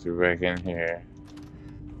gotta go through back in here.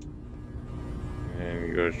 And then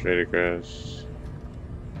you go straight across.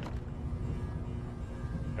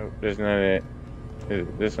 Nope, that's not it. Is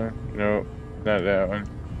it this one? Nope, not that one.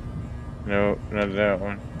 Nope, not that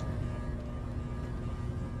one.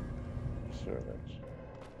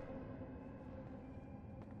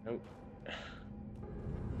 Nope.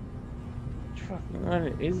 Which fucking one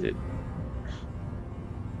is it?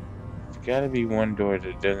 It's gotta be one door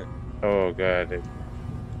that doesn't. Oh god, it's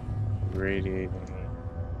radiating.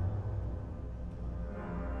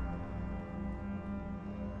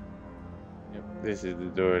 Yep, this is the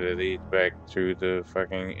door that leads back to the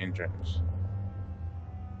fucking entrance.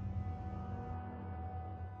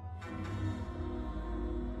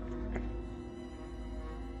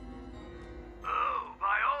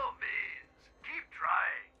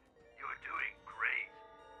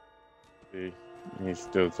 he's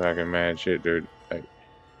still talking mad shit, dude. Like,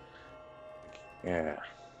 yeah.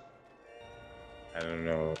 I don't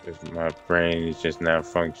know if my brain is just not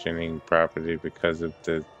functioning properly because of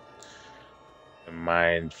the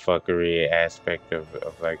mind fuckery aspect of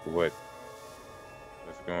like what's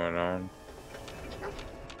going on.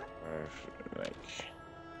 Or if, like,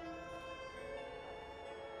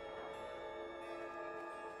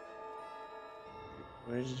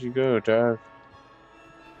 where did you go, dog?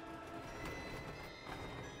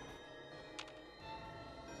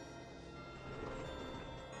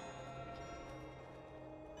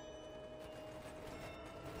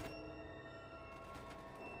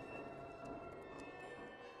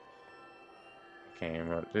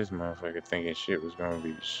 Came up this motherfucker thinking shit was gonna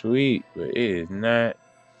be sweet, but it is not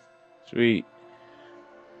sweet.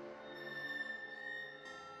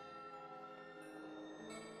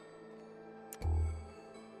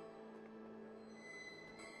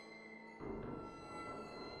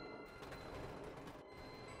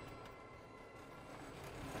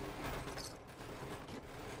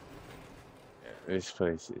 Yeah, this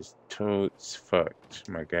place is totes fucked,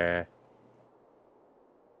 my guy.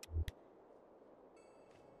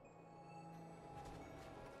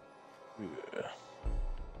 Yeah.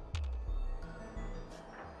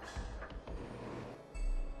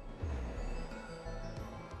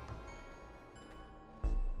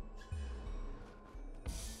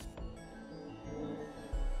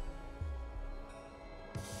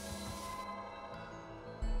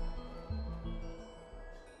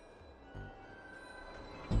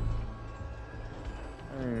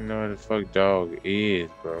 I don't even know what the fuck dog is,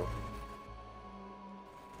 bro.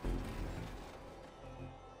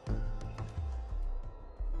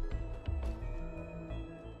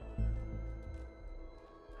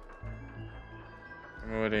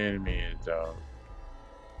 I don't know what the enemy is, dog.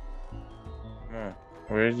 Come on,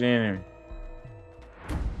 where's the enemy?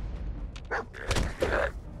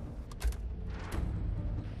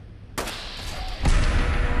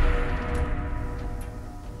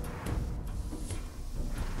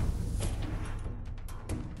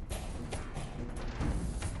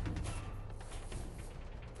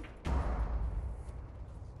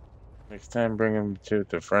 Next time, bring him to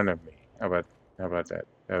the front of me. How about that?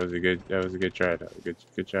 That was a good try. That was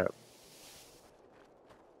good job.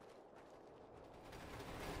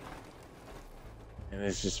 And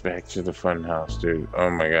it's just back to the fun house, dude. Oh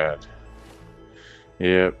my god.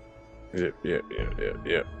 Yep.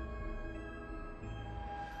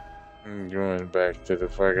 I'm going back to the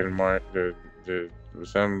fucking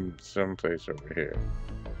some place over here.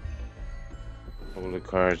 Holy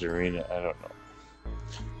Cards Arena. I don't know.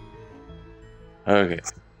 Okay.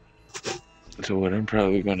 So what I'm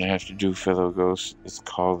probably gonna have to do, fellow ghosts, is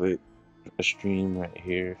call it a stream right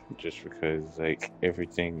here, just because like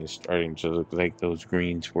everything is starting to look like those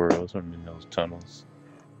green swirls. I'm in those tunnels.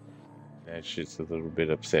 That shit's a little bit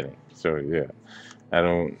upsetting. So yeah, I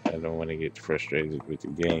don't want to get frustrated with the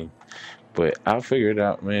game, but I'll figure it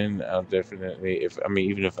out, man. I'll definitely,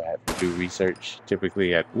 even if I have to do research,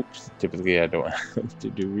 typically I don't have to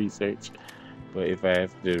do research. But if I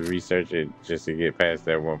have to research it just to get past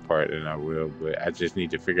that one part, then I will. But I just need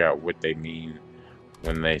to figure out what they mean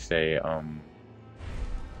when they say,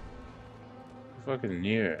 fucking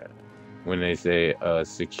near. When they say,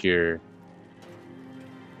 secure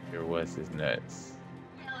your what's his nuts.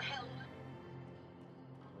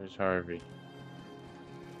 Where's Harvey?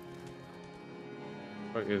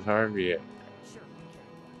 Where the fuck is Harvey at? Sure, okay.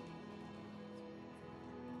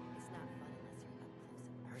 It's not fun unless you're up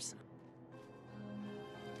close and personal.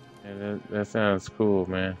 Yeah, that sounds cool,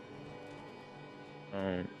 man.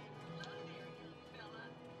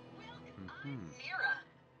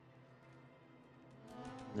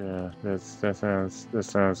 Yeah, that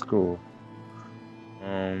sounds cool.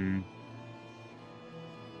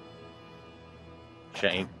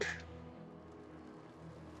 Shank.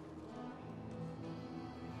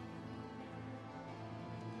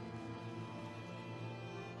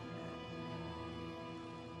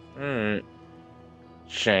 Alright.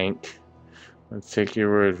 Shank. Let's take your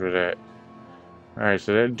word for that. Alright,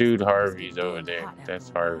 so that dude Harvey's over there. That's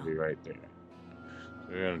Harvey right there. So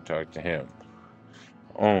we're gonna talk to him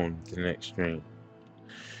on the next stream.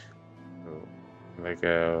 So, like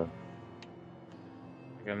I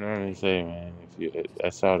normally say, man, I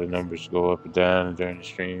saw the numbers go up and down during the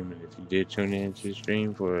stream, and if you did tune into the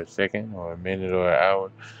stream for a second or a minute or an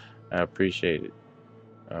hour, I appreciate it.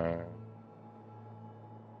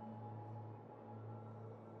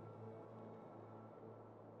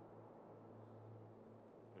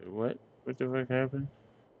 What? What the fuck happened?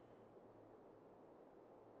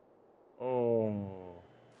 Oh.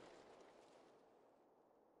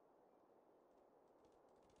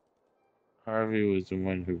 Harvey was the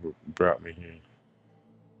one who brought me here.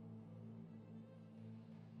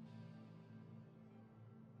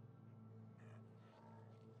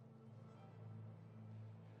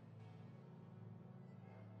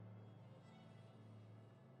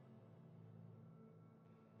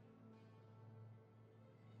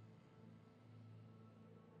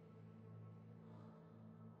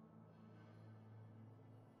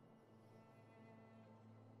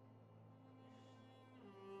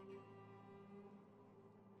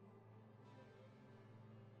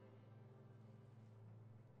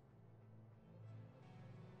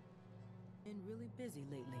 Been really busy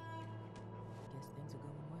lately. Guess things are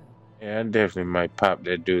going well. Yeah, I definitely might pop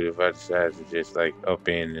that dude if I decide to just like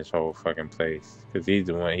upend this whole fucking place. Cause he's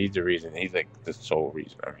the one, he's the reason, he's like the sole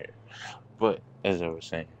reason I'm here. But as I was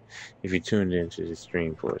saying, if you tuned into the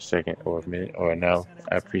stream for a second or a minute or an hour,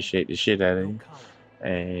 I appreciate the shit out of you.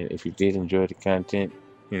 And if you did enjoy the content,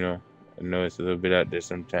 you know, I know it's a little bit out there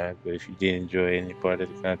sometimes, but if you did enjoy any part of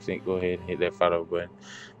the content, go ahead and hit that follow button.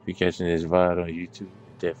 If you're catching this VOD on YouTube,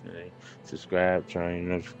 definitely subscribe, turn on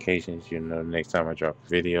your notifications. You'll know the next time I drop a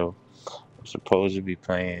video. I'm supposed to be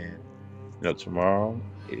playing, tomorrow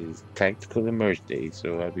is Tactical Immerse Day,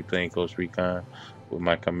 so I'll be playing Ghost Recon with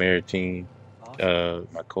my Chimera team,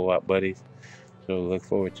 my co-op buddies. So look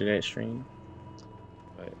forward to that stream.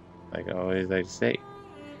 But like I always like to say,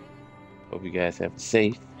 hope you guys have a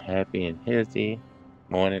safe, happy, and healthy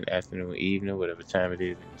morning, afternoon, evening, whatever time it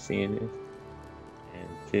is that you're seeing this. And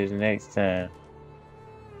until the next time,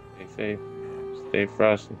 stay safe, stay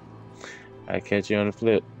frosty. I'll catch you on the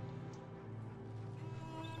flip.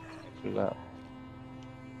 Chill out.